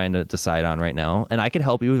that you're trying to decide on right now. And I can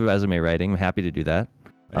help you with resume writing. I'm happy to do that.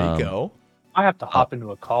 There you go. I have to hop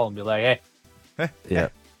into a call and be like, hey, Yeah.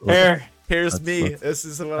 Here's Let's- me. let's- This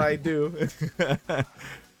is what I do.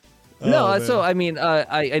 No, Oh, so man. I mean,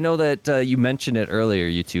 I know that you mentioned it earlier,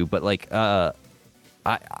 you two, but like,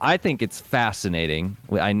 I think it's fascinating.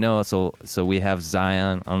 I know, so we have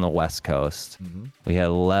Zion on the West Coast, we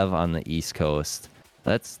have Lev on the East Coast.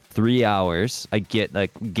 That's 3 hours. I get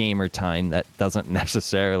like gamer time. That doesn't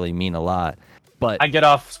necessarily mean a lot, but I get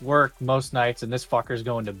off work most nights and this fucker's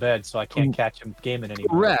going to bed, so I can't catch him gaming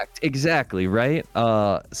anymore. correct, exactly, right.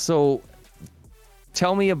 So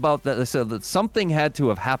tell me about that. So that something had to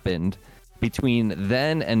have happened between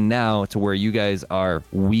then and now to where you guys are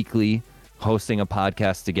weekly hosting a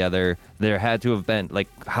podcast together. There had to have been, like,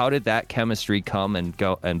 how did that chemistry come and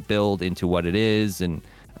go and build into what it is, and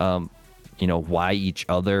you know, why each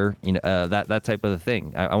other, you know, that type of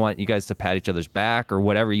thing. I want you guys to pat each other's back or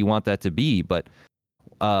whatever you want that to be, but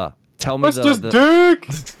tell me What's this dick?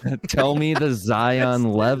 tell me the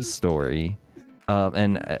Zion Lev story,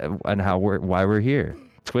 and how why we're here.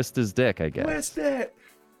 Twist his dick, I guess. Twist it.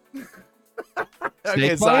 Snake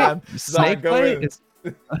Okay, Zion. bite? Zion, Snake go bite? in. It's-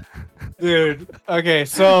 Dude, okay,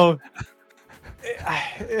 so...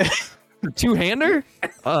 Two-hander?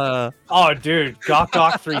 Oh, dude,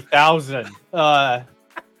 Gok 3000.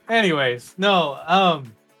 Anyways, no,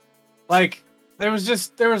 like there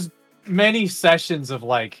was many sessions of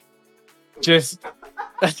like, just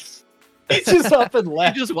it's just up and He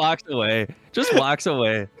left. just walks away. Just walks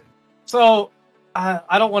away. So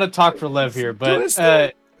I don't want to talk for Lev here, but Twist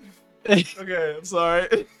it. Okay, I'm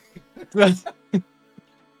sorry.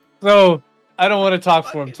 so I don't want to talk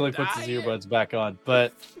for him until he puts his earbuds back on.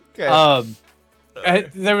 But Okay.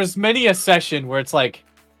 there was many a session where it's like,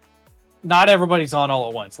 not everybody's on all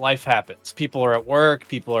at once. Life happens. People are at work.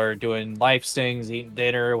 People are doing life things, eating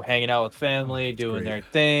dinner, hanging out with family, doing Great. their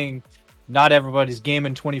thing. Not everybody's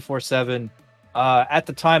gaming 24/7. At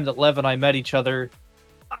the time that Lev and I met each other,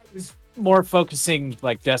 I was more focusing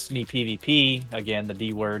like Destiny PvP. Again, the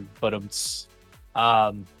D word, but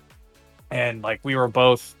and like we were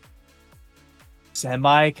both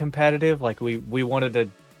semi-competitive. Like we wanted to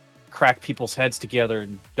crack people's heads together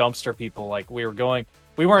and dumpster people. Like we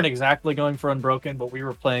weren't exactly going for Unbroken, but we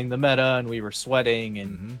were playing the meta and we were sweating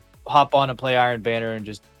and hop on and play Iron Banner and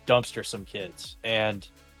just dumpster some kids. And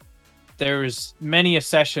there was many a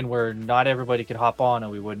session where not everybody could hop on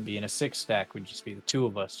and we wouldn't be in a 6-stack. We'd just be the two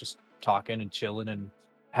of us just talking and chilling and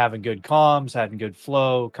having good comms, having good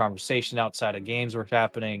flow, conversation outside of games were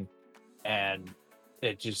happening. And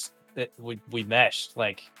we meshed.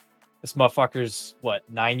 Like, this motherfucker's,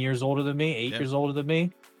 9 years older than me, 8 years older than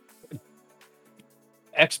me.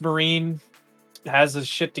 Ex-Marine, has his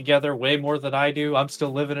shit together way more than I do. I'm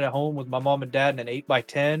still living at home with my mom and dad in an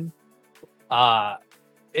 8x10.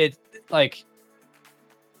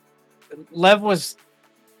 Lev was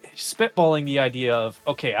spitballing the idea of,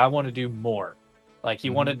 okay, I want to do more. Like, he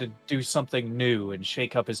wanted to do something new and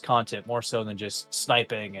shake up his content more so than just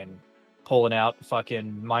sniping and pulling out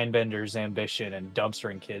fucking Mindbender's ambition and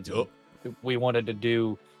dumpstering kids. He wanted to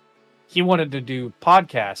do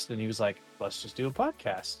podcasts, and he was like, let's just do a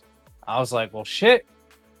podcast. I was like, well, shit.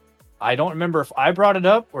 I don't remember if I brought it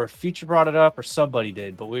up or if Future brought it up or somebody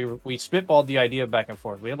did, but we spitballed the idea back and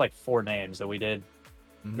forth. We had like 4 names that we did.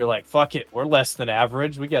 We were like, fuck it. We're less than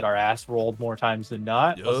average. We get our ass rolled more times than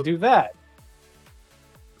not. Let's do that.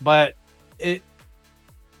 But it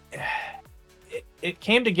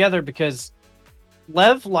came together because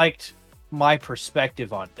Lev liked my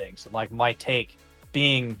perspective on things, like my take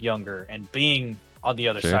being younger and being on the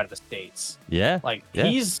other side of the states.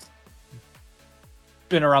 He's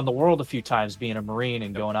been around the world a few times being a Marine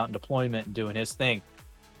and going out in deployment and doing his thing.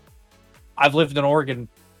 I've lived in Oregon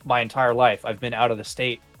my entire life. I've been out of the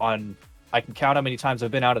state I can count how many times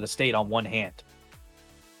I've been out of the state on one hand.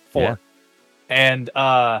 4. Yeah. And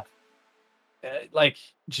like,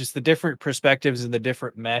 just the different perspectives and the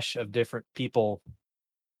different mesh of different people.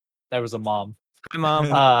 That was a mom. Hi,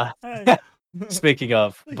 Mom. Speaking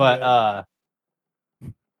of, but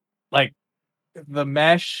like the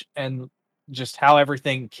mesh and just how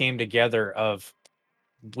everything came together of,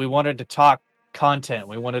 we wanted to talk content.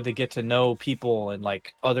 We wanted to get to know people and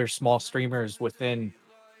like other small streamers within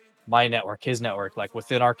my network, his network, like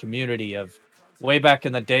within our community of way back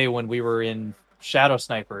in the day when we were in Shadow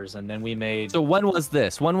Snipers, and then we made. So when was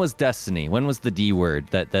this? When was Destiny? When was the D word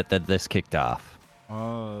that this kicked off?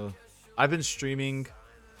 I've been streaming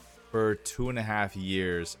for 2.5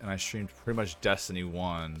 years, and I streamed pretty much Destiny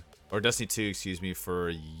 1 or Destiny 2, excuse me, for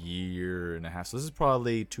a year and a half. So this is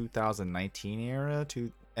probably 2019 era,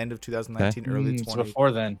 to end of 2019, early 20.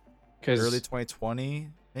 Before then, because early 2020,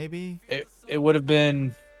 maybe. It would have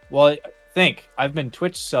been. Well, I think I've been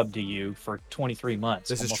Twitch subbed to you for 23 months.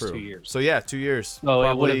 This is true. 2 years. So yeah, 2 years. So probably...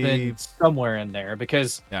 it would have been somewhere in there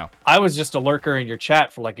because yeah. I was just a lurker in your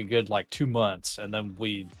chat for like a good 2 months, and then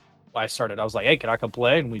I was like, hey, can I come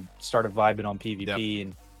play? And we started vibing on PvP,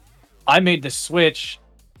 and I made the switch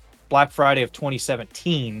Black Friday of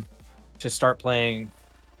 2017 to start playing.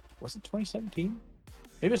 Was it 2017?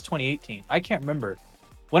 Maybe it was 2018. I can't remember.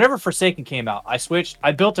 Whenever Forsaken came out, I switched.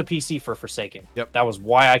 I built a PC for Forsaken. Yep. That was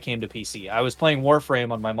why I came to PC. I was playing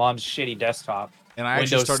Warframe on my mom's shitty desktop. And I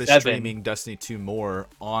actually started streaming Destiny 2 more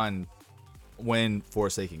on when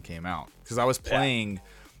Forsaken came out, because I was playing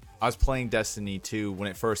Destiny 2 when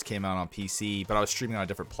it first came out on PC, but I was streaming on a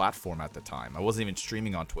different platform at the time. I wasn't even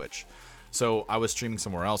streaming on Twitch. So I was streaming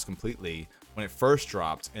somewhere else completely when it first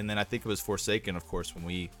dropped, and then I think it was Forsaken, of course, when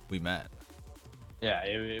we met. Yeah,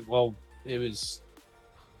 it was.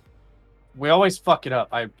 We always fuck it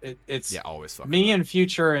up. It's always fuck me it up. And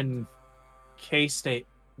Future and K-State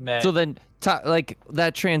met. So then, like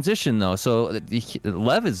that transition though. So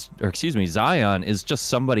Zion is just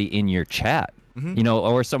somebody in your chat,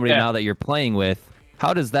 or somebody now that you're playing with.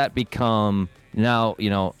 How does that become now?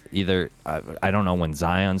 Either I don't know when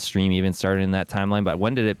Zion's stream even started in that timeline, but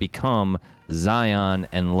when did it become Zion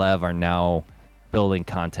and Lev are now building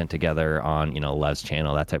content together on Lev's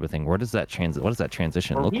channel, that type of thing? What does that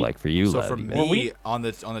transition look like for you, so Lev? For me, on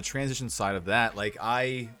the transition side of that, like,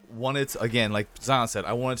 I wanted to, again, like Zion said,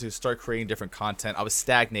 I wanted to start creating different content. I was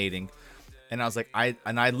stagnating, and I was like, I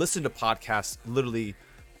listened to podcasts. Literally,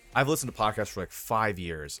 I've listened to podcasts for like 5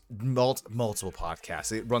 years, multiple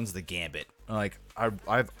podcasts. It runs the gambit. Like,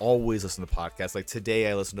 I've always listened to podcasts. Like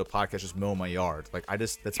today, I listened to a podcast just mowing my yard. Like,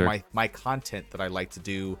 that's my content that I like to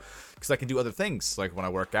do, because I can do other things. Like when I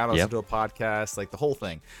work out, I listen to a podcast, like the whole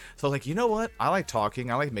thing. So I was like, you know what? I like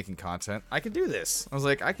talking. I like making content. I can do this. I was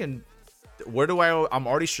like, I'm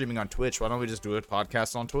already streaming on Twitch. Why don't we just do a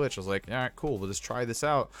podcast on Twitch? I was like, all right, cool. We'll just try this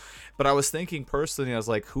out. But I was thinking personally, I was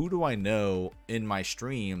like, who do I know in my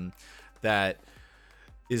stream that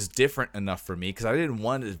is different enough for me because I didn't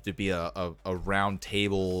want it to be a round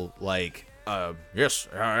table like yes,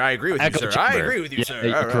 I agree with you, sir. I agree with you, sir.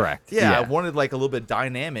 Yeah, correct. Yeah, I wanted like a little bit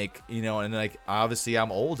dynamic, you know, and like obviously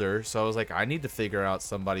I'm older, so I was like, I need to figure out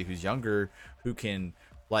somebody who's younger who can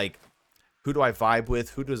like, who do I vibe with?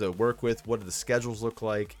 Who does it work with? What do the schedules look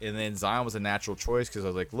like? And then Zion was a natural choice because I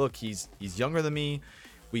was like, look, he's younger than me.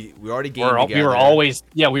 We already gamed together.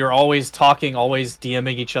 We were always talking, always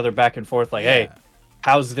DMing each other back and forth, like, hey,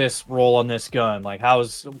 how's this roll on this gun? Like,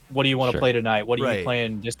 what do you want to play tonight? What are you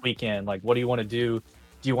playing this weekend? Like, what do you want to do?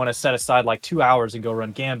 Do you want to set aside like 2 hours and go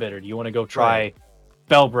run Gambit, or do you want to go try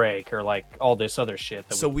Spellbreak or like all this other shit?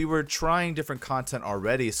 So we were trying different content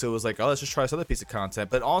already, so it was like, oh, let's just try this other piece of content.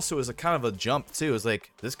 But also it was a kind of a jump too. It was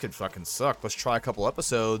like, this could fucking suck. Let's try a couple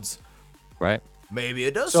episodes. Right. Maybe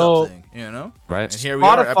it does something, you know? Right. And here we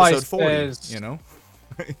are, episode 40, you know?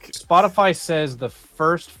 Spotify says the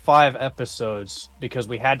first 5 episodes, because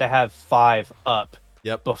we had to have 5 up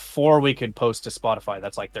before we could post to Spotify.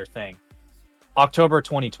 That's like their thing. October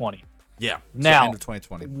 2020. Yeah. Now, end of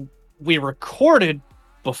 2020. We recorded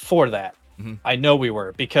before that. I know we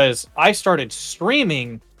were, because I started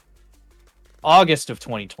streaming August of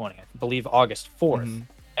 2020. I believe August 4th.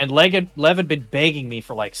 And Lev had been begging me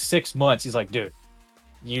for like 6 months. He's like, dude,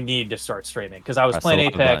 you need to start streaming, because I was playing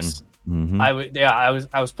Apex. I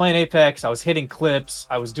was playing Apex. I was hitting clips.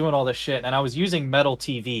 I was doing all this shit, and I was using Metal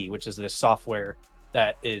TV, which is this software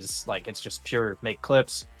that is like, it's just pure make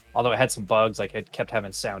clips. Although it had some bugs, like it kept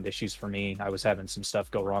having sound issues for me. I was having some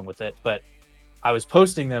stuff go wrong with it, but I was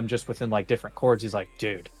posting them just within like different chords. He's like,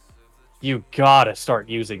 dude, you gotta start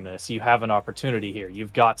using this. You have an opportunity here.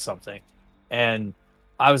 You've got something. And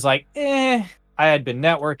I was like, I had been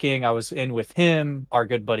networking. I was in with him, our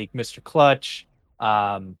good buddy, Mr. Clutch.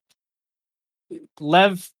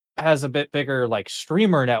 Lev has a bit bigger like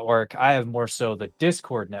streamer network. I have more so the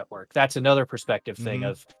Discord network. That's another perspective thing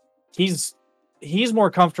of he's more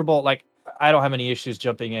comfortable. Like, I don't have any issues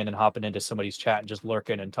jumping in and hopping into somebody's chat and just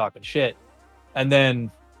lurking and talking shit. And then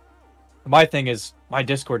my thing is my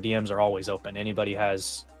Discord DMs are always open. Anybody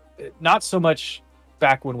has, not so much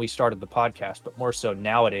back when we started the podcast, but more so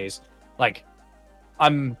nowadays. Like,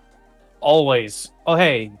 I'm always, oh,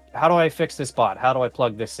 hey, how do I fix this bot? How do I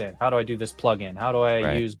plug this in? How do I do this plugin? How do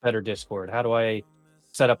I use better Discord? How do I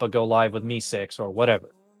set up a go live with Me6 or whatever?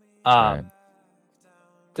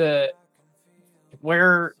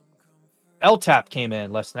 Where LTAP came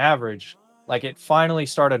in, less than average, like it finally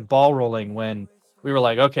started ball rolling when we were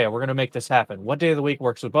like, okay, we're going to make this happen. What day of the week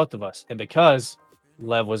works with both of us? And because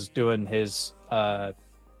Lev was doing his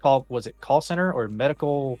call center or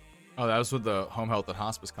medical? Oh, that was with the home health and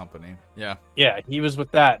hospice company. Yeah. Yeah, he was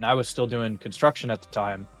with that, and I was still doing construction at the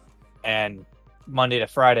time. And Monday to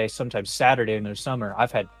Friday, sometimes Saturday in the summer,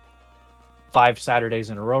 I've had 5 Saturdays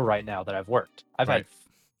in a row right now that I've worked. I've had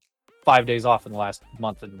 5 days off in the last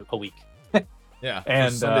month and a week. Yeah,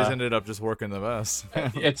 and Sundays ended up just working the best.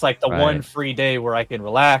 It's like the one free day where I can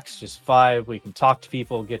relax, just 5. We can talk to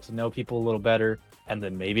people, get to know people a little better, and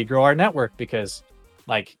then maybe grow our network, because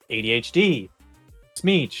like ADHD,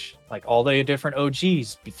 Smeech, like all the different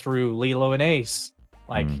OGs through Lilo and Ace,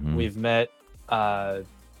 like we've met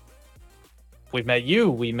you,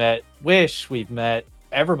 we met Wish, we've met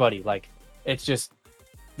everybody. Like, it's just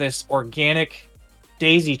this organic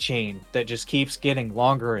daisy chain that just keeps getting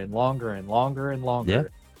longer and longer and longer and longer.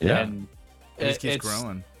 And it just keeps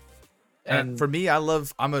growing. And for me,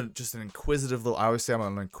 I'm just an inquisitive little, I always say I'm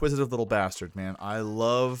an inquisitive little bastard, man. I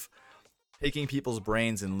love picking people's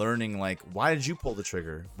brains and learning, like, why did you pull the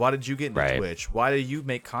trigger? Why did you get into Twitch? Why do you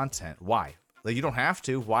make content? Why? Like, you don't have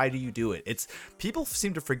to. Why do you do it? It's, people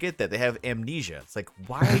seem to forget that they have amnesia. It's like,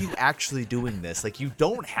 why are you actually doing this? Like, you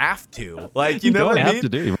don't have to. Like, you know what I mean? Don't have to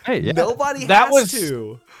do. Right? Yeah. Nobody has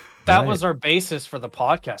to. That was our basis for the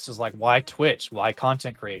podcast. Is like, why Twitch? Why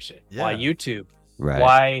content creation? Why YouTube?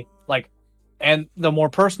 Why, like, and the more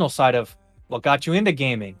personal side of what got you into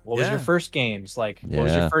gaming? What was your first games? Like, what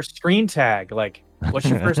was your first screen tag? Like, what's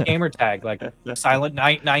your first gamer tag? Like, Silent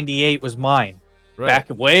Night 98 was mine.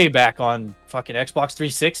 Way back on fucking Xbox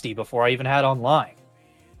 360 before I even had online.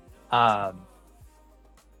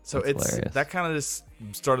 So it's hilarious. That kind of just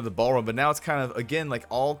started the ballroom, but now it's kind of, again, like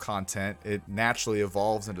all content, it naturally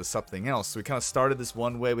evolves into something else. So we kind of started this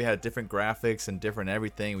one way. We had different graphics and different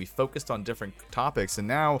everything. We focused on different topics, and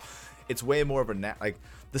now it's way more of a like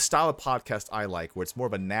the style of podcast I like, where it's more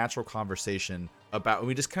of a natural conversation about,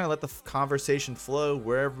 we just kind of let the conversation flow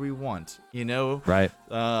wherever we want, you know? Right.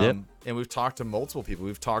 Yep. And we've talked to multiple people.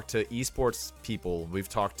 We've talked to esports people. We've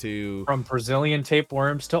talked to From Brazilian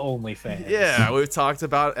tapeworms to OnlyFans. yeah, we've talked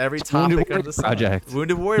about every Wounded topic Warrior of the Project.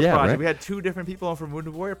 Wounded Warrior Yeah, Project. right. We had 2 different people on from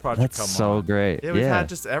Wounded Warrior Project That's come so on. great. Yeah, we've had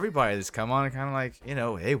just everybody just come on and kind of like, you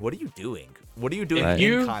know, hey, what are you doing? What are you doing Right.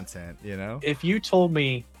 in content, you know? If you told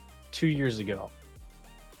me 2 years ago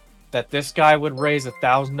that this guy would raise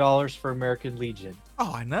 $1,000 for American Legion,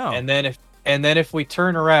 Oh, I know. and then if we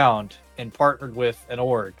turn around and partnered with an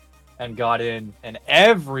org and got in, and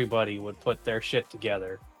everybody would put their shit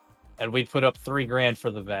together, and we'd put up $3,000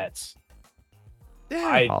 for the vets.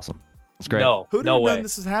 yeah. Awesome. It's great. No, Who'd no have way. known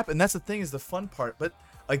this has happened? And that's the thing, is the fun part. But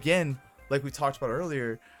again, like we talked about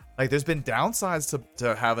earlier, like there's been downsides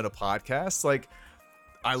to having a podcast. Like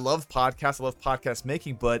I love podcasts, I love podcast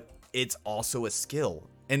making, but it's also a skill.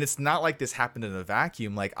 And it's not like this happened in a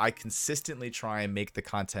vacuum. Like I consistently try and make the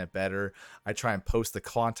content better. I try and post the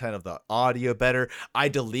content of the audio better. I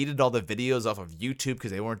deleted all the videos off of YouTube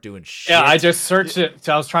because they weren't doing shit. Yeah, I just searched it.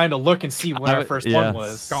 So I was trying to look and see when our first yeah. one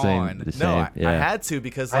was. gone. the No, I yeah. had to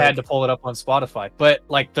because I like, had to pull it up on Spotify. But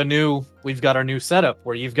like we've got our new setup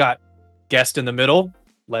where you've got guest in the middle,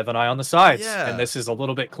 Lev and I on the sides. Yeah. And this is a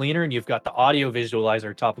little bit cleaner, and you've got the audio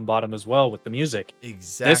visualizer top and bottom as well with the music.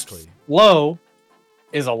 exactly. This flow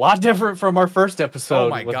is a lot different from our first episode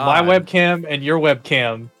my with God. my webcam and your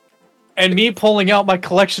webcam. And me pulling out my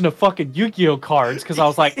collection of fucking Yu-Gi-Oh cards because I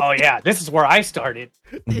was like, oh yeah, this is where I started.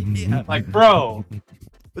 Yeah. Like, bro.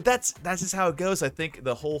 But that's just how it goes. I think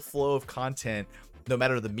the whole flow of content, no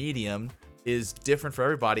matter the medium, is different for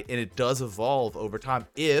everybody, and it does evolve over time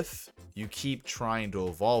if you keep trying to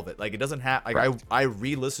evolve it. Like it doesn't have like Correct. I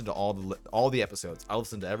re-listened to all the episodes. I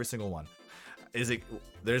listened to every single one.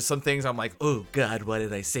 There's some things I'm like, oh God, why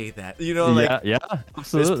did I say that? You know, like yeah, there's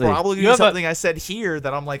absolutely. probably You have a- something I said here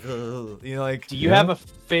that I'm like, ugh, you know, like Do you Yeah. have a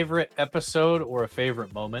favorite episode or a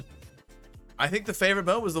favorite moment? I think the favorite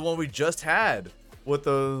moment was the one we just had with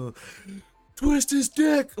the twist his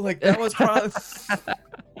dick. Like that was probably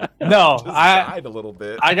No, I died a little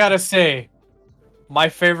bit. I gotta say, my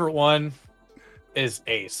favorite one is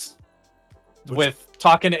Ace. With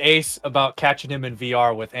talking to Ace about catching him in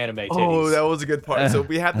VR with anime titties. Oh, that was a good part. So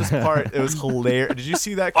we had this part. It was hilarious. Did you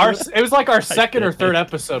see that? Our, clip? it was like our second or third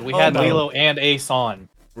episode. We Oh, had no. Lilo and Ace on.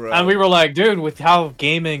 Bro. And we were like, dude, with how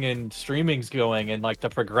gaming and streaming's going and like the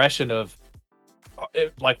progression of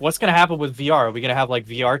like what's gonna happen with VR? Are we gonna have like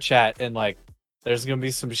VR chat and like there's gonna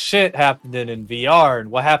be some shit happening in VR?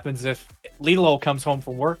 And what happens if Lilo comes home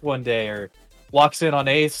from work one day or walks in on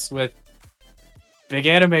Ace with big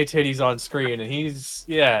anime titties on screen and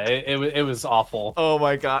it was awful. Oh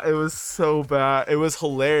my God, it was so bad. It was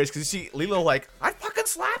hilarious because you see Lilo like, I'd fucking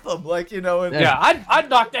slap him, like, you know. And, Yeah, I'd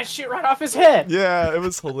knock that shit right off his head. yeah, it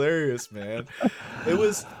was hilarious, man. It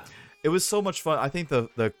was so much fun. I think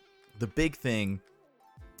the big thing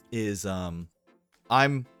is I'm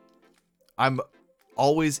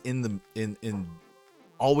always in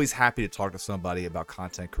always happy to talk to somebody about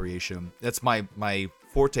content creation. That's my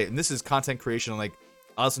forte, and this is content creation. Like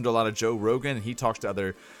I listen to a lot of Joe Rogan, and he talks to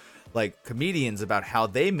other like comedians about how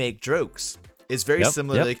they make jokes. It's very Yep,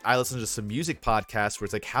 similar. yep. Like I listen to some music podcasts where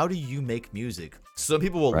it's like, how do you make music? Some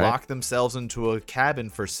people will Right. lock themselves into a cabin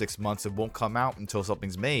for 6 months and won't come out until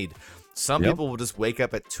something's made. Some Yep. people will just wake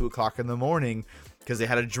up at 2:00 in the morning because they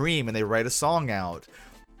had a dream and they write a song out.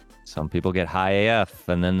 Some people get high AF,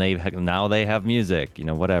 and then now they have music. You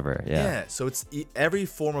know, whatever. Yeah. So it's every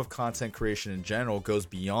form of content creation in general goes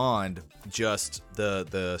beyond just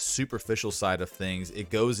the superficial side of things. It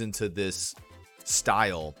goes into this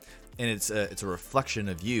style, and it's a reflection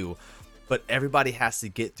of you. But everybody has to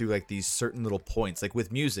get through like these certain little points. Like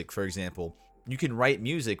with music, for example, you can write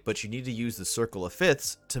music, but you need to use the circle of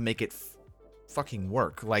fifths to make it fucking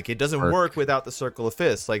work. Like it doesn't work without the circle of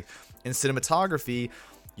fifths. Like in cinematography,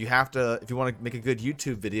 you have to, if you want to make a good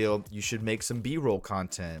YouTube video, you should make some B-roll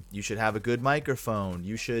content. You should have a good microphone.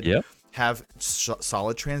 You should Yep. have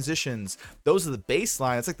solid transitions. Those are the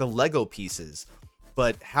baseline. It's like the Lego pieces.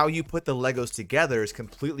 But how you put the Legos together is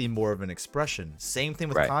completely more of an expression. Same thing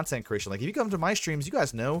with Right. content creation. Like if you come to my streams, you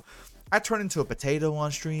guys know, I turn into a potato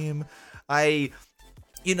on stream. I've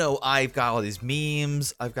got all these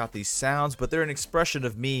memes, I've got these sounds, but they're an expression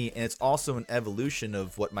of me, and it's also an evolution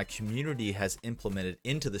of what my community has implemented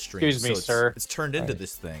into the stream. Excuse me, sir. It's turned into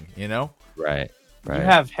this thing, you know? Right. Right. You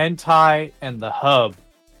have hentai and the hub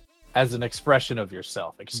as an expression of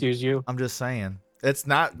yourself. Excuse you? I'm just saying. This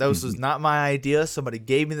is not my idea. Somebody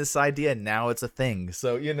gave me this idea, and now it's a thing.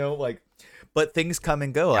 So, like, But things come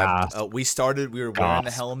and go. Gasp. We were wearing the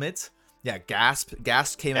Gasp. helmet. Yeah, Gasp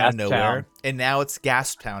came out of Gasp nowhere, Town. and now it's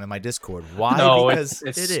Gasp Town in my Discord. Why? No, Because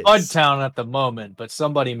it's it is. Spud Town at the moment, but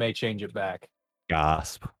somebody may change it back.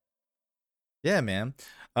 Gasp. Yeah, man.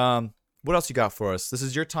 What else you got for us? This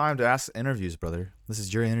is your time to ask interviews, brother. This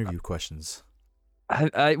is your interview questions.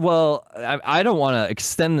 I don't want to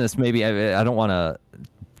extend this. Maybe I don't want to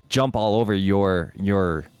jump all over your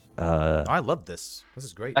I love this. This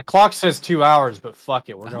is great. That clock says 2 hours, but fuck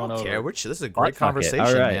it, we're I going don't over. care. This is a great Fuck it. conversation,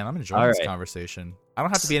 All right. man. I'm enjoying All this right. conversation. I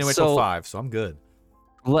don't have to be anywhere till So- 5, so I'm good.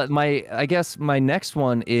 I guess my next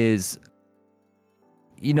one is,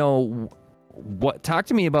 talk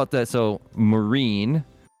to me about that. So Marine,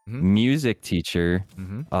 Mhm. music teacher,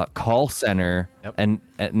 Mm-hmm. call center, Yep. and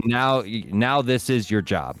now this is your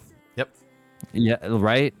job. Yep. Yeah,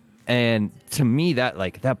 right. And to me,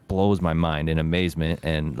 that blows my mind in amazement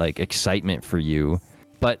and like excitement for you.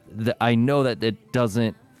 But I know that it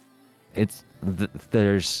doesn't.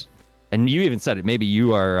 There's, and you even said it. Maybe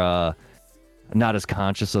you are not as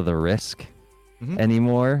conscious of the risk Mhm.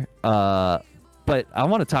 anymore. But I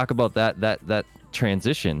want to talk about that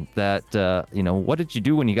transition. What did you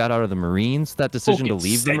do when you got out of the Marines? That decision to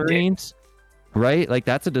leave the send it. Marines. Right? Like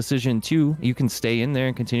that's a decision too. You can stay in there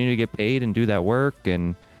and continue to get paid and do that work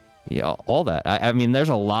and all that. I mean, there's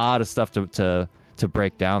a lot of stuff to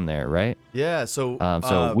break down there, right? Yeah. So.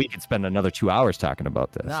 So we could spend another 2 hours talking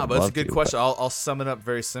about this. No, I'd but it's a love good to, question. I'll sum it up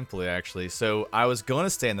very simply, actually. So I was going to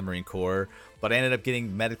stay in the Marine Corps, but I ended up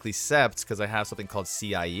getting medically sepped because I have something called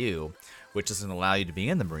CIU, which doesn't allow you to be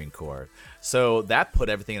in the Marine Corps. So that put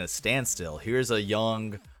everything in a standstill.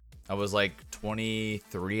 I was like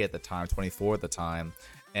 23 at the time, 24 at the time,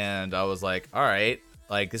 and I was like, all right,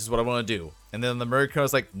 like this is what I want to do. And then the Marine Corps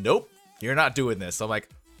was like, nope, you're not doing this. I'm like,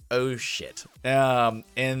 oh shit. And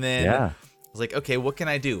then Yeah. I was like, okay, what can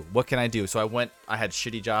I do? What can I do? So I had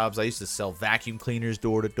shitty jobs. I used to sell vacuum cleaners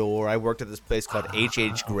door to door. I worked at this place called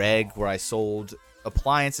H.H. Gregg where I sold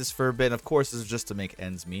appliances for a bit. And of course, this is just to make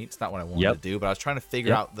ends meet. It's not what I wanted Yep. to do, but I was trying to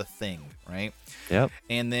figure Yep. out the thing, right? Yep.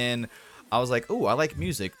 And then I was like, oh, I like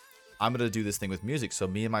music. I'm going to do this thing with music. So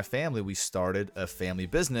me and my family, we started a family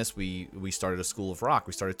business. We started a school of rock.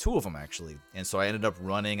 We started 2 of them, actually. And so I ended up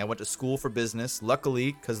I went to school for business.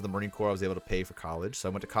 Luckily, because of the Marine Corps, I was able to pay for college. So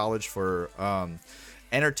I went to college for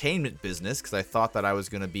entertainment business because I thought that I was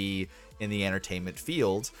going to be in the entertainment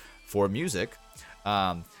field for music.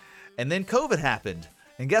 And then COVID happened.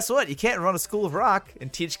 And guess what? You can't run a school of rock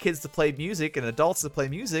and teach kids to play music and adults to play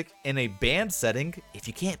music in a band setting if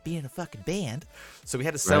you can't be in a fucking band. So we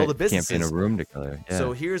had to sell Right. the businesses. Can't be in a room together. Yeah.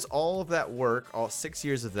 So here's all of that work, all 6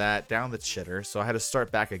 years of that down the shitter. So I had to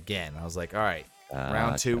start back again. I was like, all right,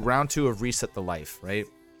 round two of reset the life, right?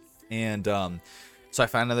 And so I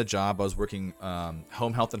found another job. I was working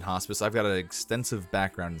home health and hospice. I've got an extensive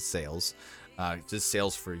background in sales, just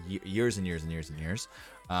sales for years and years and years and years.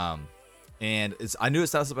 And I knew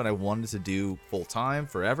it's not something I wanted to do full time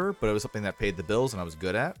forever, but it was something that paid the bills and I was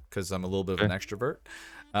good at because I'm a little bit of an extrovert.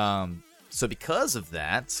 So because of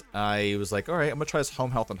that, I was like, all right, I'm gonna try this home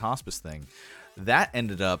health and hospice thing. That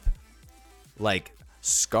ended up like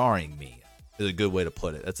scarring me, is a good way to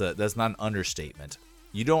put it. That's not an understatement.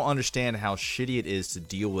 You don't understand how shitty it is to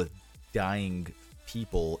deal with dying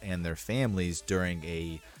people and their families during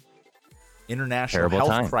a international Terrible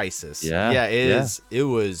health time. crisis. Yeah, It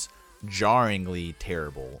was jarringly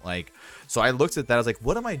terrible. Like, so I looked at that, I was like,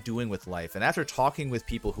 what am I doing with life? And after talking with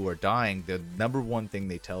people who are dying, the number one thing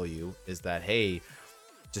they tell you is that, hey,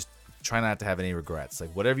 just try not to have any regrets. Like,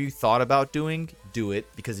 whatever you thought about doing, do it,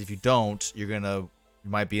 because if you don't, you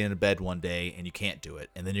might be in a bed one day and you can't do it,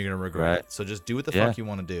 and then you're gonna regret Right. it. So just do what the fuck you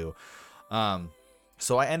want to do.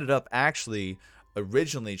 So I ended up actually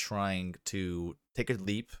originally trying to take a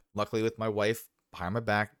leap, luckily with my wife behind my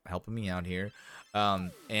back helping me out here,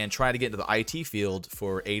 and try to get into the IT field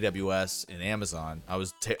for AWS and Amazon.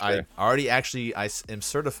 I am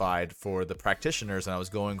certified for the practitioners, and I was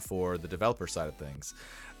going for the developer side of things.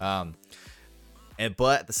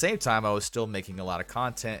 But at the same time, I was still making a lot of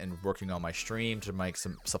content and working on my stream to make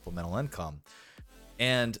some supplemental income.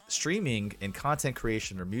 And streaming and content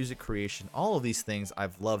creation or music creation, all of these things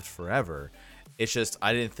I've loved forever. It's just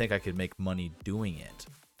I didn't think I could make money doing it.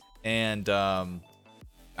 And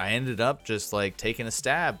I ended up just like taking a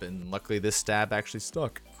stab, and luckily this stab actually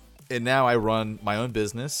stuck. And now I run my own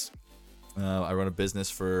business. I run a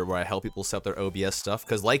business where I help people set up their OBS stuff.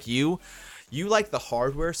 Because like you like the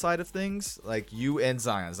hardware side of things. Like you and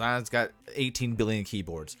Zion. Zion's got 18 billion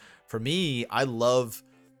keyboards. For me, I love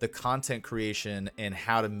the content creation and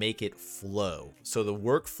how to make it flow. So the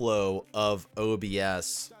workflow of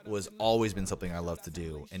OBS was always been something I love to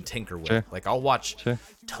do and tinker with. Sure. Like I'll watch Sure.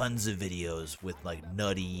 tons of videos with like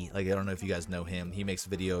Nutty. Like I don't know if you guys know him. He makes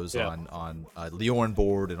videos Yeah. on Leorn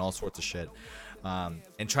board and all sorts of shit. And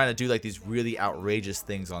trying to do like these really outrageous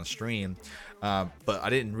things on stream. But I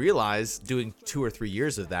didn't realize doing 2 or 3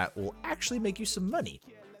 years of that will actually make you some money.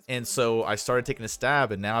 And so I started taking a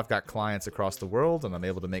stab, and now I've got clients across the world, and I'm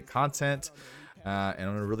able to make content, and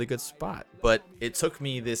I'm in a really good spot. But it took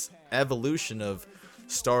me this evolution of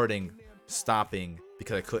starting, stopping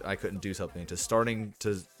because I couldn't do something, to starting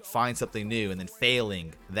to find something new, and then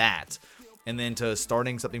failing that, and then to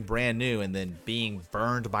starting something brand new, and then being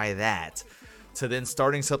burned by that, to then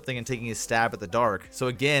starting something and taking a stab at the dark. So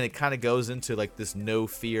again, it kind of goes into like this no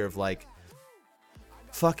fear of like,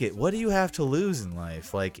 fuck it, what do you have to lose in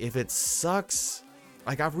life? Like, if it sucks,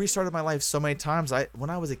 like I've restarted my life so many times. When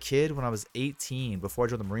I was a kid, when I was 18, before I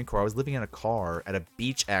joined the Marine Corps, I was living in a car at a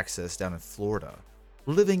beach access down in Florida.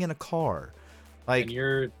 Living in a car. Like, And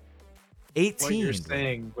you're 18. what you're bro.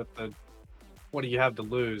 saying with the what do you have to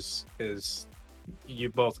lose is you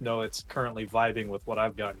both know it's currently vibing with what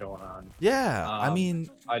I've got going on. Yeah, I Um, mean,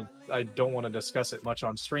 I don't want to discuss it much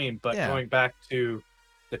on stream, but Yeah. going back to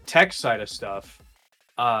the tech side of stuff,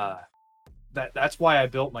 that's why I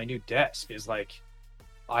built my new desk. Is like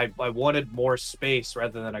I wanted more space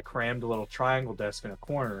rather than a crammed little triangle desk in a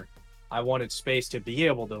corner. I wanted space to be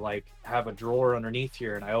able to like have a drawer underneath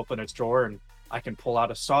here, and I open its drawer and I can pull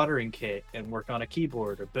out a soldering kit and work on a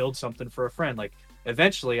keyboard or build something for a friend. Like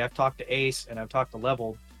eventually I've talked to Ace and I've talked to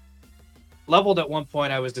Leveled at one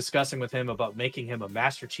point I was discussing with him about making him a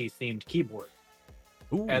Master Chief themed keyboard.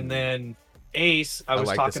 ooh, And then Ace, I was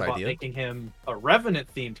like talking this about idea. making him a Revenant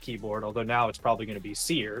themed keyboard, although now it's probably going to be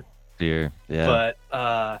Seer. Dear. Yeah.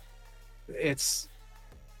 But it's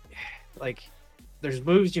like there's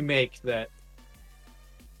moves you make that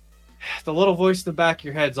the little voice in the back of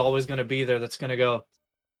your head's always going to be there that's going to go,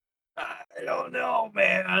 I don't know,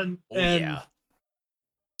 man. Oh, and yeah.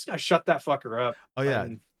 it's going to shut that fucker up. Oh, yeah.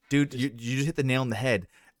 And Dude, you just hit the nail on the head.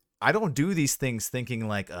 I don't do these things thinking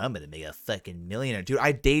like, oh, I'm gonna make a fucking millionaire. Dude,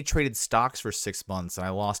 I day traded stocks for 6 months and I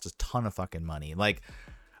lost a ton of fucking money. Like,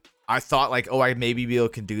 I thought like, oh, I maybe be able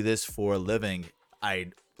can do this for a living.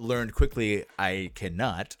 I learned quickly I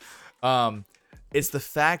cannot. It's the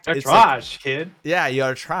fact They're it's like, trash, kid. yeah,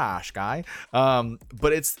 you're a trash guy.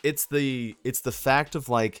 But it's the fact of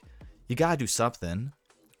like, you gotta do something,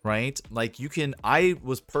 right? Like I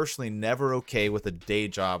was personally never okay with a day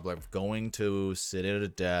job, like going to sit at a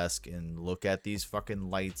desk and look at these fucking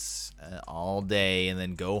lights all day and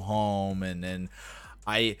then go home and then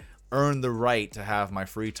I earn the right to have my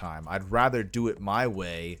free time. I'd rather do it my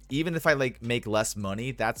way, even if I like make less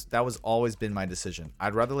money. That was always been my decision.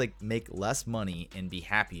 I'd rather like make less money and be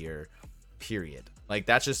happier, period. Like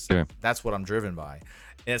that's just Sure. that's what I'm driven by.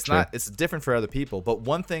 And it's Sure. not, it's different for other people. But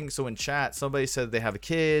one thing, so in chat, somebody said they have a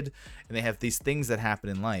kid and they have these things that happen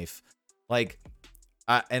in life. Like,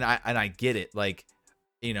 I get it. Like,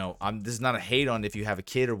 you know, this is not a hate on if you have a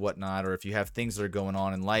kid or whatnot, or if you have things that are going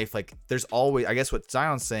on in life. Like, there's always, I guess what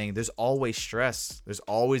Zion's saying, there's always stress. There's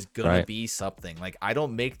always gonna Right. be something. Like, I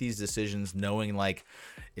don't make these decisions knowing like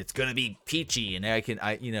it's gonna be peachy and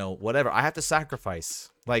I you know, whatever. I have to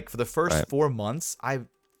sacrifice. Like for the first Right. 4 months, I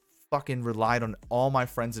fucking relied on all my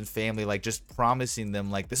friends and family, like just promising them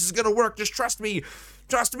like, this is gonna work, just trust me,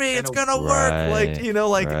 it's gonna work. Like, Right, you know,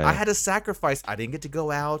 like I right. had to sacrifice. I didn't get to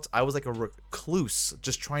go out. I was like a recluse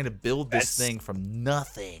just trying to build this That's- thing from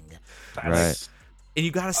nothing. That's, And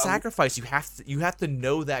you gotta sacrifice. You have to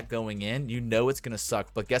know that going in. You know it's gonna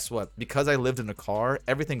suck. But guess what? Because I lived in a car,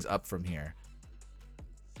 everything's up from here.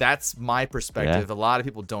 That's my perspective. A lot of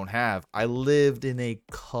people don't have. I lived in a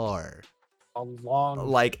car. a long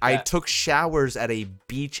Like I that- took showers at a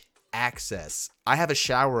beach access. I have a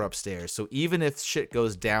shower upstairs. So even if shit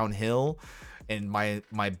goes downhill and my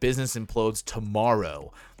business implodes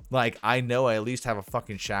tomorrow, like I know I at least have a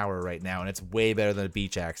fucking shower right now, and it's way better than a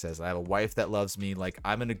beach access. I have a wife that loves me. Like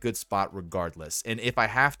I'm in a good spot regardless. And if I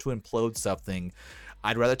have to implode something,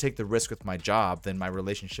 I'd rather take the risk with my job than my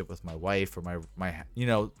relationship with my wife or my you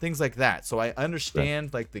know, things like that. So I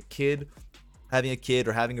understand like the kid having a kid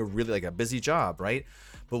or having a really like a busy job, right?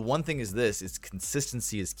 But one thing is this, is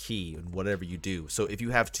consistency is key in whatever you do. So if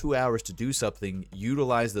you have 2 hours to do something,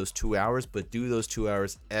 utilize those 2 hours, but do those 2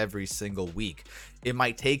 hours every single week. It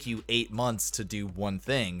might take you 8 months to do one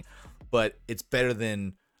thing, but it's better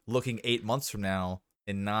than looking 8 months from now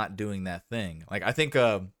and not doing that thing. Like I think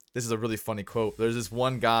this is a really funny quote. There's this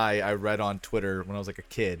one guy I read on Twitter when I was like a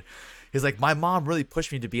kid. He's like, my mom really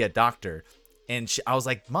pushed me to be a doctor. And I was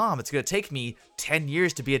like, Mom, it's going to take me 10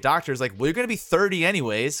 years to be a doctor. It's like, well, you're going to be 30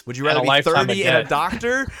 anyways. Would you rather And a be lifetime 30 of and a debt.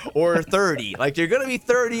 doctor or 30? Like, you're going to be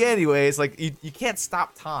 30 anyways. Like, you can't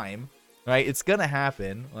stop time, right? It's going to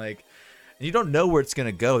happen. Like, and you don't know where it's going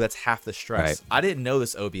to go. That's half the stress. Right. I didn't know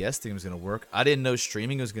this OBS thing was going to work. I didn't know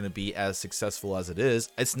streaming was going to be as successful as it is.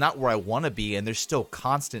 It's not where I want to be, and there's still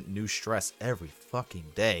constant new stress every fucking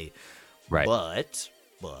day. Right. But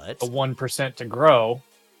A 1% to grow.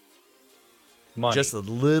 Money. just a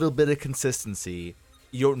little bit of consistency.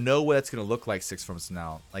 You don't know what it's going to look like 6 months from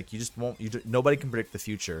now. Like, you just won't. Nobody can predict the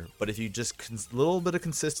future. But if you just little bit of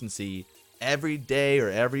consistency every day or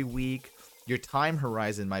every week, your time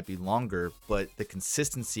horizon might be longer, but the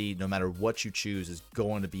consistency, no matter what you choose, is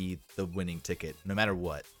going to be the winning ticket. No matter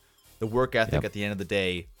what, the work ethic Yep. at the end of the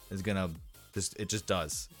day is gonna it just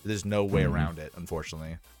does. There's no way around it,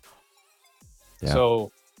 unfortunately. Yeah.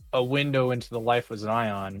 So, a window into the life of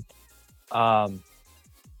Zion. I've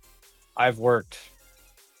worked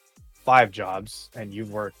 5 jobs, and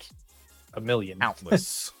you've worked a million.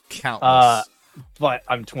 Countless, countless. But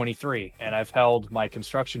I'm 23, and I've held my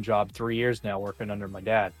construction job 3 years now, working under my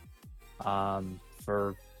dad.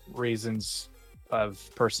 For reasons of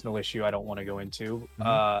personal issue I don't want to go into.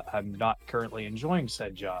 I'm not currently enjoying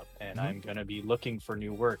said job, and I'm going to be looking for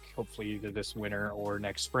new work, hopefully either this winter or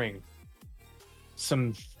next spring.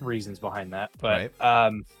 Some reasons behind that, but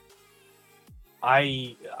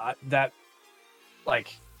I that,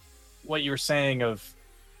 like, what you were saying of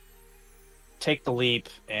take the leap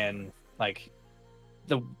and, like,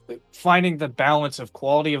 the finding the balance of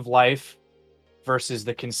quality of life versus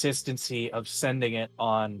the consistency of sending it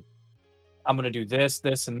on, I'm going to do this,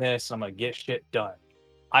 this, and this. I'm going to get shit done.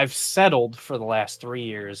 I've settled for the last 3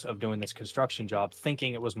 years of doing this construction job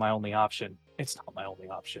thinking it was my only option. It's not my only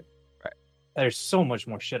option. Right. There's so much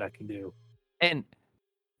more shit I can do. And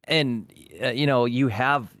you know,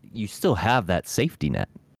 you still have that safety net.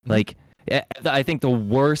 Like, I think the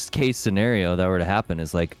worst case scenario that were to happen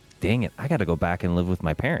is like, dang it, I got to go back and live with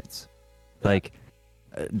my parents. Like,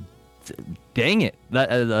 dang it,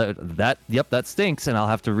 that stinks, and I'll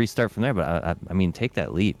have to restart from there. But I mean, take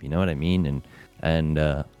that leap. You know what I mean? And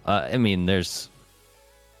I mean,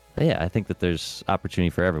 I think that there's opportunity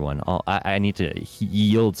for everyone. I need to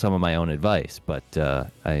yield some of my own advice, but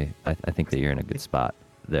I think that you're in a good spot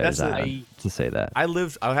there, Zion, to say that. I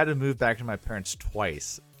had to move back to my parents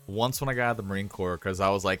twice. Once when I got out of the Marine Corps, because I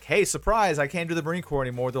was like, hey, surprise, I can't do the Marine Corps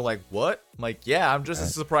anymore. They're like, what? I'm like, yeah, I'm just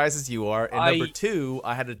as surprised as you are. And number 2,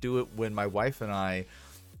 I had to do it when my wife and I,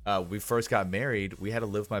 we first got married. We had to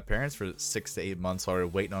live with my parents for 6 to 8 months while we were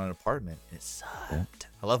waiting on an apartment. It sucked.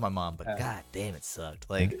 I love my mom, but god damn, it sucked.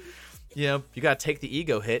 Like, you know, you got to take the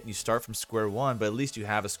ego hit and you start from square one, but at least you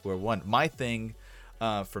have a square one. My thing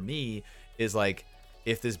for me is like,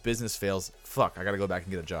 if this business fails, fuck, I got to go back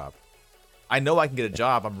and get a job. I know I can get a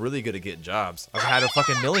job. I'm really good at getting jobs. I've had a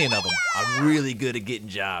fucking million of them. I'm really good at getting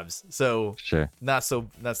jobs. So Sure. that's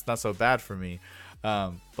not so bad for me.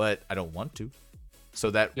 But I don't want to.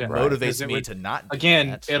 So that Yeah, motivates right. me to not do Again,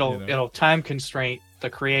 that, it'll time constraint the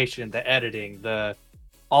creation, the editing,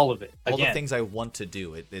 all of it. all the Again, things I want to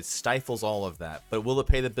do. It stifles all of that. But will it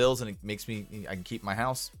pay the bills and it makes me I can keep my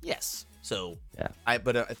house? Yes. So Yeah.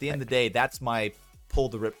 but at the end of the day, that's my pull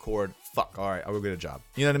the ripcord. Fuck. All right, I will get a job.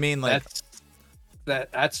 You know what I mean? Like,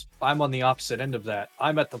 that's I'm on the opposite end of that.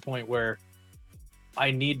 I'm at the point where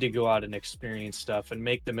I need to go out and experience stuff and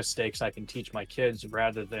make the mistakes I can teach my kids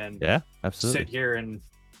rather than Absolutely. sit here and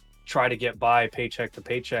try to get by paycheck to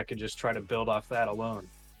paycheck and just try to build off that alone.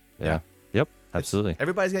 Yeah. Yep. Absolutely.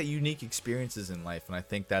 Everybody's got unique experiences in life, and I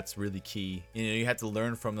think that's really key. You know, you have to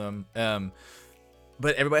learn from them.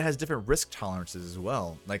 But everybody has different risk tolerances as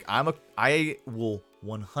well. Like, I will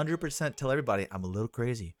 100% tell everybody I'm a little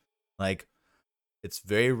crazy. Like, it's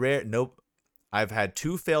very rare. Nope. I've had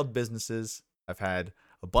 2 failed businesses. I've had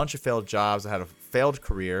a bunch of failed jobs. I had a failed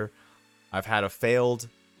career. I've had a failed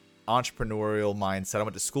entrepreneurial mindset. I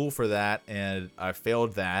went to school for that, and I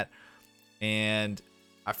failed that. And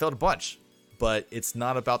I failed a bunch. But it's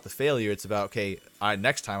not about the failure. It's about, okay, all right,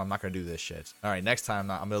 next time I'm not going to do this shit. All right, next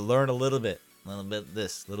time I'm going to learn a little bit of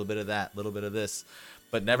this, a little bit of that, a little bit of this.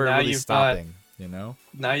 But never Now really you've stopping, you know?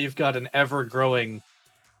 Now you've got an ever-growing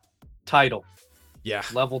title, Yeah.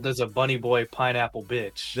 leveled as a bunny boy pineapple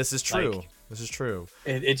bitch. This is true. Like, This is true.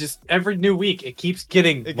 it just every new week it keeps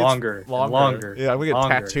getting It gets longer, and longer. Yeah, I'm gonna get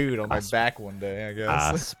longer. tattooed on my back one day, I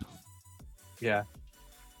guess. Yeah.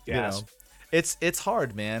 You know, it's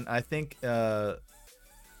hard, man. I think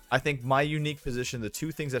my unique position, the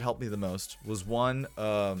 2 things that helped me the most was one,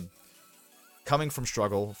 coming from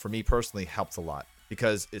struggle for me personally helped a lot.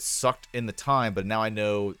 because it sucked in the time, but now I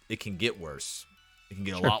know it can get worse. It can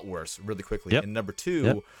get a lot worse really quickly. Yep. And number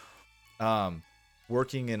two,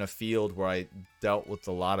 working in a field where I dealt with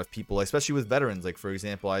a lot of people, especially with veterans. Like, for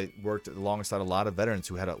example, I worked alongside a lot of veterans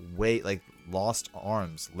who had lost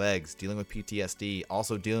arms, legs, dealing with PTSD,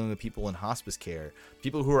 also dealing with people in hospice care,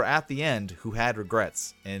 people who are at the end who had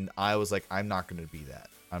regrets. And I was like, I'm not going to be that.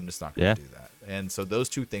 I'm just not going to do that. And so those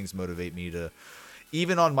two things motivate me to,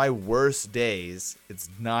 even on my worst days, it's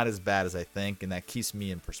not as bad as I think. And that keeps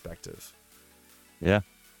me in perspective. Yeah,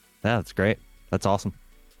 that's great. That's awesome.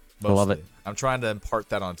 I love it. I'm trying to impart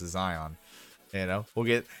that onto Zion. You know, we'll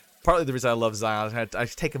get partly the reason I love Zion. I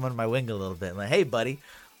take him under my wing a little bit. I'm like, hey, buddy,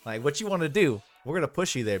 like, what you want to do? We're gonna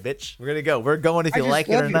push you there, bitch. We're gonna go. We're going if you like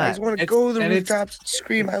it or not. I just want to go to the rooftops and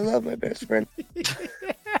scream, "I love my best friend."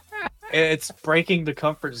 It's breaking the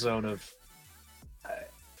comfort zone of,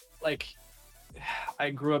 like, I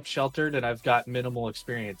grew up sheltered and I've got minimal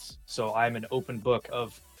experience, so I'm an open book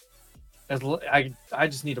of. I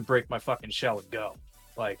just need to break my fucking shell and go.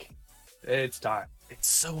 Like, it's time. It's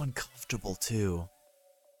so uncomfortable too.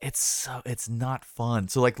 It's not fun.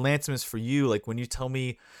 So like, Lantimus, for you, like, when you tell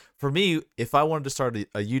me, for me, if I wanted to start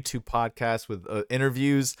a YouTube podcast with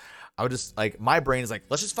interviews, I would just, like, my brain is like,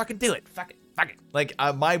 let's just fucking do it. Fuck it. Like,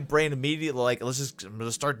 my brain immediately, like, I'm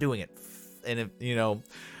gonna start doing it. And if, you know,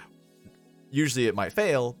 usually it might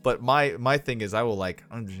fail, but my thing is, I will, like,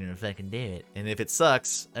 I'm just gonna fucking do it. And if it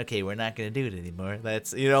sucks, okay, we're not gonna do it anymore.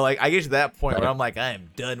 That's, you know, like, I get to that point where I'm like, I am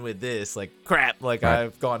done with this. Like, crap. Like,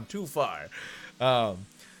 I've gone too far.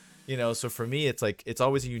 You know, so for me, it's like, it's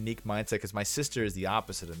always a unique mindset, because my sister is the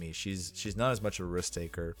opposite of me. She's not as much of a risk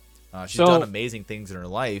taker. She's done amazing things in her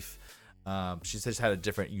life. She's just had a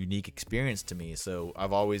different, unique experience to me. So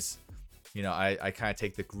I've always, you know, I kind of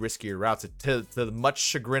take the riskier routes. To the much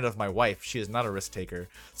chagrin of my wife, she is not a risk taker.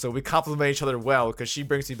 So we complement each other well, because she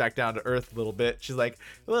brings me back down to earth a little bit. She's like,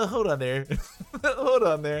 well, hold on there. Hold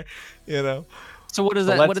on there. You know? So what does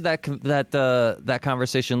what did that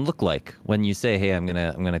conversation look like when you say, hey, I'm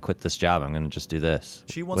gonna quit this job, I'm gonna just do this?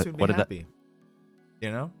 She wants me to be happy.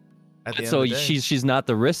 You know? At the end so of the day. she's not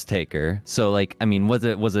the risk taker. So, like, I mean, was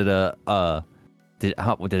it did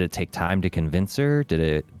it take time to convince her?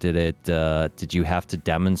 Did you have to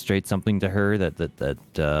demonstrate something to her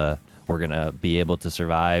that we're gonna be able to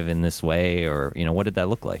survive in this way, or, you know, what did that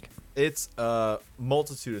look like? It's a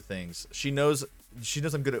multitude of things. She knows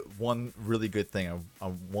I'm good at one really good thing.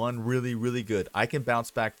 I'm one really, really good. I can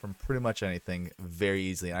bounce back from pretty much anything very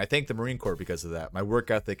easily. And I thank the Marine Corps because of that. My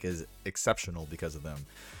work ethic is exceptional because of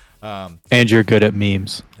them. And you're good at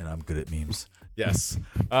memes. And I'm good at memes. Yes.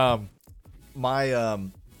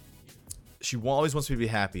 She always wants me to be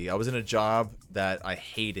happy. I was in a job that I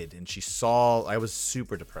hated, and she saw I was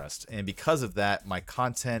super depressed. And because of that, my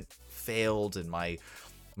content failed, and I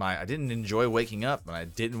didn't enjoy waking up, and I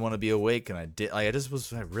didn't want to be awake, and I just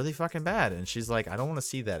was really fucking bad. And she's like, I don't want to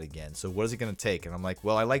see that again. So what is it going to take? And I'm like,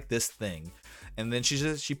 well, I like this thing. And then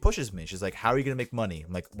she pushes me. She's like, how are you going to make money?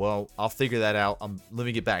 I'm like, well, I'll figure that out. Let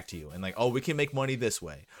me get back to you. And like, oh, we can make money this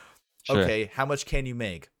way. Sure. Okay, how much can you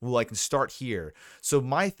make? Well, I can start here. So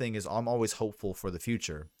my thing is, I'm always hopeful for the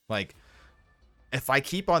future. Like, if I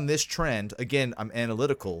keep on this trend, again, I'm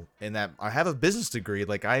analytical in that I have a business degree.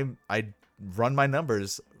 Like, I run my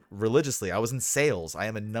numbers religiously. I was in sales. I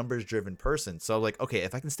am a numbers driven person. So like, okay,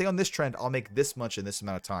 if I can stay on this trend, I'll make this much in this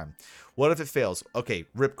amount of time. What if it fails? Okay,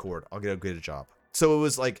 ripcord, I'll get a job. So it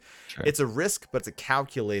was like, sure, it's a risk, but it's a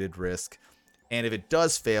calculated risk. And if it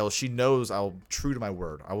does fail, she knows I'll true to my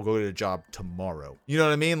word. I will go get a job tomorrow. You know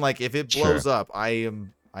what I mean? Like, if it blows up, I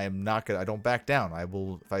am not gonna, I don't back down. I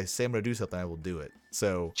will, if I say I'm gonna do something, I will do it.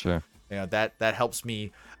 So sure, you know, that helps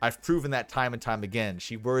me. I've proven that time and time again.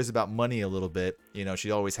 She worries about money a little bit. You know, she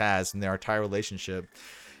always has in our entire relationship.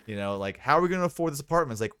 You know, like, how are we going to afford this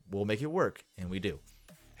apartment? It's like, we'll make it work. And we do.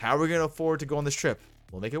 How are we going to afford to go on this trip?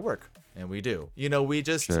 We'll make it work. And we do. You know, we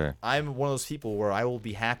just, sure, I'm one of those people where I will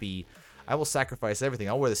be happy. I will sacrifice everything.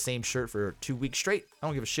 I'll wear the same shirt for 2 weeks straight. I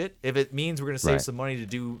don't give a shit. If it means we're going to save some money to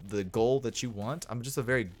do the goal that you want, I'm just a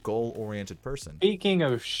very goal-oriented person. Speaking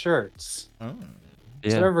of shirts,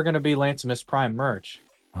 is there ever going to be Lantimus Prime merch?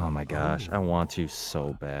 Oh my gosh, I want to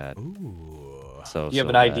so bad. Ooh. So you have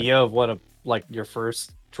an idea of what your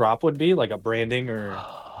first drop would be, like a branding or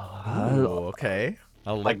okay.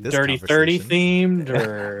 I like this Dirty 30 themed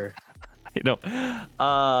or you know,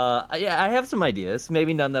 yeah, I have some ideas.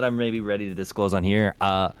 Maybe none that I'm ready to disclose on here.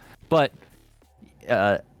 But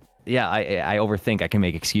yeah, I overthink. I can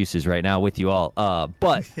make excuses right now with you all.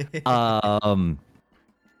 But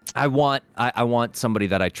I want somebody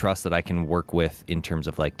that I trust that I can work with in terms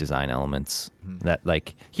of like design elements. That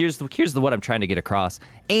like here's the what I'm trying to get across.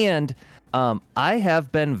 And I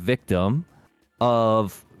have been victim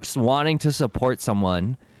of wanting to support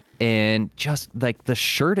someone and just like the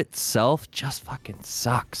shirt itself just fucking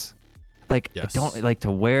sucks. Like Yes. I don't like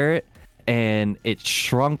to wear it and it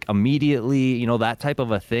shrunk immediately, you know, that type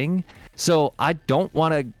of a thing. So I don't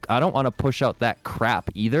want to push out that crap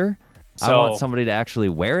either. I want So- somebody to actually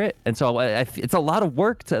wear it. And so it's a lot of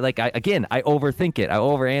work to like, I overthink it. I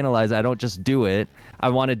overanalyze it. I don't just do it. I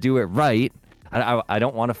want to do it right. I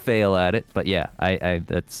don't want to fail at it, but yeah,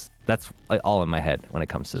 that's all in my head when it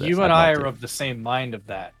comes to this. You I'd and I love are to. of the same mind of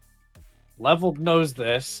that. Leveled knows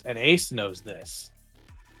this, and Ace knows this.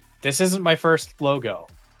 This isn't my first logo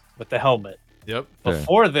with the helmet. Yep. Sure.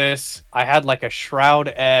 Before this, I had like a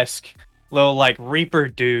Shroud-esque little like Reaper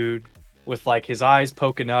dude with like his eyes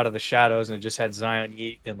poking out of the shadows, and it just had Zion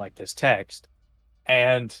Yeet in like this text.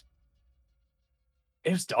 And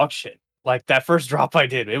it was dog shit. Like that first drop I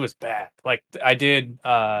did, it was bad. Like I did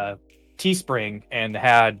Teespring and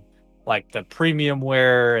had like the premium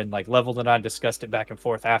wear, and like Leveled and I discussed it back and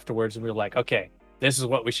forth afterwards, and we were like, okay, this is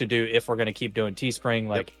what we should do if we're going to keep doing Teespring.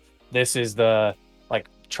 Like this is the like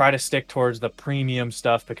try to stick towards the premium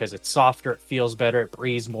stuff because it's softer, it feels better, it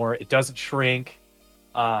breathes more, it doesn't shrink.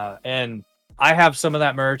 And I have some of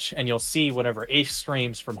that merch, and you'll see whenever Ace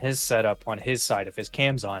streams from his setup on his side, if his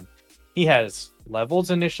cam's on, he has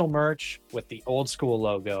Level's initial merch with the old school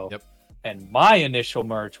logo. Yep. And my initial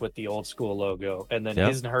merch with the old school logo, and then Yep.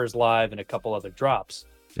 his and hers live and a couple other drops.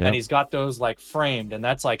 Yep. And he's got those like framed, and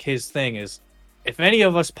that's like his thing is if any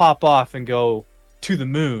of us pop off and go to the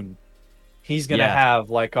moon, he's gonna Yeah.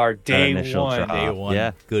 have like our day initial one. drop. Day one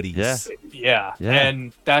Yeah. goodies. Yeah. Yeah. Yeah.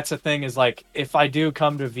 And that's the thing is like if I do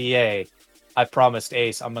come to VA, I promised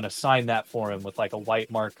Ace I'm gonna sign that for him with like a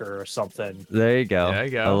white marker or something. There you go. There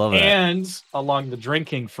you go. I love that. And along the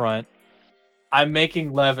drinking front, I'm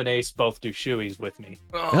making Lev and Ace both do shoeies with me.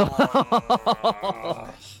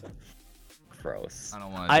 Gross. I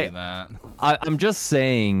don't want to I- do that. I'm just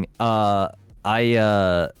saying, Tara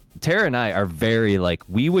and I are very like,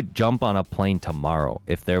 we would jump on a plane tomorrow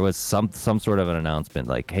if there was some sort of an announcement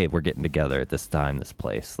like, hey, we're getting together at this time, this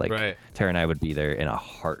place. Like, Right. Tara and I would be there in a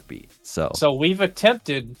heartbeat. So We've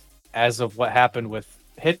attempted, as of what happened with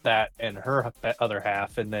Hit That and her other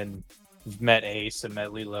half, and then met Ace and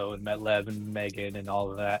met Lilo and met Lev and Megan and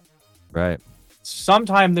all of that. right.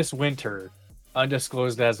 Sometime this winter,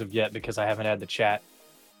 undisclosed as of yet because I haven't had the chat,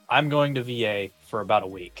 I'm going to VA for about a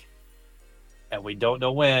week. And we don't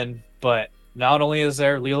know when, but not only is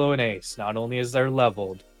there Lilo and Ace, not only is there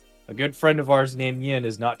Leveled, a good friend of ours named Yin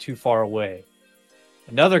is not too far away.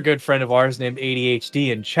 Another good friend of ours named ADHD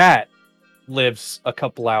in chat lives a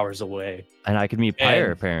couple hours away. And I could meet Pyre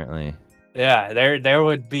And- apparently. Yeah, there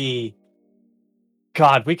would be.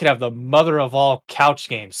 God, we could have the mother of all couch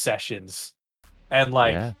game sessions, and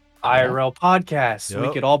like Yeah. IRL podcasts. We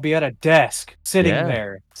Yup. could all be at a desk sitting Yeah.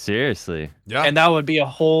 there, Seriously. Yeah. and that would be a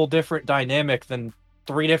whole different dynamic than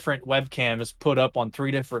 3 different webcams put up on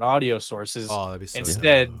 3 different audio sources. Oh, that'd be so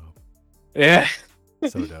Instead- dope. Yeah,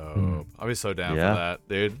 So dope. I'll be so down Yeah. for that,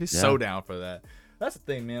 dude. Be so down for that. That's the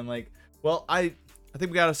thing, man. Like, well, I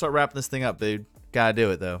think we gotta start wrapping this thing up, dude. Gotta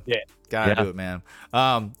do it though. Yeah. Gotta Yeah. do it, man.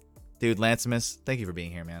 Dude, Lancemus, thank you for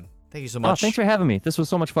being here, man. Thank you so Oh, much. thanks for having me. This was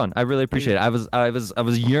so much fun. I really appreciate it. I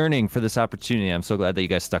was yearning for this opportunity. I'm so glad that you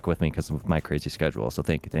guys stuck with me because of my crazy schedule. So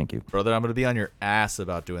thank you. Brother, I'm gonna be on your ass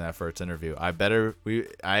about doing that first interview. I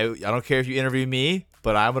don't care if you interview me,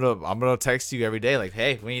 but I'm gonna text you every day like,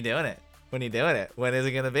 hey, when you doing it? When you doing it? When is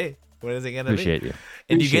it gonna be? When is it gonna Appreciate be? you.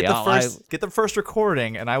 And you get the Appreciate- get the first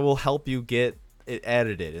recording, and I will help you get it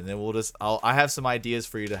edited, and then I have some ideas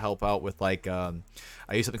for you to help out with, like I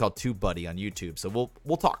use something called TubeBuddy on YouTube, so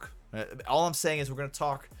we'll talk. All I'm saying is we're gonna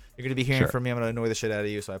talk. You're gonna be hearing Sure. from me. I'm gonna annoy the shit out of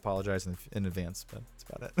you, so I apologize in advance. But that's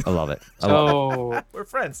about it. I love it. I love so We're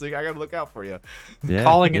friends, so I gotta look out for you. it. Yeah,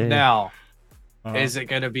 calling yeah, it yeah. now. Uh-huh. Is it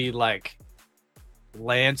going to be like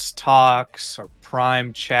Lance talks or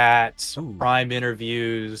Prime chats or Ooh. Prime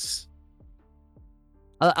interviews?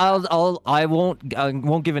 I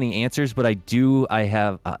won't give any answers, but I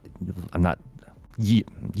have I'm not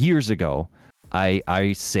years ago.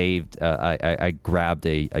 I saved I grabbed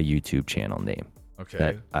a YouTube channel name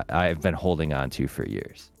Okay. that I've been holding on to for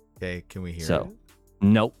years. Okay. Can we hear So it?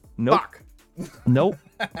 nope. Fuck. Nope.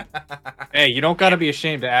 Hey, you don't got to be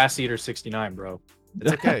ashamed to Ass Eater 69, bro.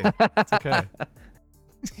 It's okay. It's okay.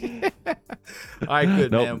 All right,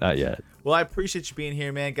 good, Nope, man. not yet. Well, I appreciate you being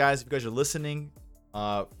here, man. Guys, if you guys are listening,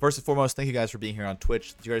 First and foremost, thank you guys for being here on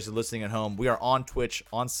Twitch. You guys are listening at home. We are on Twitch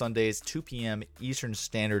on Sundays, 2 p.m. Eastern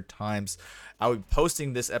Standard Times. I will be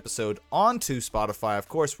posting this episode onto Spotify. Of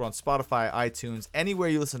course, we're on Spotify, iTunes, anywhere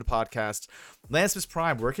you listen to podcasts. Lancemus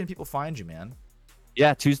Prime, where can people find you, man?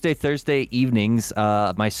 Yeah, Tuesday, Thursday evenings.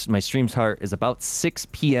 My stream start is about 6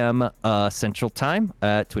 p.m. Central Time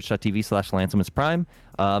at twitch.tv/Lancemus Prime.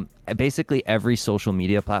 Basically, every social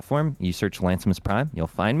media platform, you search Lancemus Prime, you'll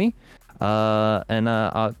find me.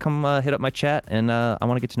 I'll come hit up my chat, and I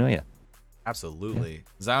want to get to know you. Absolutely. Yeah.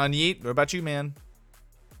 Zion Yeet, what about you, man?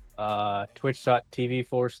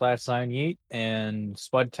 Twitch.tv/Zion Yeet, and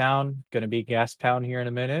Spudtown, gonna be Gas Pound here in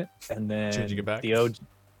a minute, and then changing it back.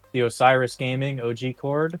 The Osiris Gaming OG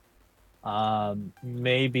Cord.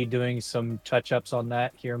 May be doing some touch-ups on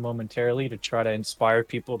that here momentarily to try to inspire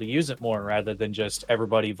people to use it more rather than just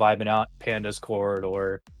everybody vibing out Panda's Cord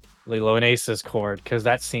or Lilo and Ace's Cord, because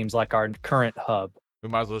that seems like our current hub. We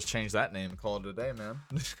might as well just change that name and call it a day, man.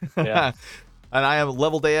 Yeah. And I am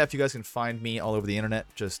Leveled AF. You guys can find me all over the internet.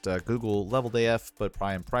 Just Google Leveled AF, but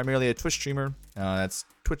I am primarily a Twitch streamer. That's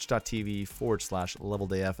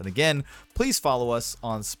twitch.tv/Leveled AF. And again, please follow us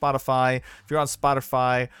on Spotify. If you're on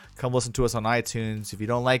Spotify, come listen to us on iTunes. If you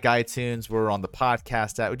don't like iTunes, we're on the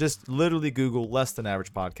podcast app. Just literally Google Less Than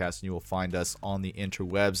Average Podcast, and you will find us on the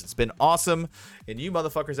interwebs. It's been awesome. And you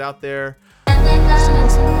motherfuckers out there, see you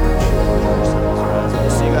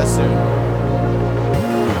guys soon.